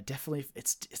 because I definitely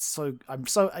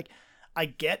I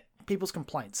get people's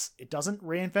complaints. It doesn't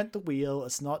reinvent the wheel.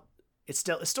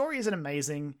 The story isn't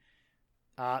amazing.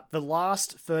 The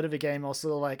last third of the game, I was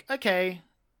sort of like, okay,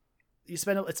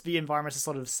 the environments are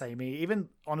sort of samey, even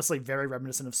honestly very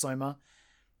reminiscent of Soma.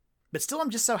 But still, I'm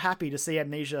just so happy to see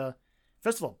Amnesia,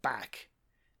 first of all, back,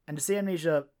 and to see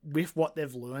Amnesia with what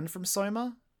they've learned from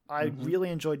Soma. I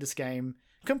really enjoyed this game.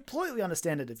 Completely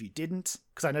understand it if you didn't,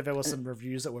 because I know there were some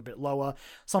reviews that were a bit lower.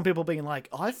 Some people being like,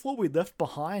 I thought we left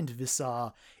behind this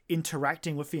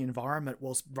interacting with the environment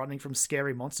whilst running from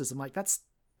scary monsters. I'm like, that's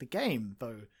the game,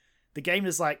 though. The game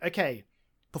is like, okay,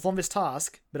 perform this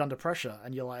task, but under pressure.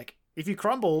 And you're like, if you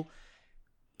crumble,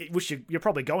 which you're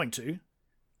probably going to,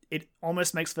 it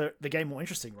almost makes the game more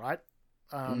interesting, right?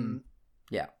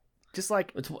 Yeah. Just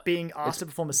like being asked to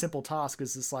perform a simple task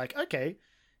is just like, okay,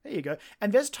 there you go.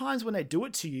 And there's times when they do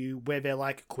it to you where they're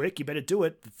like, quick, you better do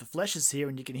it. The flesh is here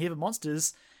and you can hear the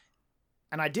monsters.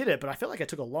 And I did it, but I feel like it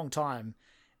took a long time.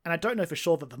 And I don't know for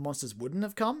sure that the monsters wouldn't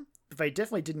have come, but they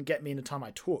definitely didn't get me in the time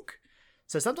I took.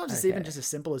 So sometimes it's even just as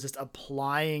simple as just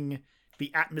applying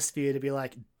the atmosphere to be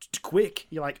like, quick.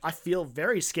 You're like, I feel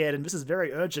very scared and this is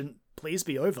very urgent. Please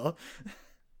be over.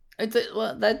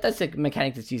 That's a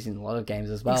mechanic that's used in a lot of games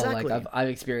as well. Exactly. Like I've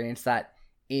experienced that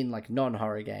in like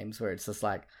non-horror games where it's just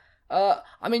like, I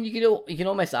mean, you can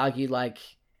almost argue like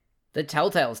the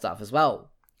Telltale stuff as well.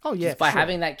 Oh yeah, just by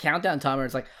having that countdown timer,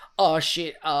 it's like, oh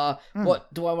shit,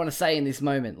 what do I want to say in this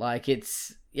moment? Like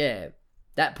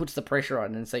that puts the pressure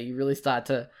on, and so you really start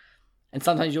to, and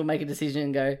sometimes you'll make a decision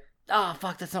and go,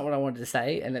 fuck, that's not what I wanted to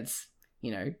say, and it's,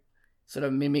 sort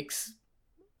of mimics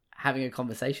having a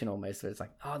conversation almost, where it's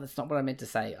like, oh, that's not what I meant to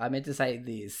say. I meant to say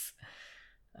this.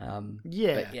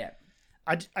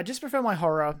 I just prefer my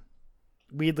horror,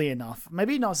 weirdly enough.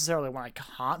 Maybe not necessarily when I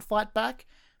can't fight back,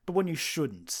 but when you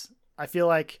shouldn't. I feel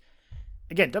like,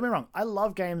 again, don't be wrong, I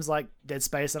love games like Dead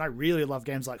Space, and I really love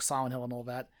games like Silent Hill and all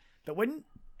that, but when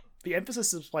the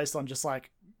emphasis is placed on just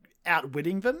like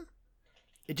outwitting them,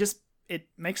 it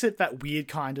makes it that weird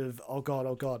kind of, oh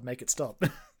god, make it stop.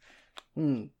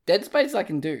 Dead Space I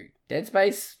can do. Dead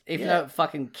Space, even though it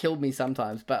fucking killed me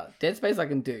sometimes, but Dead Space I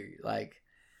can do. Like,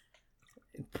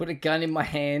 put a gun in my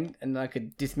hand and I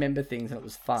could dismember things and it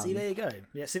was fun. See, there you go.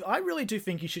 Yeah, see, I really do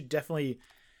think you should definitely,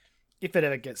 if it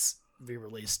ever gets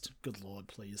re-released, good lord,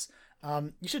 please,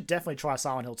 you should definitely try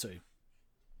Silent Hill 2.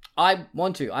 I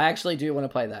want to. I actually do want to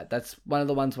play that. That's one of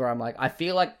the ones where I'm like, I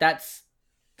feel like that's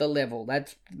the level.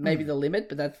 That's maybe the limit,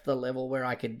 but that's the level where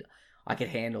I could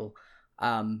handle.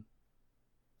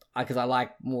 Because I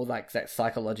like more like that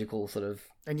psychological sort of.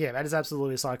 And yeah, that is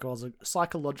absolutely a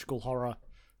psychological horror.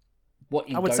 what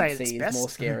you I would don't say see it's is best. more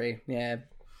scary. Yeah.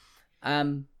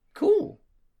 Cool.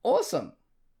 Awesome.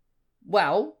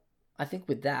 Well, I think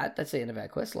with that's the end of our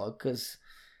quest log because,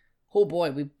 oh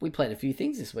boy, we played a few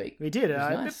things this week. We did. It was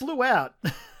nice. It blew out.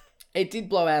 It did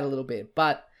blow out a little bit,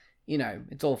 but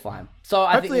it's all fine. So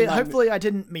I think hopefully I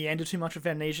didn't meander too much with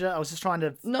Amnesia. I was just trying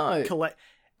to collect.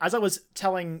 As I was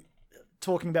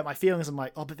talking about my feelings, I'm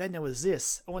like, oh, but then there was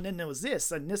this. Oh, and then there was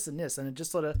this, and this, and this, and it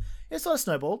just sort of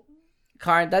snowballed.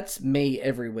 Karen, that's me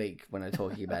every week when I'm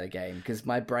talking about a game because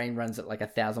my brain runs at like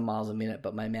 1,000 miles a minute,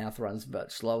 but my mouth runs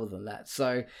much slower than that.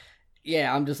 So,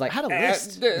 yeah, I'm just like, I had a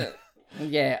list.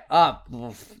 Yeah,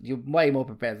 you're way more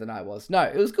prepared than I was. No,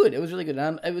 it was good. It was really good.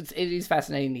 It is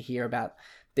fascinating to hear about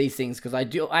these things because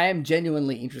I am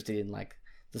genuinely interested in like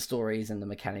the stories and the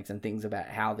mechanics and things about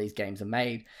how these games are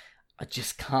made. I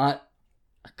just can't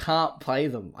play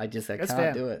them. I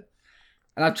can't do it.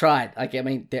 And I've tried. Like, I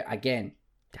mean, again,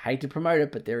 I hate to promote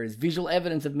it, but there is visual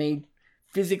evidence of me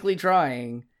physically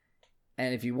trying.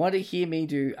 And if you want to hear me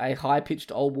do a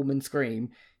high-pitched old woman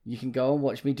scream, you can go and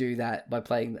watch me do that by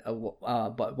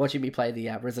watching me play the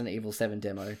Resident Evil 7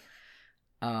 demo.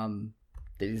 That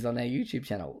is on our YouTube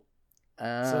channel.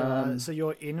 So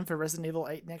you're in for Resident Evil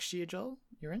 8 next year, Joel?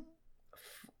 You're in?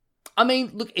 I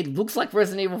mean, look, it looks like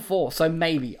Resident Evil 4, so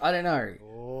maybe. I don't know.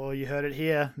 Oh, you heard it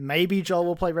here. Maybe Joel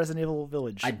will play Resident Evil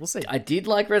Village. We'll see. I did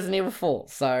like Resident Evil 4,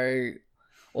 so...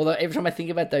 Although every time I think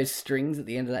about those strings at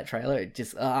the end of that trailer, it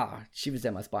just... shivers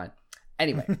down my spine.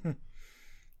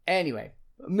 Anyway,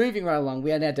 moving right along,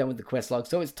 we are now done with the quest log,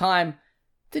 so it's time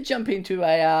to jump into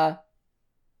a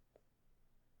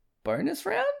bonus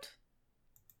round?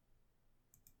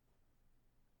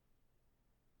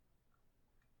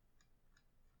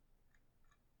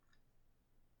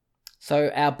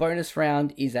 So our bonus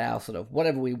round is our sort of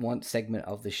whatever we want segment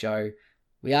of the show.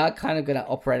 We are kind of going to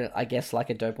operate it, I guess, like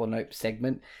a Dope or Nope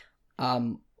segment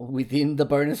within the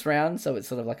bonus round. So it's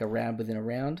sort of like a round within a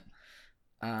round.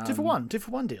 2 for 1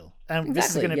 deal. And exactly,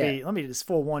 this is going to be, let me just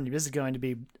forewarn you, this is going to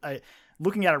be,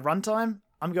 looking at a runtime,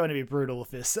 I'm going to be brutal with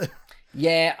this.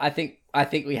 Yeah, I think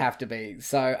we have to be.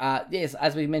 So, yes,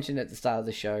 as we mentioned at the start of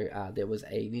the show, there was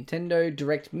a Nintendo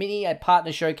Direct Mini, a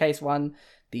partner showcase one,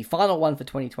 the final one for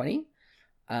 2020.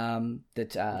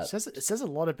 It says a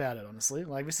lot about it, honestly.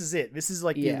 Like, this is it. This is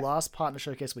like the last partner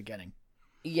showcase we're getting.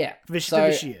 Yeah. For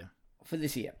this year. For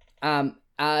this year. And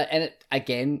it,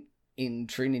 again, in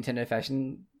true Nintendo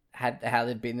fashion, how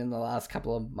they've been in the last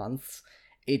couple of months,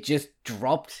 it just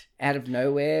dropped out of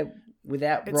nowhere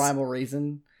without rhyme or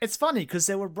reason. It's funny because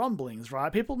there were rumblings,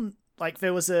 right? People, like,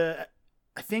 there was I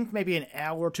think maybe an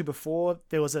hour or two before,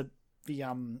 there was the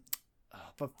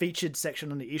featured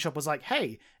section on the eShop was like,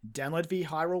 hey, download the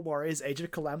Hyrule Warriors Age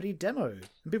of Calamity demo.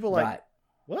 And people were like,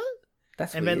 what?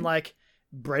 That's and weird. then, like,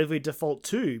 Bravely Default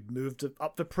 2 moved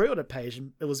up the pre-order page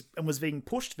and was being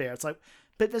pushed there. It's like,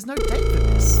 but there's no date for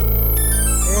this.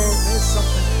 There's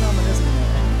something coming, isn't there?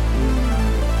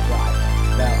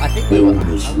 Right. Well, I think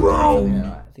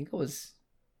I think it was...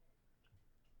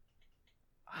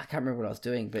 I can't remember what I was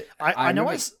doing, but I know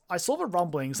I saw the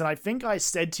rumblings, and I think I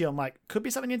said to you, I'm like, could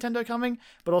be something Nintendo coming,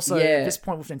 but also at this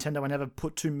point with Nintendo, I never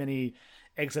put too many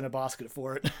eggs in a basket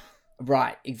for it.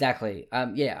 Right, exactly. I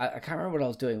can't remember what I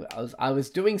was doing. I was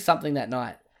doing something that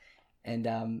night, and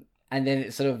then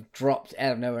it sort of dropped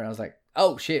out of nowhere, and I was like,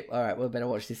 oh shit! All right, well, better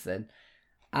watch this then.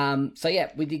 So yeah,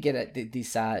 we did get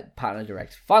this partner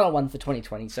direct, final one for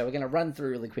 2020. So we're going to run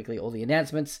through really quickly all the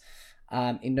announcements,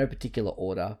 in no particular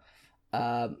order.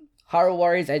 Hyrule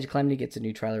Warriors Age of Calamity gets a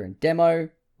new trailer and demo.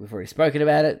 We've already spoken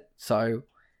about it, so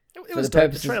it was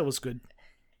dope. The trailer was good.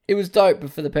 It was dope, but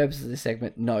for the purpose of this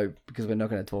segment, no, because we're not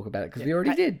going to talk about it because we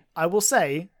already did. I will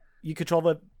say you control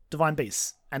the Divine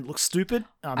Beasts and it looks stupid.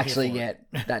 Actually,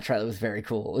 that trailer was very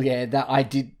cool. Yeah, that I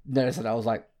did notice it. I was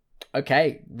like,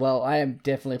 okay, well, I am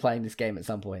definitely playing this game at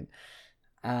some point.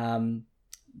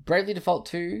 Bravely Default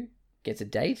 2 gets a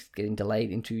date, getting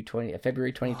delayed into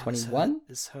February 2021.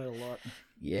 This hurt a lot.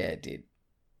 Yeah, it did.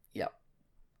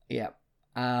 Yep.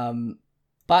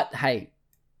 But hey,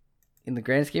 in the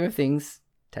grand scheme of things,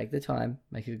 take the time,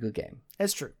 make it a good game.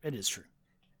 It's true. It is true.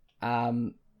 I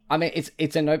mean,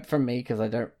 it's a note from me because I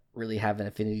don't really have an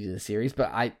affinity to the series,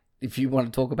 but if you want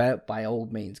to talk about it, by all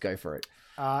means, go for it.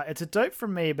 It's a dope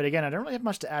from me, but again, I don't really have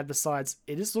much to add besides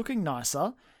it is looking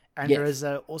nicer, and there is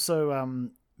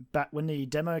also back when the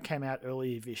demo came out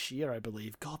earlier this year, I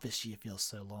believe. God, this year feels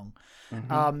so long.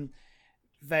 Mm-hmm.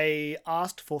 They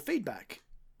asked for feedback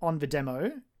on the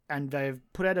demo, and they've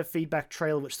put out a feedback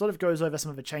trailer which sort of goes over some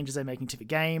of the changes they're making to the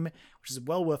game, which is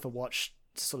well worth a watch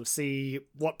to sort of see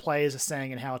what players are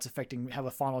saying and how it's affecting how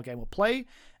the final game will play.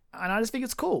 And I just think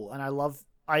it's cool, and I love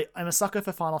I'm a sucker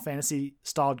for Final Fantasy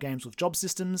styled games with job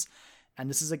systems, and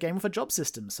this is a game with a job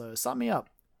system, so sign me up.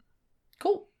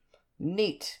 Cool.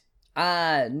 Neat.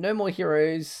 No More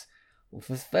Heroes. Well,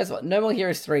 first of all, No More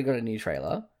Heroes 3 got a new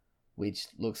trailer, which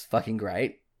looks fucking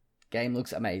great. Game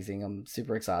looks amazing. I'm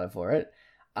super excited for it.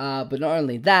 But not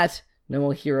only that, No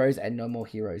More Heroes and No More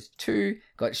Heroes 2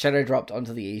 got shadow dropped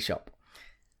onto the eShop.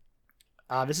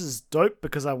 This is dope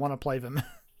because I want to play them.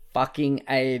 Fucking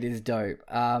A, it is dope.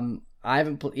 I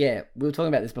haven't we were talking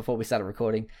about this before we started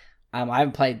recording. I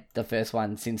haven't played the first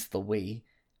one since the Wii.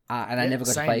 And I never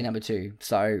got to play number 2.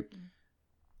 So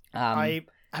I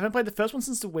haven't played the first one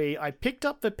since the Wii. I picked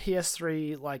up the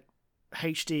PS3 like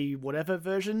HD whatever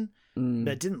version,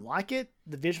 but didn't like it.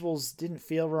 The visuals didn't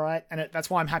feel right, and that's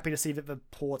why I'm happy to see that the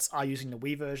ports are using the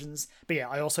Wii versions. But yeah,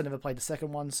 I also never played the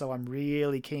second one, so I'm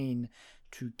really keen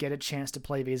to get a chance to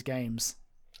play these games.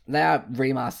 They are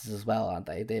remasters as well, aren't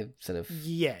they? They're sort of...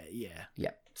 Yeah.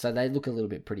 So they look a little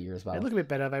bit prettier as well. They look a bit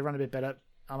better. They run a bit better.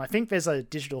 I think there's a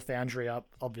digital foundry up,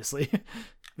 obviously,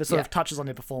 that sort of touches on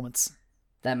their performance.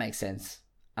 That makes sense.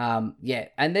 And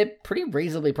they're pretty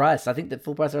reasonably priced. I think the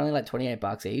full price are only like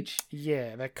 $28 each.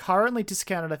 Yeah, they're currently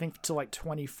discounted, I think, to like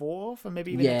 $24 for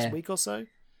maybe the next week or so.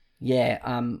 Yeah,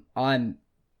 I'm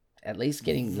at least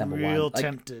getting number one. Real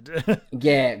tempted.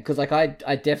 Yeah, because like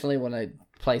I definitely want to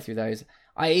play through those.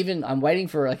 I'm waiting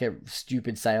for like a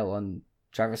stupid sale on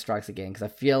Travis Strikes Again because I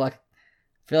feel like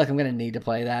I'm gonna need to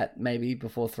play that maybe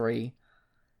before 3,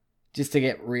 just to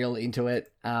get real into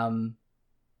it.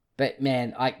 But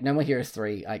man, No More Heroes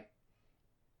 3,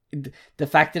 the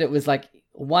fact that it was like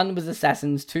 1 was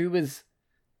Assassins, 2 was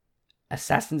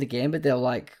Assassins again, but they're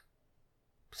like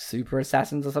super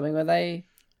assassins or something, were they?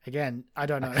 Again, I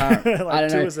don't know. I don't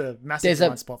 2 know. is a massive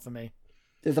blind spot for me.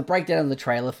 There's a breakdown in the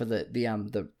trailer for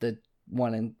the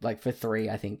one, and like for 3,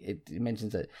 I think it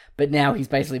mentions it. But now he's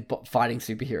basically fighting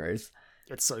superheroes.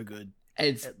 It's so good.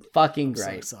 It's fucking great.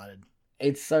 I'm so excited.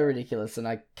 It's so ridiculous, and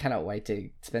I cannot wait to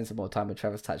spend some more time with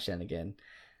Travis Touchdown again.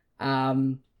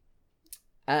 HAL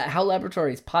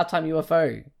Laboratories Part-Time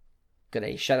UFO got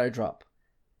a shadow drop.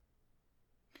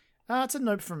 It's a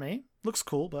nope for me. Looks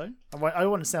cool though. I don't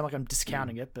want to sound like I'm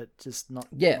discounting it, but just not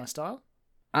my style.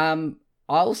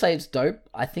 I'll say it's dope.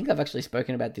 I think I've actually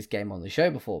spoken about this game on the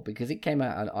show before because it came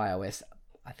out on iOS,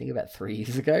 I think about 3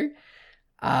 years ago.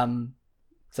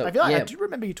 So I feel like I do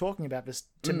remember you talking about this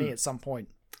to me at some point.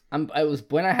 It was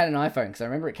when I had an iPhone, because I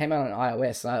remember it came out on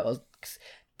iOS.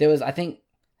 And I think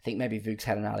maybe Vooks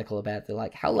had an article about it.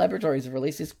 Like, HAL Laboratories have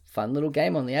released this fun little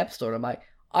game on the App Store. And I'm like,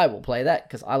 I will play that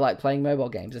because I like playing mobile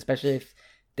games, especially if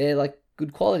they're like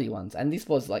good quality ones. And this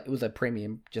was like, it was a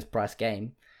premium, just price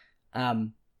game.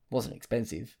 Wasn't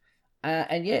expensive.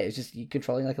 And yeah, it's just you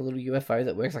controlling like a little UFO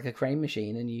that works like a crane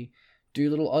machine, and you do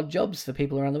little odd jobs for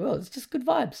people around the world. It's just good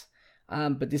vibes.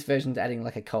 But this version's adding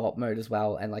like a co-op mode as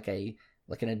well, and like an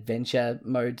adventure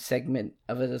mode segment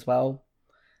of it as well.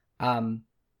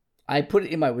 I put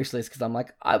it in my wish list because I'm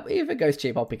like, if it goes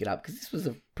cheap, I'll pick it up because this was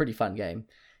a pretty fun game.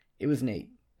 It was neat.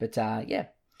 But yeah.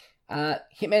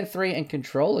 Hitman 3 and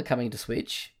Control are coming to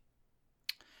Switch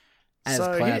as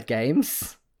cloud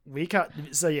games. We can't.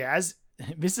 So yeah, as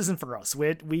this isn't for us.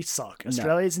 We suck.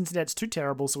 Australia's internet's too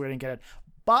terrible, so we didn't get it.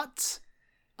 But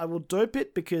I will dope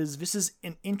it because this is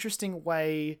an interesting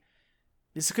way.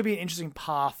 This could be an interesting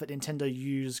path that Nintendo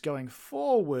use going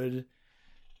forward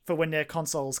for when their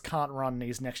consoles can't run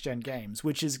these next-gen games,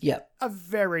 which is a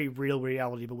very real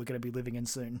reality that we're going to be living in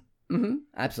soon. Mm-hmm.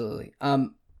 Absolutely.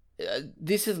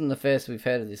 This isn't the first we've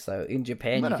heard of this, though. In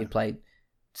Japan, you could play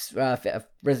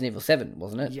Resident Evil 7,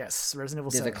 wasn't it? Yes, Resident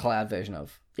Evil 7. There's a cloud version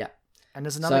of. Yeah. And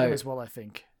there's another game as well, I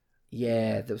think.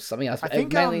 Yeah, there was something else. I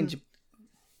think mainly in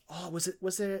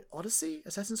was there Odyssey?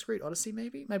 Assassin's Creed Odyssey,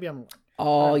 maybe? Maybe I'm...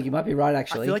 Oh, you might be right,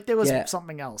 actually. I feel like there was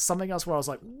something else where I was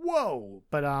like, whoa!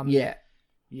 But, Yeah.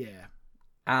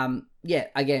 Yeah,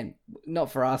 again,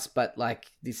 not for us, but, like,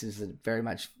 this is very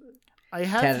much... I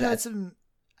have heard some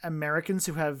Americans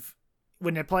who have,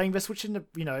 when they're playing, they're switching to,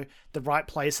 the right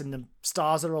place and the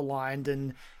stars are aligned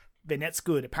and their net's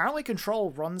good. Apparently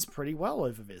Control runs pretty well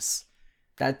over this.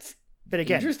 That's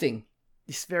interesting.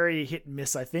 It's very hit and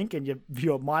miss, I think, and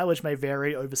your mileage may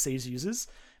vary overseas users,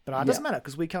 but it doesn't matter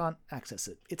because we can't access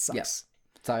it. It sucks. Yep.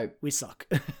 So we suck.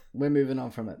 We're moving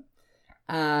on from it.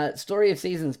 Story of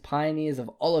Seasons, Pioneers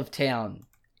of Olive Town,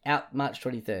 out March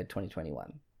 23rd,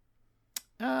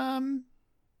 2021.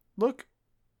 Look,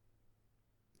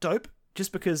 dope,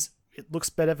 just because it looks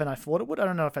better than I thought it would. I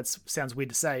don't know if that sounds weird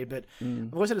to say, but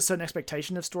I've always had a certain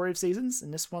expectation of Story of Seasons,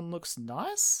 and this one looks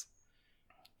nice.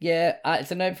 Yeah,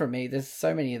 it's a note from me. There's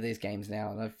so many of these games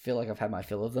now, and I feel like I've had my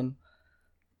fill of them.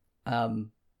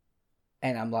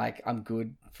 and I'm like, I'm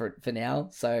good for now.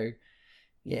 So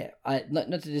yeah, I not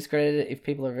to discredit it if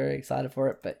people are very excited for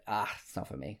it, but it's not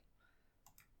for me.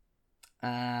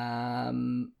 I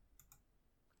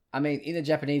mean, in the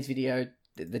Japanese video,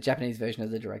 the Japanese version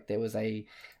of the Direct, there was a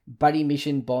Buddy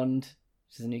Mission Bond,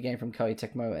 which is a new game from Koei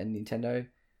Tecmo and Nintendo.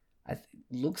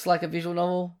 Looks like a visual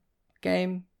novel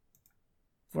game.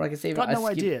 From what I can see, Got no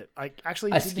idea. I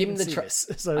actually didn't even see this,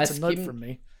 so it's a note from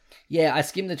me. Yeah, I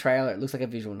skimmed the trailer. It looks like a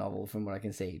visual novel from what I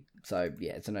can see. So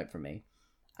yeah, it's a note from me.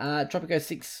 Tropico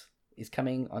 6 is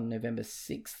coming on November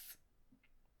 6th.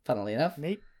 Funnily enough.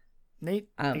 Neat.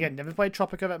 Again, never played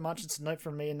Tropico that much. It's a note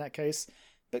from me in that case.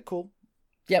 But cool.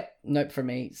 Yep, note from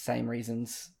me. Same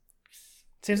reasons.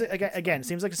 Seems like again,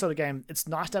 seems like a sort of game. It's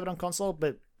nice to have it on console,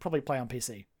 but probably play on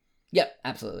PC. Yep,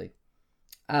 absolutely.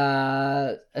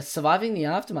 Surviving the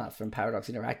Aftermath from Paradox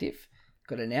Interactive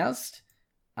got announced.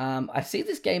 I see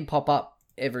this game pop up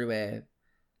everywhere.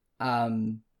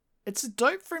 It's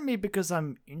dope for me because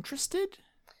I'm interested.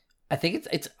 I think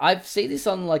it's I've seen this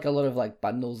on like a lot of like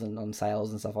bundles and on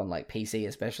sales and stuff on like PC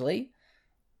especially.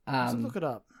 Let's look it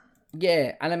up.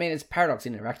 Yeah, and I mean it's Paradox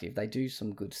Interactive. They do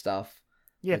some good stuff.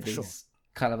 Yeah, with for sure. these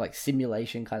kind of like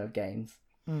simulation kind of games.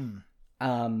 Mm.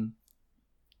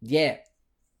 Yeah.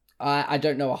 I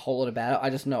don't know a whole lot about it.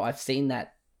 I just know I've seen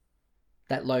that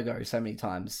logo so many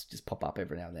times just pop up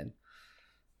every now and then.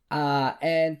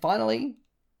 And finally,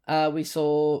 we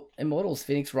saw Immortals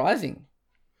Phoenix Rising.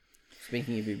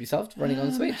 Speaking of Ubisoft, running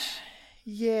on Switch.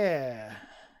 Yeah.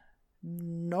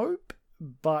 Nope.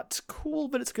 But cool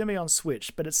that it's going to be on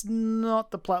Switch, but it's not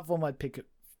the platform I'd pick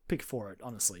for it,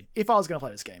 honestly. If I was going to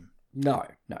play this game. No.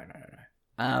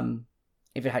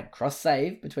 If it had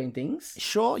cross-save between things.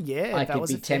 Sure, yeah. I could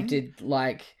be tempted,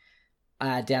 like,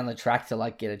 down the track to,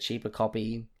 like, get a cheaper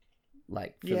copy.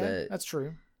 Like, for that's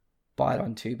true. Buy it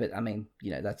on 2, but, I mean,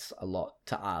 you know, that's a lot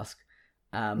to ask.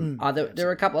 There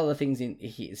are a couple other things in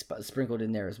here sprinkled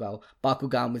in there as well.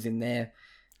 Bakugan was in there.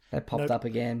 That popped up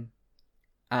again.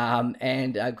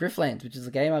 And Griftlands, which is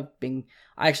a game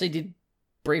I actually did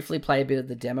briefly play a bit of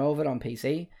the demo of it on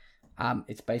PC.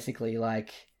 It's basically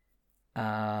like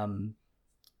a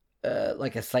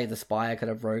Slay the Spire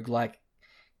kind of roguelike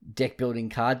deck building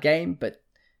card game, but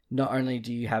not only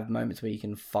do you have moments where you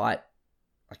can fight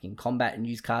like in combat and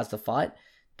use cards to fight,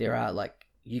 there are like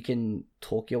you can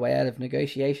talk your way out of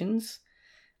negotiations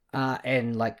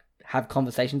and like have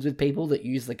conversations with people that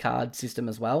use the card system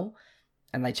as well.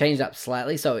 And they changed up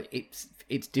slightly, so it's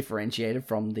differentiated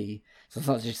from so it's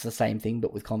not just the same thing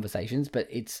but with conversations, but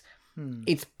it's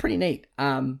pretty neat.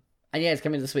 And yeah, it's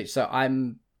coming to the Switch, so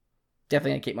I'm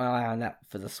definitely gonna keep my eye on that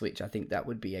for the Switch. I think that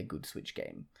would be a good Switch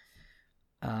game.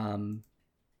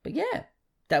 But yeah,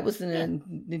 that was the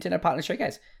Nintendo Partner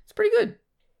Showcase. It's pretty good.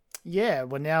 Yeah,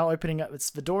 we're now opening up.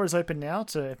 The door is open now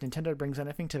to if Nintendo brings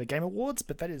anything to the Game Awards,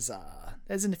 but that is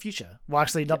in the future. Well,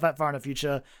 actually, not that far in the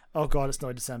future. Oh god, it's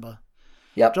no December.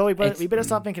 Yep. Joel, we better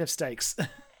start thinking of stakes.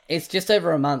 It's just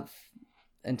over a month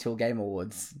until Game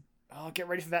Awards. Oh, get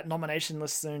ready for that nomination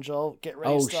list soon, Joel. Get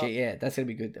ready. Oh shit, yeah, that's gonna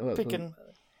be good. Picking.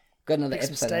 Got another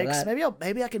episode of that.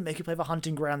 Maybe I can make you play the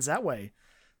Hunting Grounds that way.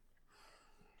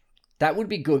 That would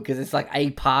be good because it's like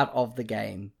a part of the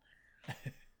game.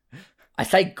 I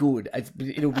say good.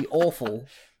 It'll be awful.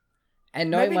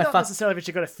 And knowing maybe not necessarily that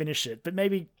you got to finish it, but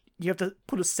maybe you have to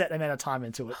put a set amount of time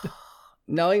into it.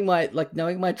 knowing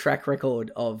my track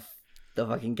record of the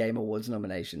fucking Game Awards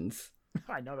nominations.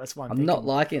 I know, that's why I'm not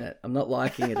liking it. I'm not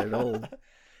liking it at all.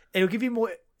 It'll give you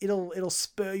more. It'll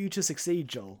spur you to succeed,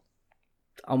 Joel.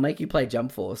 I'll make you play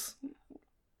Jump Force.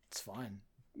 It's fine.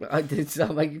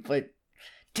 I'll make you play.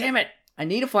 Damn it! I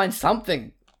need to find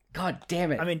something. God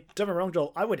damn it! I mean, don't get me wrong,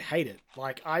 Joel. I would hate it.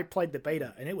 Like, I played the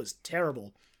beta and it was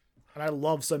terrible, and I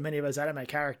love so many of those anime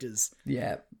characters.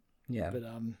 Yeah. But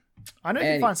I know you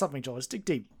can find something, Joel. Just dig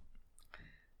deep.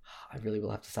 I really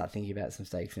will have to start thinking about some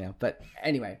stakes now. But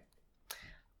anyway,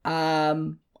 I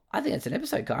think that's an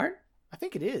episode, Karen. I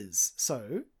think it is.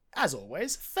 So, as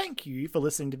always, thank you for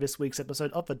listening to this week's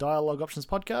episode of the Dialogue Options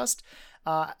podcast.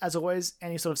 As always,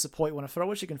 any sort of support you want to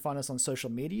throw us, you can find us on social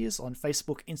medias, on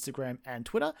Facebook, Instagram, and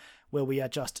Twitter, where we are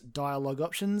just Dialogue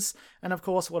Options. And of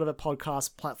course, whatever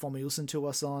podcast platform you listen to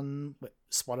us on,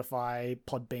 Spotify,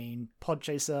 Podbean,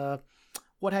 Podchaser,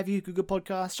 what have you, Google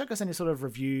Podcasts, check us any sort of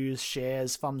reviews,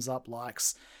 shares, thumbs up,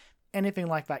 likes, anything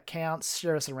like that counts.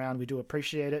 Share us around, we do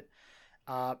appreciate it.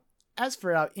 As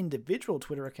for our individual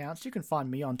Twitter accounts, you can find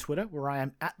me on Twitter, where I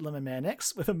am at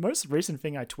LemonManX, where the most recent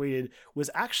thing I tweeted was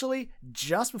actually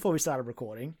just before we started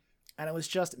recording, and it was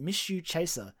just Miss You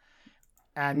Chaser.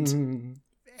 And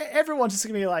everyone's just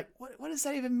going to be like, what does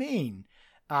that even mean?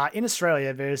 In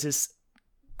Australia, there's this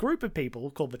group of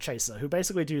people called The Chaser who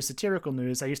basically do satirical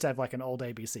news. They used to have like an old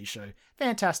ABC show.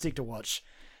 Fantastic to watch.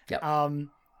 Yep.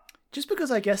 Just because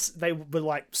I guess they were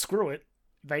like, screw it,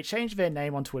 they changed their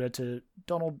name on Twitter to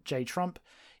Donald J. Trump,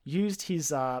 used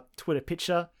his Twitter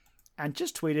picture, and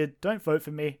just tweeted, "Don't vote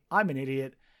for me, I'm an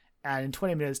idiot." And in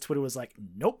 20 minutes, Twitter was like,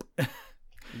 nope.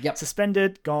 Yep.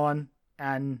 Suspended, gone.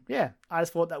 And yeah, I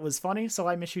just thought that was funny, so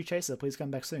I miss you, Chaser. Please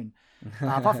come back soon.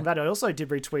 Apart from that, I also did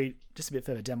retweet just a bit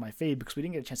further down my feed because we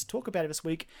didn't get a chance to talk about it this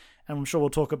week, and I'm sure we'll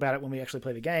talk about it when we actually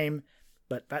play the game.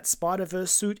 But that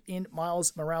Spider-Verse suit in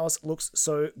Miles Morales looks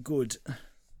so good.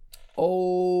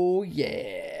 Oh,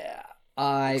 yeah.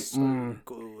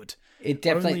 Good. It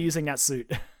definitely... Only using that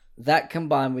suit. That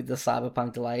combined with the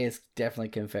Cyberpunk delay has definitely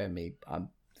confirmed me.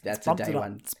 That's a day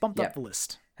one. It's bumped up the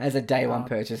list. That's a day one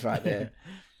purchase right there.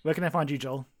 Where can I find you,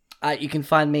 Joel? You can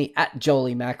find me at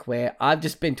Jolie Mac, where I've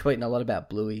just been tweeting a lot about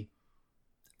Bluey.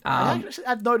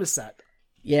 I've noticed that.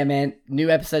 Yeah, man.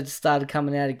 New episodes started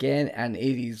coming out again, and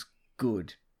it is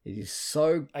good. It is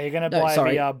so... Are you going to buy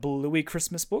the Bluey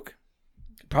Christmas book?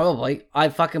 Probably. I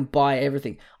fucking buy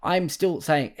everything. I'm still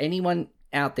saying, anyone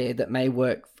out there that may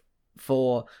work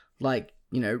for, like,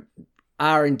 you know,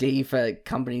 R&D for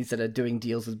companies that are doing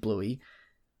deals with Bluey,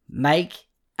 make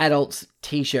adults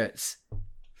t-shirts.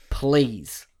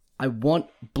 Please. I want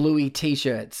Bluey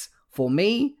t-shirts. For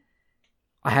me,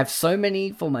 I have so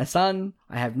many for my son.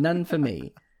 I have none for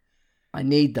me. I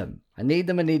need them. I need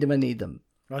them.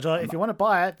 Roger, if you want to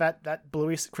buy it, that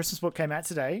Bluey Christmas book came out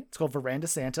today. It's called Veranda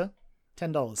Santa.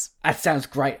 $10. That sounds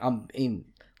great. I'm in.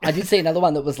 I did see another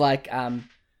one that was like,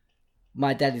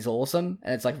 My Dad is Awesome,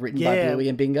 and it's like written by Bluey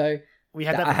and Bingo. We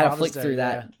had that. I had a flick through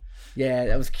that. Yeah,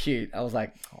 that was cute. I was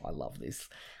like, oh, I love this.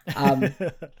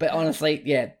 But honestly,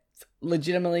 yeah,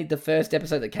 legitimately, the first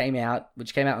episode that came out,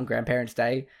 which came out on Grandparents'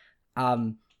 Day,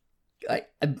 the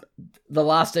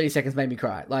last 30 seconds made me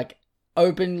cry. Like,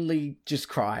 openly just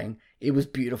crying. It was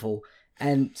beautiful.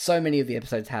 And so many of the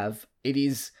episodes have. It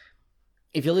is...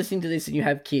 If you're listening to this and you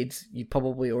have kids, you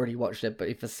probably already watched it. But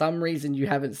if for some reason you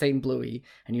haven't seen Bluey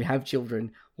and you have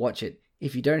children, watch it.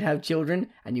 If you don't have children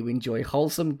and you enjoy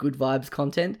wholesome, good vibes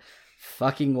content,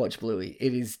 fucking watch Bluey.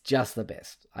 It is just the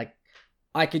best.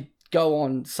 I could go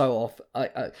on so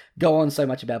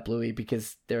much about Bluey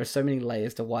because there are so many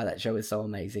layers to why that show is so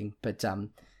amazing. But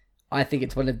I think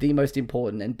it's one of the most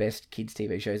important and best kids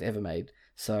TV shows ever made.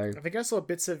 So I think I saw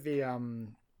bits of the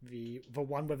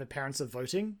one where the parents are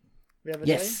voting. The other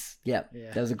yes, day. Yeah,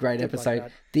 that was a great episode.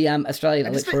 Like the Australian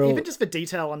electoral, even just the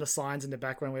detail on the signs in the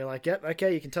background, we're like, yep,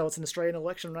 okay, you can tell it's an Australian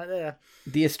election right there.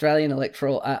 The Australian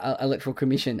Electoral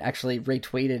Commission actually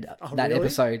retweeted that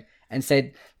episode and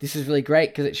said this is really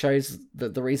great because it shows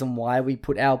the reason why we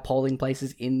put our polling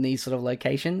places in these sort of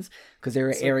locations because there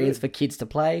are areas for kids to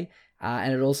play,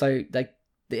 and it also the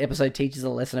episode teaches a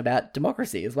lesson about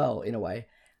democracy as well in a way.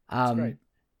 That's great.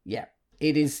 Yeah,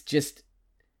 it is just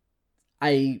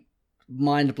a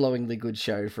mind-blowingly good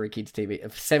show for a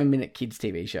 7-minute kids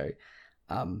TV show.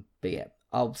 But yeah,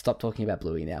 I'll stop talking about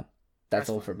Bluey now. That's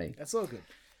all from me. That's all good.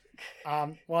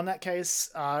 Well, in that case,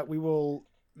 that'll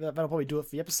probably do it for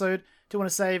the episode. Do want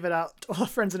to say that to all our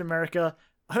friends in America,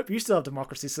 I hope you still have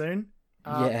democracy soon.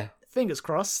 Yeah. Fingers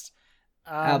crossed.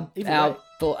 You're in our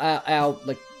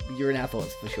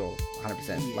thoughts for sure. 100%.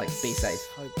 Yes. Like, be safe.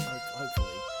 Hopefully.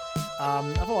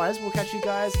 Otherwise, we'll catch you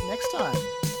guys next time.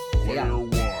 Player 1.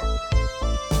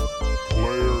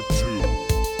 Player 2.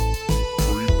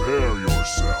 Prepare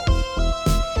yourself.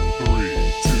 3,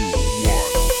 2, 1,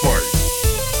 fight.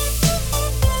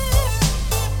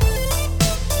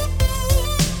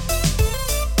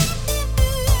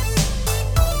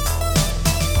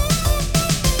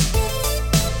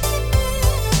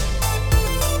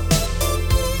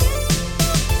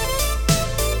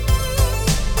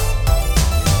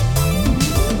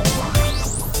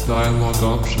 Dialogue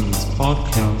Options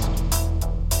Podcast.